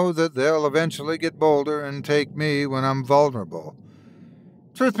 I know that they'll eventually get bolder and take me when I'm vulnerable.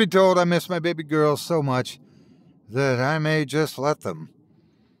 Truth be told, I miss my baby girl so much that I may just let them.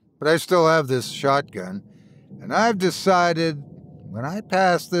 But I still have this shotgun, and I've decided when I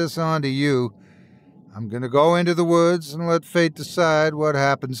pass this on to you, I'm going to go into the woods and let fate decide what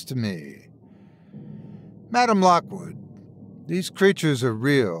happens to me. Madam Lockwood, these creatures are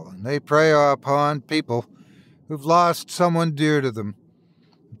real, and they prey upon people who've lost someone dear to them.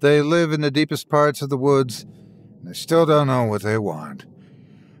 They live in the deepest parts of the woods, and I still don't know what they want.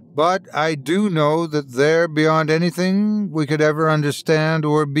 But I do know that they're beyond anything we could ever understand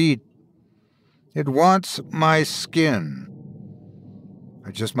or beat. It wants my skin.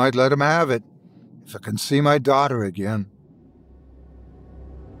 I just might let him have it, if I can see my daughter again.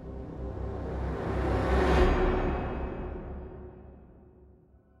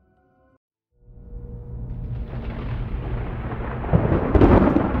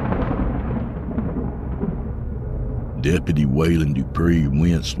 Deputy Waylon Dupree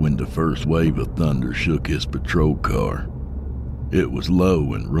winced when the first wave of thunder shook his patrol car. It was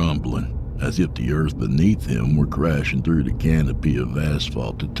low and rumbling, as if the earth beneath him were crashing through the canopy of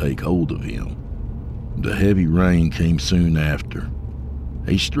asphalt to take hold of him. The heavy rain came soon after.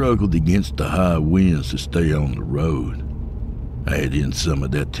 He struggled against the high winds to stay on the road. Add in some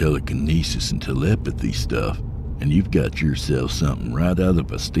of that telekinesis and telepathy stuff, and you've got yourself something right out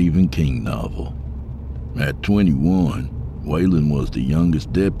of a Stephen King novel. At 21, Waylon was the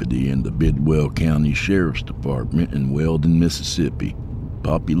youngest deputy in the Bidwell County Sheriff's Department in Weldon, Mississippi.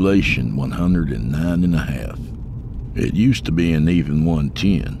 Population 109.5. It used to be an even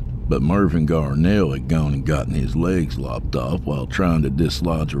 110, but Mervyn Garnell had gone and gotten his legs lopped off while trying to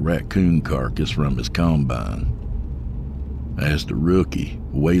dislodge a raccoon carcass from his combine. As the rookie,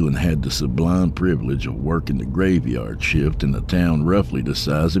 Waylon had the sublime privilege of working the graveyard shift in a town roughly the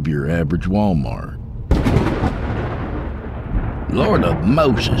size of your average Walmart. Lord of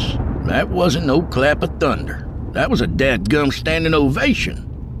Moses, that wasn't no clap of thunder. That was a dadgum standing ovation.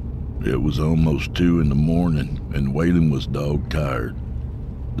 It was almost 2 in the morning, and Waylon was dog-tired.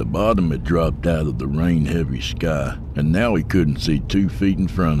 The bottom had dropped out of the rain-heavy sky, and now he couldn't see 2 feet in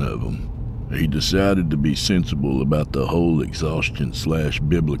front of him. He decided to be sensible about the whole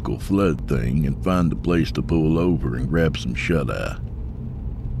exhaustion/biblical flood thing and find a place to pull over and grab some shut-eye.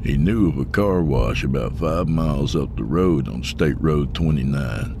 He knew of a car wash about 5 miles up the road on State Road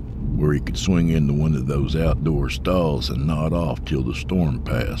 29, where he could swing into one of those outdoor stalls and nod off till the storm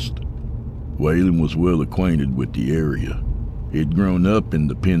passed. Waylon was well acquainted with the area. He'd grown up in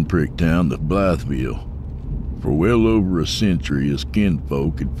the pinprick town of Blytheville. For well over a century, his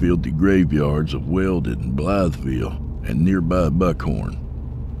kinfolk had filled the graveyards of Weldon and Blytheville and nearby Buckhorn.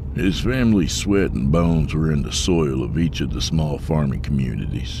 His family's sweat and bones were in the soil of each of the small farming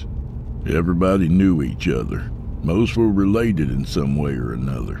communities. Everybody knew each other. Most were related in some way or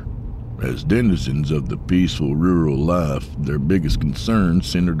another. As denizens of the peaceful rural life, their biggest concern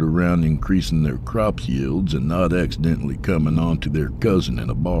centered around increasing their crops yields and not accidentally coming onto their cousin in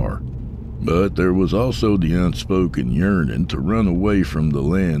a bar. But there was also the unspoken yearning to run away from the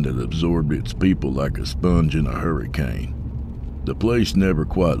land that absorbed its people like a sponge in a hurricane. The place never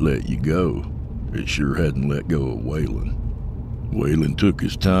quite let you go. It sure hadn't let go of Waylon. Waylon took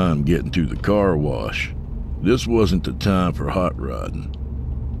his time getting to the car wash. This wasn't the time for hot rodding.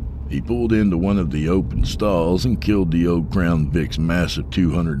 He pulled into one of the open stalls and killed the old Crown Vic's massive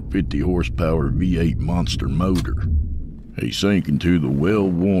 250 horsepower V8 monster motor. He sank into the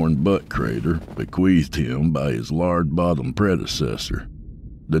well-worn butt crater bequeathed him by his lard-bottomed predecessor,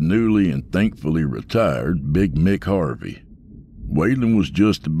 the newly and thankfully retired Big Mick Harvey. Waylon was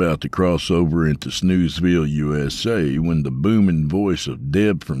just about to cross over into Snoozeville, USA, when the booming voice of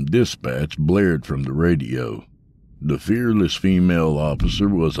Deb from dispatch blared from the radio. The fearless female officer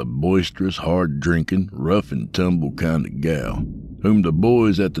was a boisterous, hard-drinking, rough-and-tumble kind of gal, whom the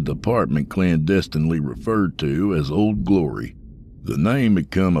boys at the department clandestinely referred to as Old Glory. The name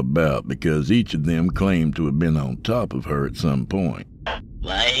had come about because each of them claimed to have been on top of her at some point.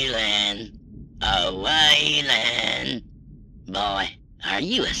 Waylon! Oh, Waylon! Boy, are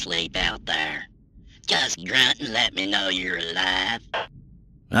you asleep out there? Just grunt and let me know you're alive.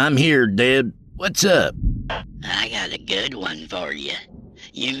 I'm here, Deb. What's up? I got a good one for you.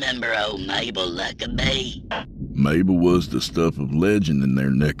 You remember old Mabel Luckabee? Mabel was the stuff of legend in their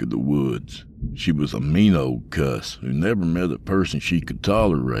neck of the woods. She was a mean old cuss who never met a person she could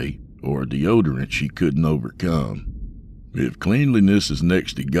tolerate or a deodorant she couldn't overcome. If cleanliness is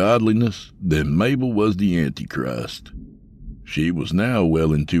next to godliness, then Mabel was the Antichrist. She was now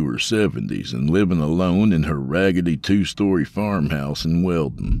well into her 70s and living alone in her raggedy 2-story farmhouse in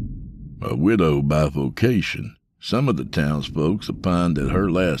Weldon. A widow by vocation, some of the townsfolk opined that her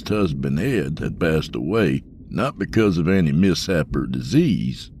last husband, Ed, had passed away not because of any mishap or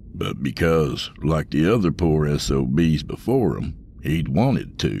disease, but because, like the other poor SOBs before him, he'd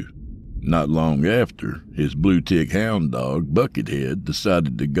wanted to. Not long after, his blue-tick hound dog, Buckethead,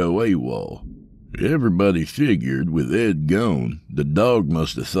 decided to go AWOL. Everybody figured, with Ed gone, the dog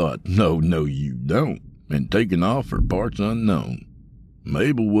must have thought, no, you don't, and taken off for parts unknown.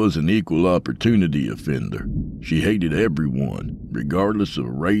 Mabel was an equal opportunity offender. She hated everyone, regardless of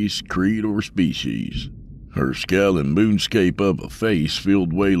race, creed, or species. Her scowling moonscape of a face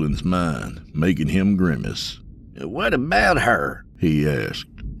filled Waylon's mind, making him grimace. What about her? He asked.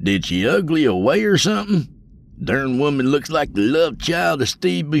 Did she ugly away or something? Darn woman looks like the love child of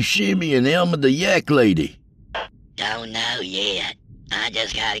Steve Buscemi and Elma the Yak Lady. Don't know yet. I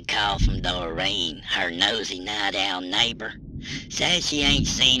just got a call from Doreen, her nosy night owl neighbor. Says she ain't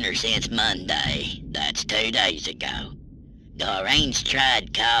seen her since Monday. That's 2 days ago. Doreen's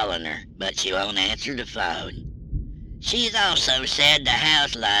tried calling her, but she won't answer the phone. She's also said the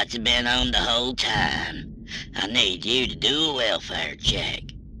house lights have been on the whole time. I need you to do a welfare check.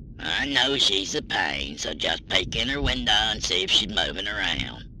 I know she's a pain, so just peek in her window and see if she's moving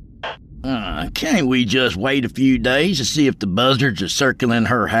around. Can't we just wait a few days to see if the buzzards are circling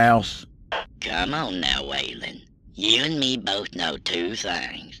her house? Come on now, Waylon. You and me both know 2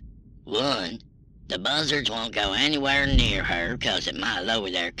 things. 1, the buzzards won't go anywhere near her because it might lower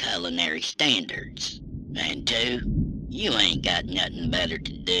their culinary standards. And 2, you ain't got nothing better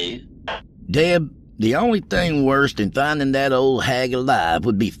to do. Deb, the only thing worse than finding that old hag alive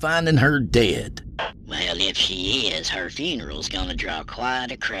would be finding her dead. Well, if she is, her funeral's gonna draw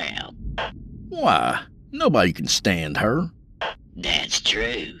quite a crowd. Why? Nobody can stand her. That's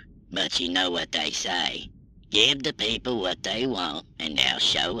true, but you know what they say. Give the people what they want, and they'll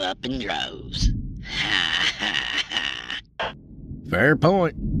show up in droves. Ha ha ha. Fair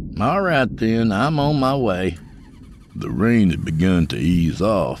point. All right then, I'm on my way. The rain had begun to ease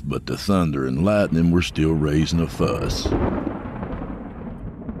off, but the thunder and lightning were still raising a fuss.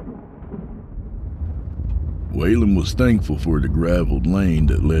 Waylon was thankful for the graveled lane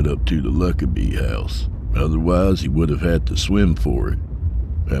that led up to the Luckabee house. Otherwise, he would have had to swim for it.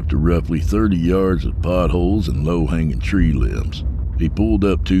 After roughly 30 yards of potholes and low-hanging tree limbs, he pulled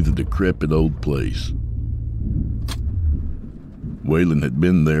up to the decrepit old place. Waylon had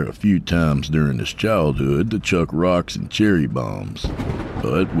been there a few times during his childhood to chuck rocks and cherry bombs,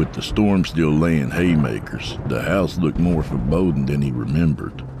 but with the storm still laying haymakers, the house looked more foreboding than he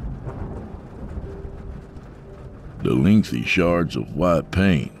remembered. The lengthy shards of white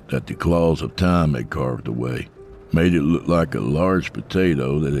paint that the claws of time had carved away made it look like a large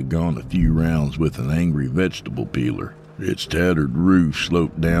potato that had gone a few rounds with an angry vegetable peeler. Its tattered roof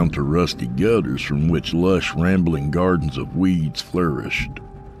sloped down to rusty gutters from which lush, rambling gardens of weeds flourished.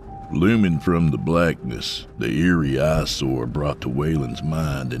 Looming from the blackness, the eerie eyesore brought to Waylon's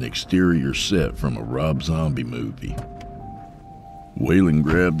mind an exterior set from a Rob Zombie movie. Waylon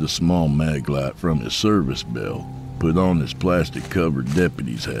grabbed a small mag light from his service belt, put on his plastic-covered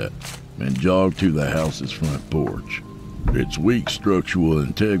deputy's hat, and jogged to the house's front porch. Its weak structural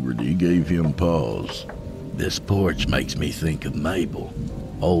integrity gave him pause. This porch makes me think of Mabel.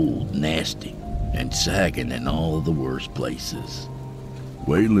 Old, nasty, and sagging in all the worst places.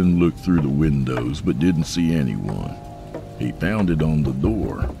 Waylon looked through the windows but didn't see anyone. He pounded on the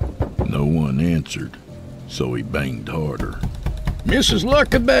door. No one answered, so he banged harder. Mrs.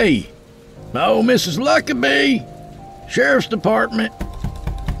 Luckabee! Oh, Mrs. Luckabee! Sheriff's Department!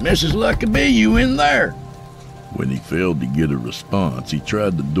 Mrs. Luckabee, you in there? When he failed to get a response, he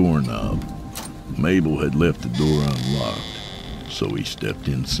tried the doorknob. Mabel had left the door unlocked, so he stepped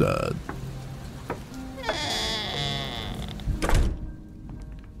inside.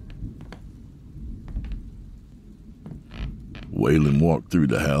 Waylon walked through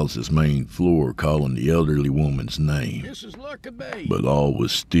the house's main floor calling the elderly woman's name, Mrs. Luckabee! but all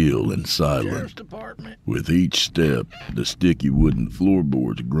was still and silent. Sheriff's Department! With each step, the sticky wooden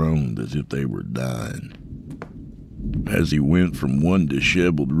floorboards groaned as if they were dying. As he went from one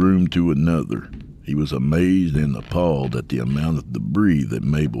disheveled room to another, he was amazed and appalled at the amount of debris that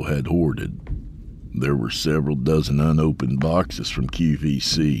Mabel had hoarded. There were several dozen unopened boxes from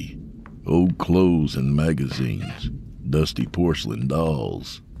QVC, old clothes and magazines, dusty porcelain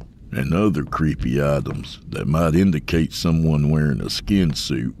dolls, and other creepy items that might indicate someone wearing a skin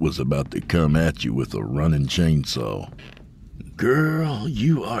suit was about to come at you with a running chainsaw. Girl,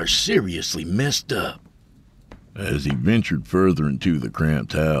 you are seriously messed up. As he ventured further into the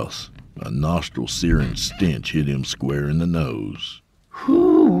cramped house, a nostril-searing stench hit him square in the nose.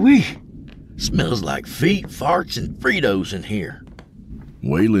 Whoo-wee! Smells like feet, farts, and Fritos in here.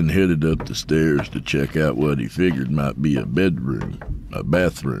 Waylon headed up the stairs to check out what he figured might be a bedroom, a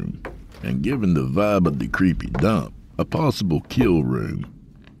bathroom, and given the vibe of the creepy dump, a possible kill room.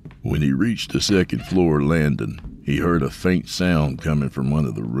 When he reached the second floor landing, he heard a faint sound coming from one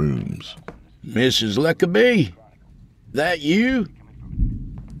of the rooms. Mrs. Luckabee? That you?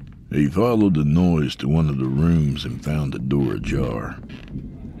 He followed the noise to one of the rooms and found the door ajar.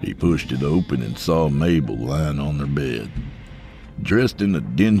 He pushed it open and saw Mabel lying on her bed. Dressed in a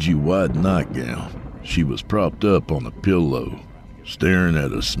dingy white nightgown, she was propped up on a pillow, staring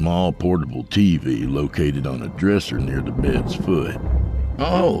at a small portable TV located on a dresser near the bed's foot.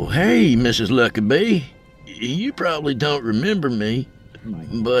 Oh, hey, Mrs. Luckabee. You probably don't remember me,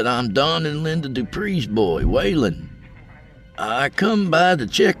 but I'm Don and Linda Dupree's boy, Waylon. I come by to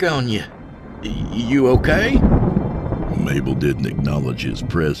check on you. You okay? Mabel didn't acknowledge his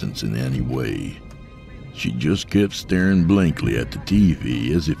presence in any way. She just kept staring blankly at the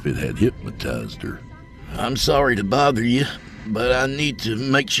TV as if it had hypnotized her. I'm sorry to bother you, but I need to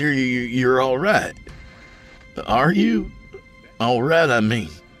make sure you're all right. Are you? All right, I mean.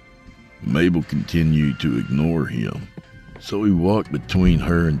 Mabel continued to ignore him, so he walked between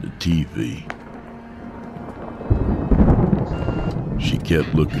her and the TV. She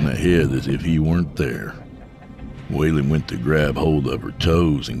kept looking ahead as if he weren't there. Waylon went to grab hold of her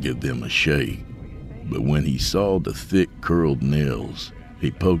toes and give them a shake, but when he saw the thick curled nails, he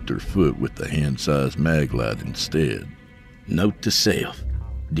poked her foot with the hand-sized maglite instead. Note to self,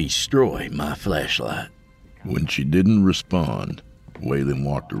 destroy my flashlight. When she didn't respond, Waylon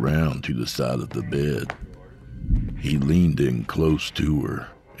walked around to the side of the bed. He leaned in close to her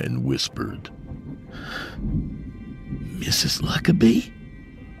and whispered, Mrs. Luckabee?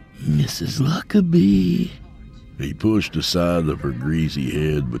 Mrs. Luckabee. He pushed the side of her greasy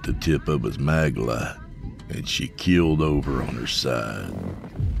head with the tip of his maglite, and she keeled over on her side.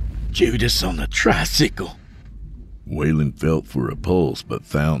 Judas on a tricycle. Waylon felt for a pulse but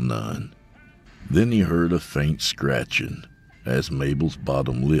found none. Then he heard a faint scratching as Mabel's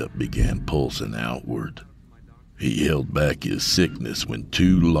bottom lip began pulsing outward. He held back his sickness when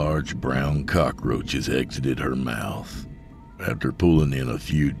 2 large brown cockroaches exited her mouth. After pulling in a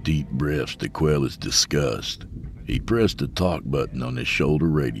few deep breaths to quell his disgust, he pressed the talk button on his shoulder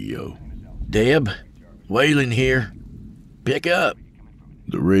radio. Deb, Waylon here. Pick up.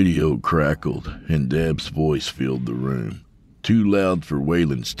 The radio crackled, and Deb's voice filled the room, too loud for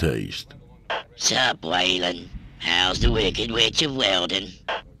Waylon's taste. Sup, Waylon? How's the Wicked Witch of Weldon?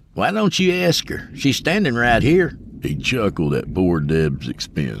 Why don't you ask her? She's standing right here. He chuckled at poor Deb's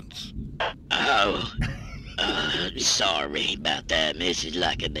expense. Oh, sorry about that, Mrs.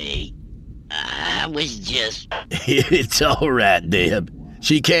 Luckabee. I was just... It's all right, Deb.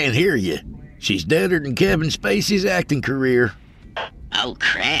 She can't hear you. She's deader than Kevin Spacey's acting career. Oh,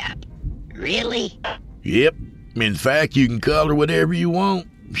 crap. Really? Yep. In fact, you can call her whatever you want.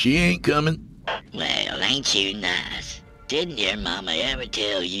 She ain't coming. Well, ain't you nice? Didn't your mama ever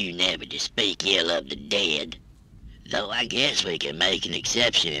tell you never to speak ill of the dead? Though I guess we can make an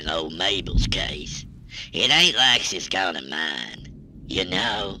exception in old Mabel's case. It ain't like she's gonna mind. You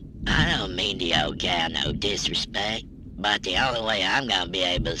know, I don't mean the old gal no disrespect, but the only way I'm gonna be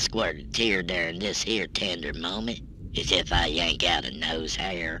able to squirt a tear during this here tender moment is if I yank out a nose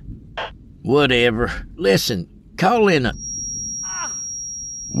hair. Whatever. Listen, call in a...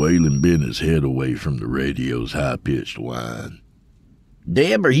 Waylon bent his head away from the radio's high-pitched whine.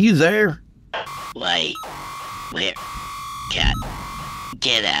 Deb, are you there? Wait. Where? Cat.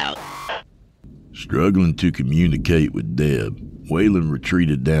 Get out. Struggling to communicate with Deb, Waylon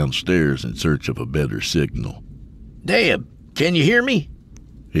retreated downstairs in search of a better signal. Deb, can you hear me?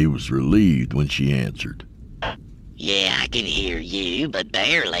 He was relieved when she answered. Yeah, I can hear you, but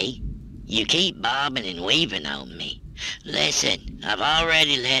barely. You keep bobbing and weaving on me. Listen, I've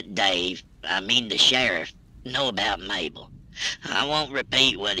already let the sheriff, know about Mabel. I won't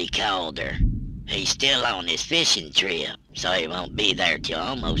repeat what he called her. He's still on his fishing trip, so he won't be there till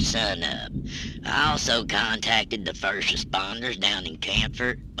almost sunup. I also contacted the first responders down in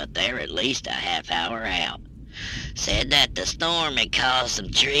Camford, but they're at least a half hour out. Said that the storm had caused some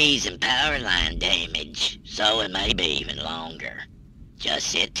trees and power line damage, so it may be even longer. Just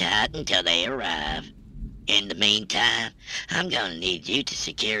sit tight until they arrive. In the meantime, I'm gonna need you to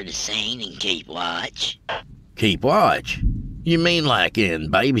secure the scene and keep watch. Keep watch? You mean like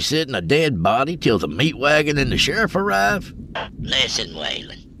in babysitting a dead body till the meat wagon and the sheriff arrive? Listen,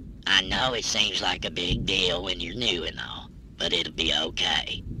 Waylon, I know it seems like a big deal when you're new and all, but it'll be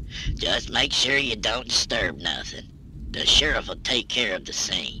okay. Just make sure you don't disturb nothing. The sheriff will take care of the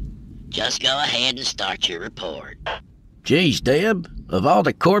scene. Just go ahead and start your report. Geez, Deb, of all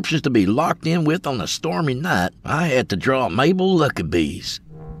the corpses to be locked in with on a stormy night, I had to draw Mabel Luckabee's.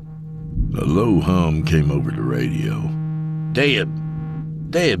 A low hum came over the radio.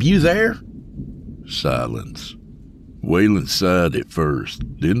 Deb, you there? Silence. Waylon sighed at first,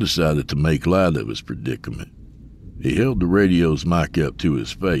 then decided to make light of his predicament. He held the radio's mic up to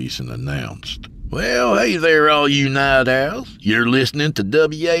his face and announced, Well, hey there, all you night owls. You're listening to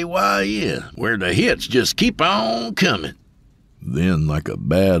WAYN, where the hits just keep on coming. Then, like a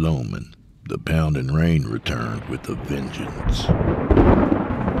bad omen, the pounding rain returned with a vengeance.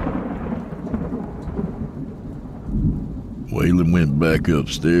 Waylon went back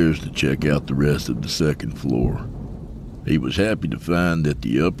upstairs to check out the rest of the second floor. He was happy to find that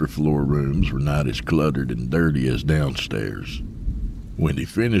the upper floor rooms were not as cluttered and dirty as downstairs. When he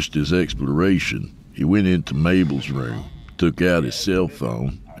finished his exploration, he went into Mabel's room, took out his cell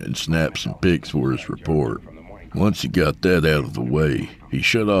phone, and snapped some pics for his report. Once he got that out of the way, he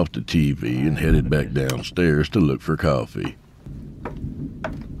shut off the TV and headed back downstairs to look for coffee.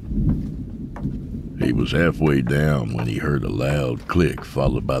 He was halfway down when he heard a loud click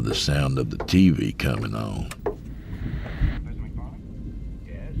followed by the sound of the TV coming on.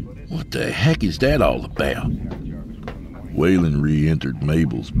 What the heck is that all about? Waylon re-entered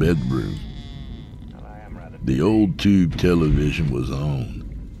Mabel's bedroom. The old tube television was on,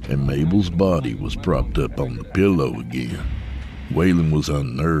 and Mabel's body was propped up on the pillow again. Waylon was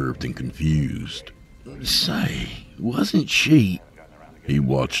unnerved and confused. Say, wasn't she... He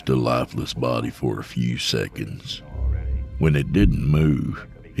watched the lifeless body for a few seconds. When it didn't move,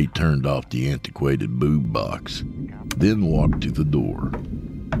 he turned off the antiquated boob box, then walked to the door.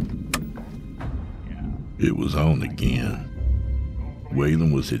 It was on again.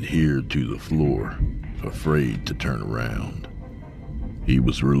 Waylon was adhered to the floor, afraid to turn around. He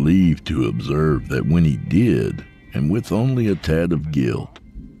was relieved to observe that when he did, and with only a tad of guilt,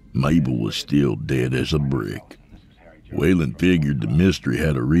 Mabel was still dead as a brick. Waylon figured the mystery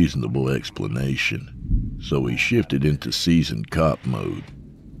had a reasonable explanation, so he shifted into seasoned cop mode.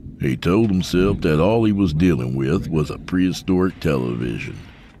 He told himself that all he was dealing with was a prehistoric television,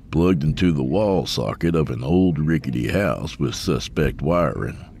 plugged into the wall socket of an old rickety house with suspect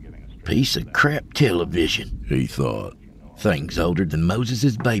wiring. Piece of crap television, he thought. Thing's older than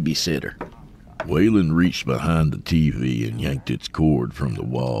Moses' babysitter. Waylon reached behind the TV and yanked its cord from the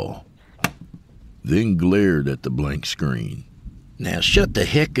wall, then glared at the blank screen. Now shut the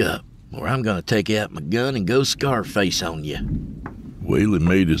heck up, or I'm gonna take out my gun and go Scarface on you. Waylon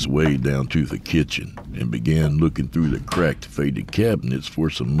made his way down to the kitchen and began looking through the cracked, faded cabinets for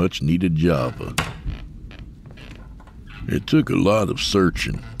some much-needed Java. It took a lot of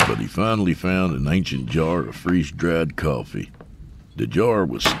searching, but he finally found an ancient jar of freeze-dried coffee. The jar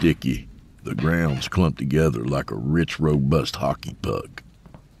was sticky, the grounds clumped together like a rich, robust hockey puck.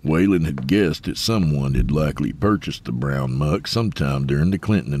 Waylon had guessed that someone had likely purchased the brown muck sometime during the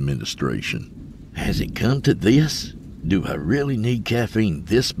Clinton administration. Has it come to this? Do I really need caffeine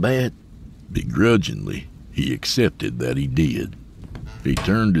this bad? Begrudgingly, he accepted that he did. He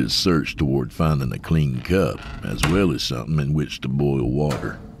turned his search toward finding a clean cup, as well as something in which to boil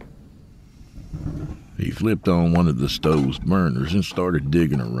water. He flipped on one of the stove's burners and started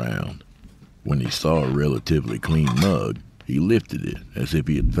digging around. When he saw a relatively clean mug, he lifted it as if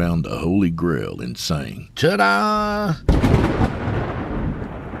he had found the Holy Grail and sang, "Ta-da!"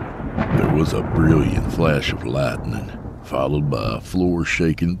 There was a brilliant flash of lightning, followed by a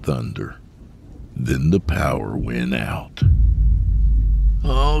floor-shaking thunder. Then the power went out.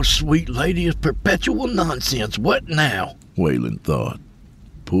 Oh, sweet lady of perpetual nonsense, what now? Waylon thought.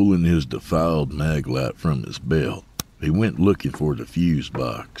 Pulling his defiled mag light from his belt, he went looking for the fuse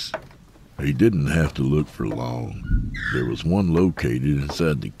box. He didn't have to look for long. There was one located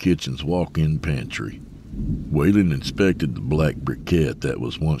inside the kitchen's walk-in pantry. Waylon inspected the black briquette that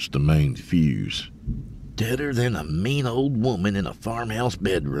was once the main fuse. Deader than a mean old woman in a farmhouse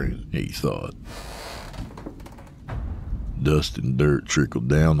bedroom, he thought. Dust and dirt trickled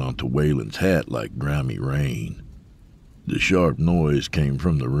down onto Waylon's hat like grimy rain. The sharp noise came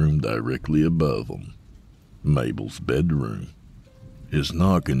from the room directly above him, Mabel's bedroom. His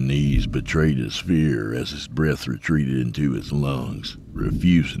knocking knees betrayed his fear as his breath retreated into his lungs,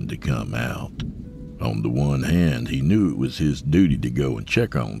 refusing to come out. On the one hand, he knew it was his duty to go and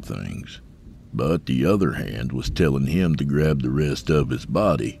check on things, but the other hand was telling him to grab the rest of his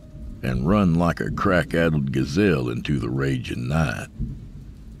body and run like a crack-addled gazelle into the raging night.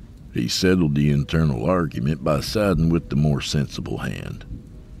 He settled the internal argument by siding with the more sensible hand.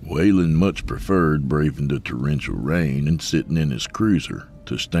 Waylon much preferred braving the torrential rain and sitting in his cruiser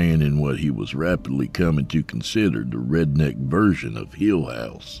to staying in what he was rapidly coming to consider the redneck version of Hill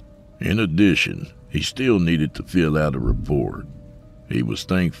House. In addition, he still needed to fill out a report. He was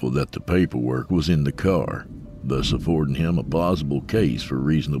thankful that the paperwork was in the car, thus affording him a plausible case for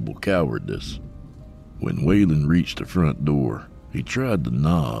reasonable cowardice. When Waylon reached the front door, he tried the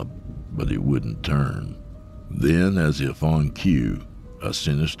knob, but it wouldn't turn. Then, as if on cue, a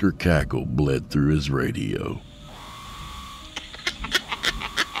sinister cackle bled through his radio,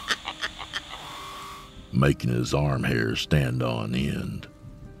 making his arm hair stand on end.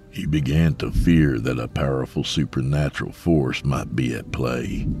 He began to fear that a powerful supernatural force might be at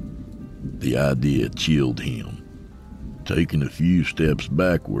play. The idea chilled him. Taking a few steps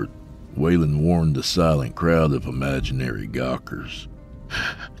backward, Waylon warned the silent crowd of imaginary gawkers.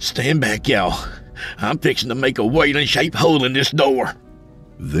 Stand back, y'all. I'm fixing to make a Waylon-shaped hole in this door.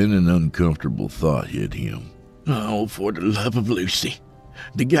 Then an uncomfortable thought hit him. Oh, for the love of Lucy.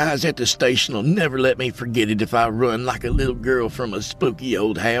 The guys at the station will never let me forget it if I run like a little girl from a spooky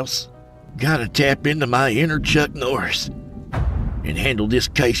old house. Gotta tap into my inner Chuck Norris and handle this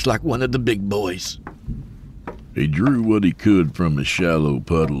case like one of the big boys. He drew what he could from his shallow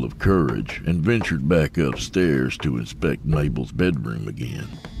puddle of courage and ventured back upstairs to inspect Mabel's bedroom again.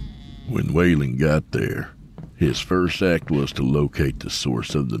 When Waylon got there, his first act was to locate the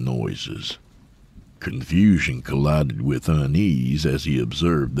source of the noises. Confusion collided with unease as he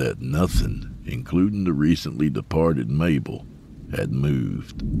observed that nothing, including the recently departed Mabel, had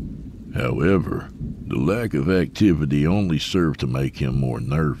moved. However, the lack of activity only served to make him more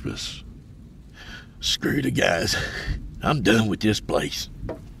nervous. Screw the guys. I'm done with this place.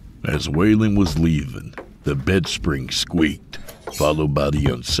 As Waylon was leaving, the bed spring squeaked, followed by the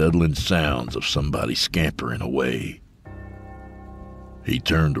unsettling sounds of somebody scampering away. He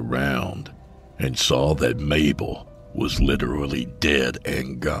turned around and saw that Mabel was literally dead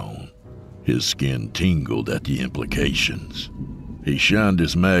and gone. His skin tingled at the implications. He shined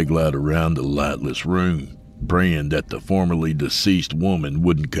his mag light around the lightless room, praying that the formerly deceased woman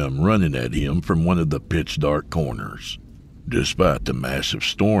wouldn't come running at him from one of the pitch-dark corners. Despite the massive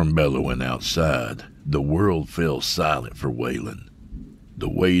storm bellowing outside, the world fell silent for Waylon. The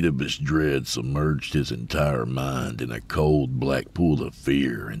weight of his dread submerged his entire mind in a cold black pool of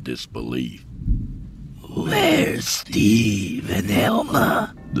fear and disbelief. "Where's Steve and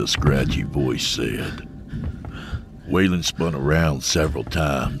Elma?" the scratchy voice said. Waylon spun around several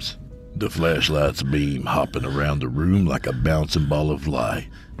times, the flashlight's beam hopping around the room like a bouncing ball of light.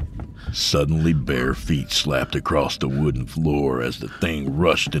 Suddenly, bare feet slapped across the wooden floor as the thing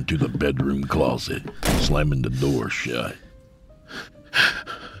rushed into the bedroom closet, slamming the door shut.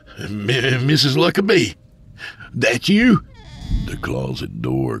 "Mrs. Luckabee, that you?" The closet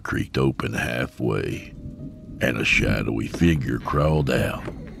door creaked open halfway, and a shadowy figure crawled out.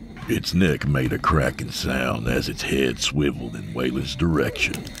 Its neck made a cracking sound as its head swiveled in Waylon's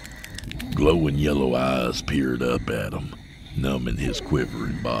direction. Glowing yellow eyes peered up at him, numbing his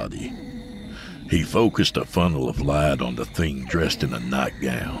quivering body. He focused a funnel of light on the thing dressed in a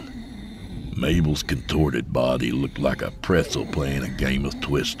nightgown. Mabel's contorted body looked like a pretzel playing a game of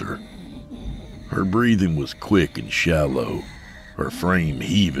Twister. Her breathing was quick and shallow, her frame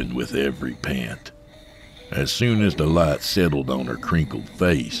heaving with every pant. As soon as the light settled on her crinkled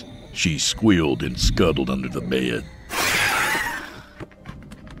face, she squealed and scuttled under the bed.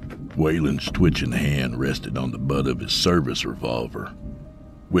 Waylon's twitching hand rested on the butt of his service revolver.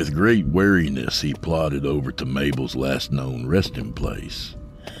 With great wariness, he plodded over to Mabel's last known resting place.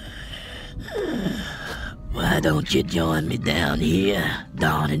 "Why don't you join me down here,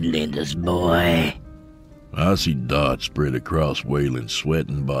 Don and Linda's boy?" Icy dots spread across Waylon's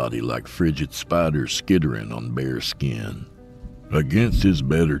sweating body like frigid spiders skittering on bare skin. Against his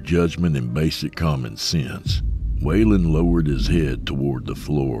better judgment and basic common sense, Waylon lowered his head toward the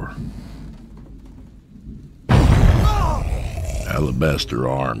floor. Alabaster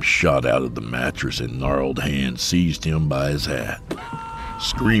arms shot out of the mattress and gnarled hands seized him by his hat.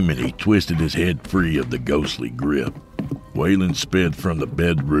 Screaming, he twisted his head free of the ghostly grip. Waylon sped from the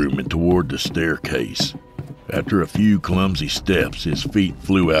bedroom and toward the staircase. After a few clumsy steps, his feet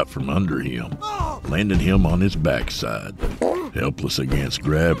flew out from under him, landing him on his backside. Helpless against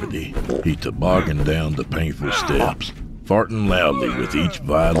gravity, he tobogganed down the painful steps, farting loudly with each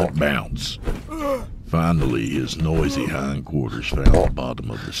violent bounce. Finally, his noisy hindquarters found the bottom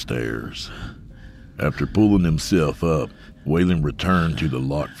of the stairs. After pulling himself up, Waylon returned to the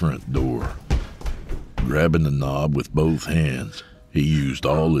locked front door. Grabbing the knob with both hands, he used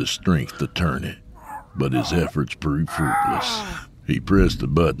all his strength to turn it, but his efforts proved fruitless. He pressed the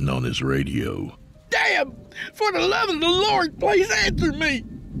button on his radio. "Damn! For the love of the Lord, please answer me!"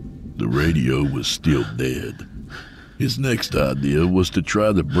 The radio was still dead. His next idea was to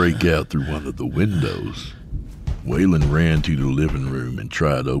try to break out through one of the windows. Waylon ran to the living room and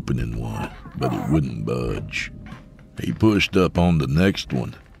tried opening one, but it wouldn't budge. He pushed up on the next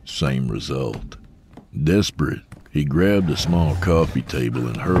one, same result. Desperate, he grabbed a small coffee table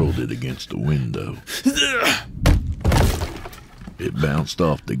and hurled it against the window. It bounced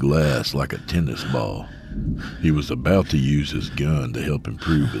off the glass like a tennis ball. He was about to use his gun to help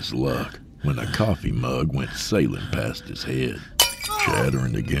improve his luck when a coffee mug went sailing past his head,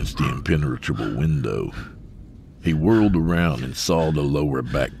 shattering against the impenetrable window. He whirled around and saw the lower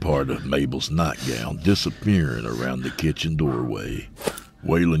back part of Mabel's nightgown disappearing around the kitchen doorway.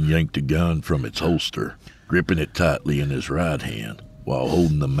 Waylon yanked the gun from its holster, gripping it tightly in his right hand while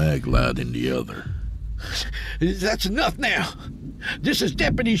holding the mag light in the other. "That's enough now. This is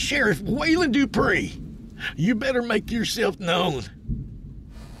Deputy Sheriff Waylon Dupree. You better make yourself known."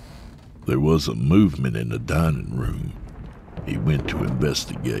 There was a movement in the dining room. He went to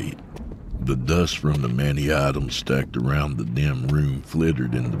investigate. The dust from the many items stacked around the dim room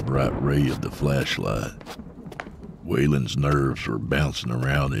flittered in the bright ray of the flashlight. Waylon's nerves were bouncing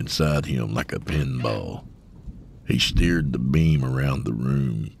around inside him like a pinball. He steered the beam around the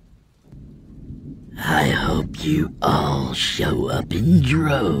room. "I hope you all show up in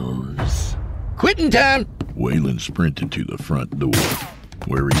droves." "Quitting time!" Waylon sprinted to the front door,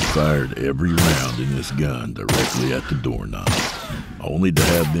 where he fired every round in his gun directly at the doorknob, only to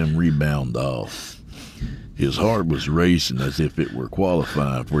have them rebound off. His heart was racing as if it were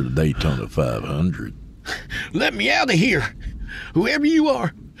qualifying for the Daytona 500. "Let me out of here! Whoever you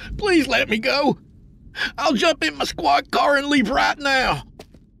are, please let me go!" I'll jump in my squad car and leave right now.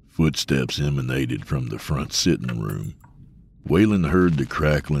 Footsteps emanated from the front sitting room. Waylon heard the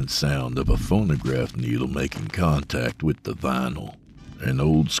crackling sound of a phonograph needle making contact with the vinyl. An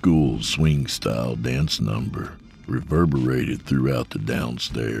old-school swing-style dance number reverberated throughout the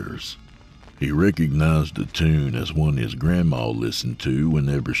downstairs. He recognized the tune as one his grandma listened to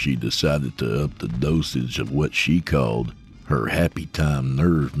whenever she decided to up the dosage of what she called her happy time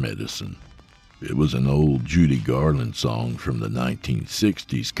nerve medicine. It was an old Judy Garland song from the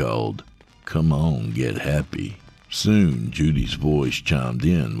 1960s called Come On, Get Happy. Soon, Judy's voice chimed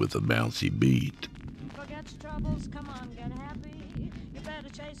in with a bouncy beat. Forget your troubles, come on, get happy. You better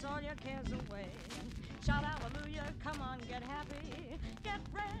chase all your cares away. Shout hallelujah, come on, get happy. Get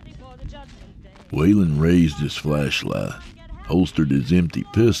ready for the judgment day. Waylon raised his flashlight, holstered his empty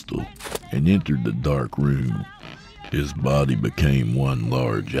pistol, and entered the dark room. His body became one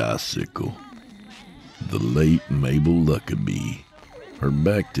large icicle. The late Mabel Luckabee, her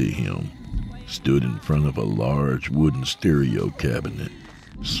back to him, stood in front of a large wooden stereo cabinet,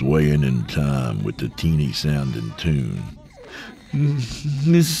 swaying in time with the teeny-sounding tune.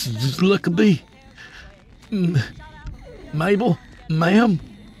 Mrs. Luckabee? Mabel? Ma'am?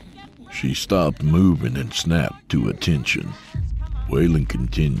 She stopped moving and snapped to attention. Waylon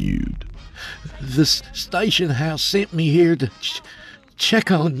continued. The station house sent me here to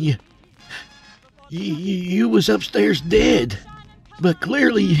check on you. You was upstairs dead, but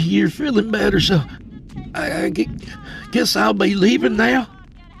clearly you're feeling better, so I guess I'll be leaving now.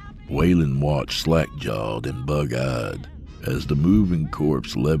 Waylon watched slack-jawed and bug-eyed as the moving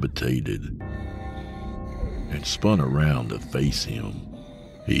corpse levitated and spun around to face him.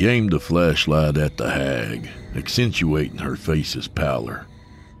 He aimed the flashlight at the hag, accentuating her face's pallor.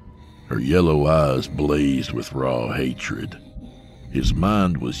 Her yellow eyes blazed with raw hatred. His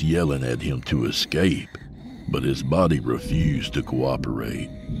mind was yelling at him to escape, but his body refused to cooperate.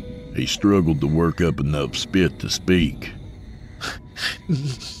 He struggled to work up enough spit to speak.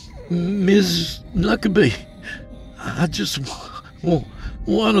 Miss Luckabee, I just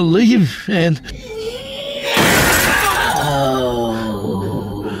want to leave and...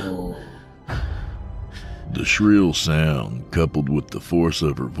 The shrill sound, coupled with the force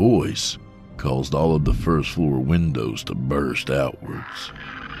of her voice, caused all of the first-floor windows to burst outwards.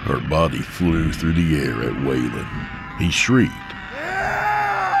 Her body flew through the air at Waylon. He shrieked,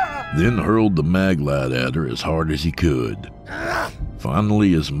 then hurled the maglite at her as hard as he could.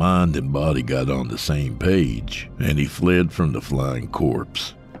 Finally, his mind and body got on the same page, and he fled from the flying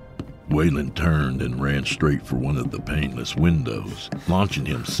corpse. Waylon turned and ran straight for one of the paneless windows, launching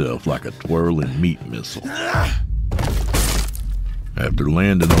himself like a twirling meat missile. After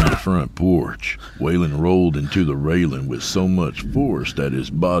landing on the front porch, Waylon rolled into the railing with so much force that his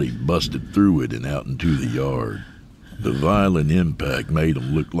body busted through it and out into the yard. The violent impact made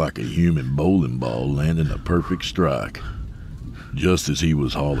him look like a human bowling ball landing a perfect strike. Just as he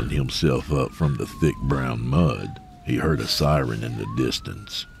was hauling himself up from the thick brown mud, he heard a siren in the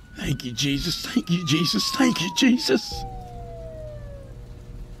distance. Thank you, Jesus. Thank you, Jesus. Thank you, Jesus.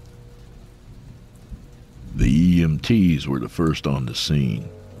 The EMTs were the first on the scene.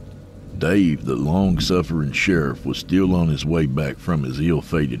 Dave, the long-suffering sheriff, was still on his way back from his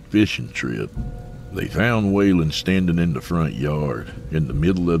ill-fated fishing trip. They found Waylon standing in the front yard, in the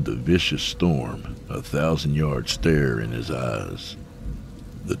middle of the vicious storm, a 1,000-yard stare in his eyes.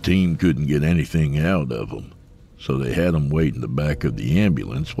 The team couldn't get anything out of him, so they had him wait in the back of the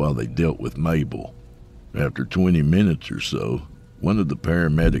ambulance while they dealt with Mabel. After 20 minutes or so, one of the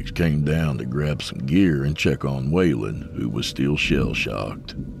paramedics came down to grab some gear and check on Waylon, who was still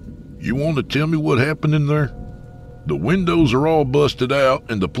shell-shocked. You want to tell me what happened in there? The windows are all busted out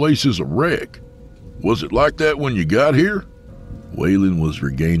and the place is a wreck. Was it like that when you got here? Waylon was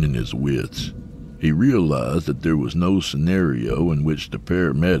regaining his wits. He realized that there was no scenario in which the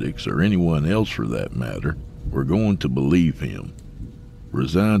paramedics, or anyone else for that matter, were going to believe him.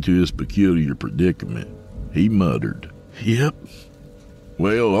 Resigned to his peculiar predicament, he muttered, "Yep."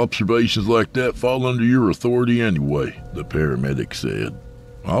 Well, observations like that fall under your authority anyway, the paramedic said.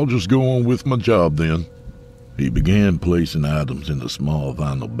 I'll just go on with my job then. He began placing items in a small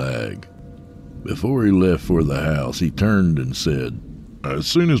vinyl bag. Before he left for the house, he turned and said, As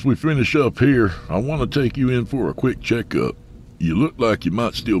soon as we finish up here, I want to take you in for a quick checkup. You look like you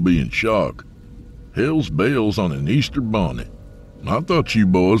might still be in shock. Hell's bells on an Easter bonnet. I thought you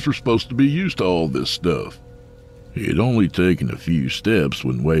boys were supposed to be used to all this stuff. He had only taken a few steps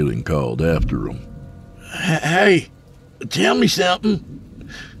when Waylon called after him. Hey, tell me something.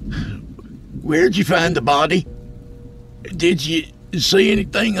 Where'd you find the body? Did you see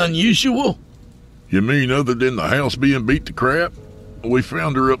anything unusual? You mean other than the house being beat to crap? We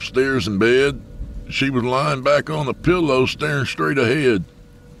found her upstairs in bed. She was lying back on the pillow staring straight ahead.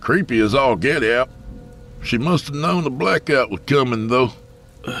 Creepy as all get out. She must have known the blackout was coming, though.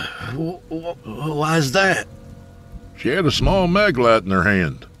 Why's that? She had a small mag light in her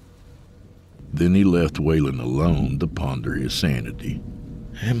hand. Then he left Waylon alone to ponder his sanity.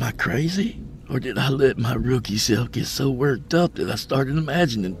 Am I crazy? Or did I let my rookie self get so worked up that I started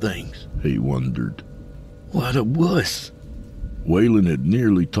imagining things? He wondered. What a wuss. Waylon had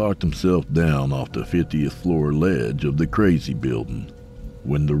nearly talked himself down off the 50th floor ledge of the crazy building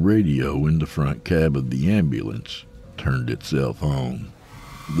when the radio in the front cab of the ambulance turned itself on.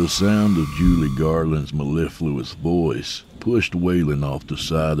 The sound of Julie Garland's mellifluous voice pushed Waylon off the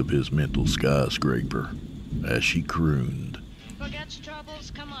side of his mental skyscraper as she crooned. Forget your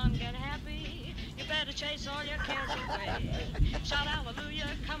troubles, come on, get happy. You better chase all your cares away. Shout hallelujah,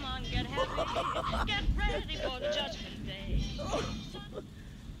 come on, get happy. Get ready for the judgment day.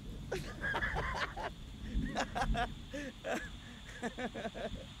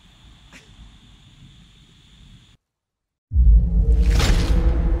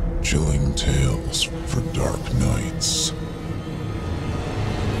 Chilling tales for dark nights.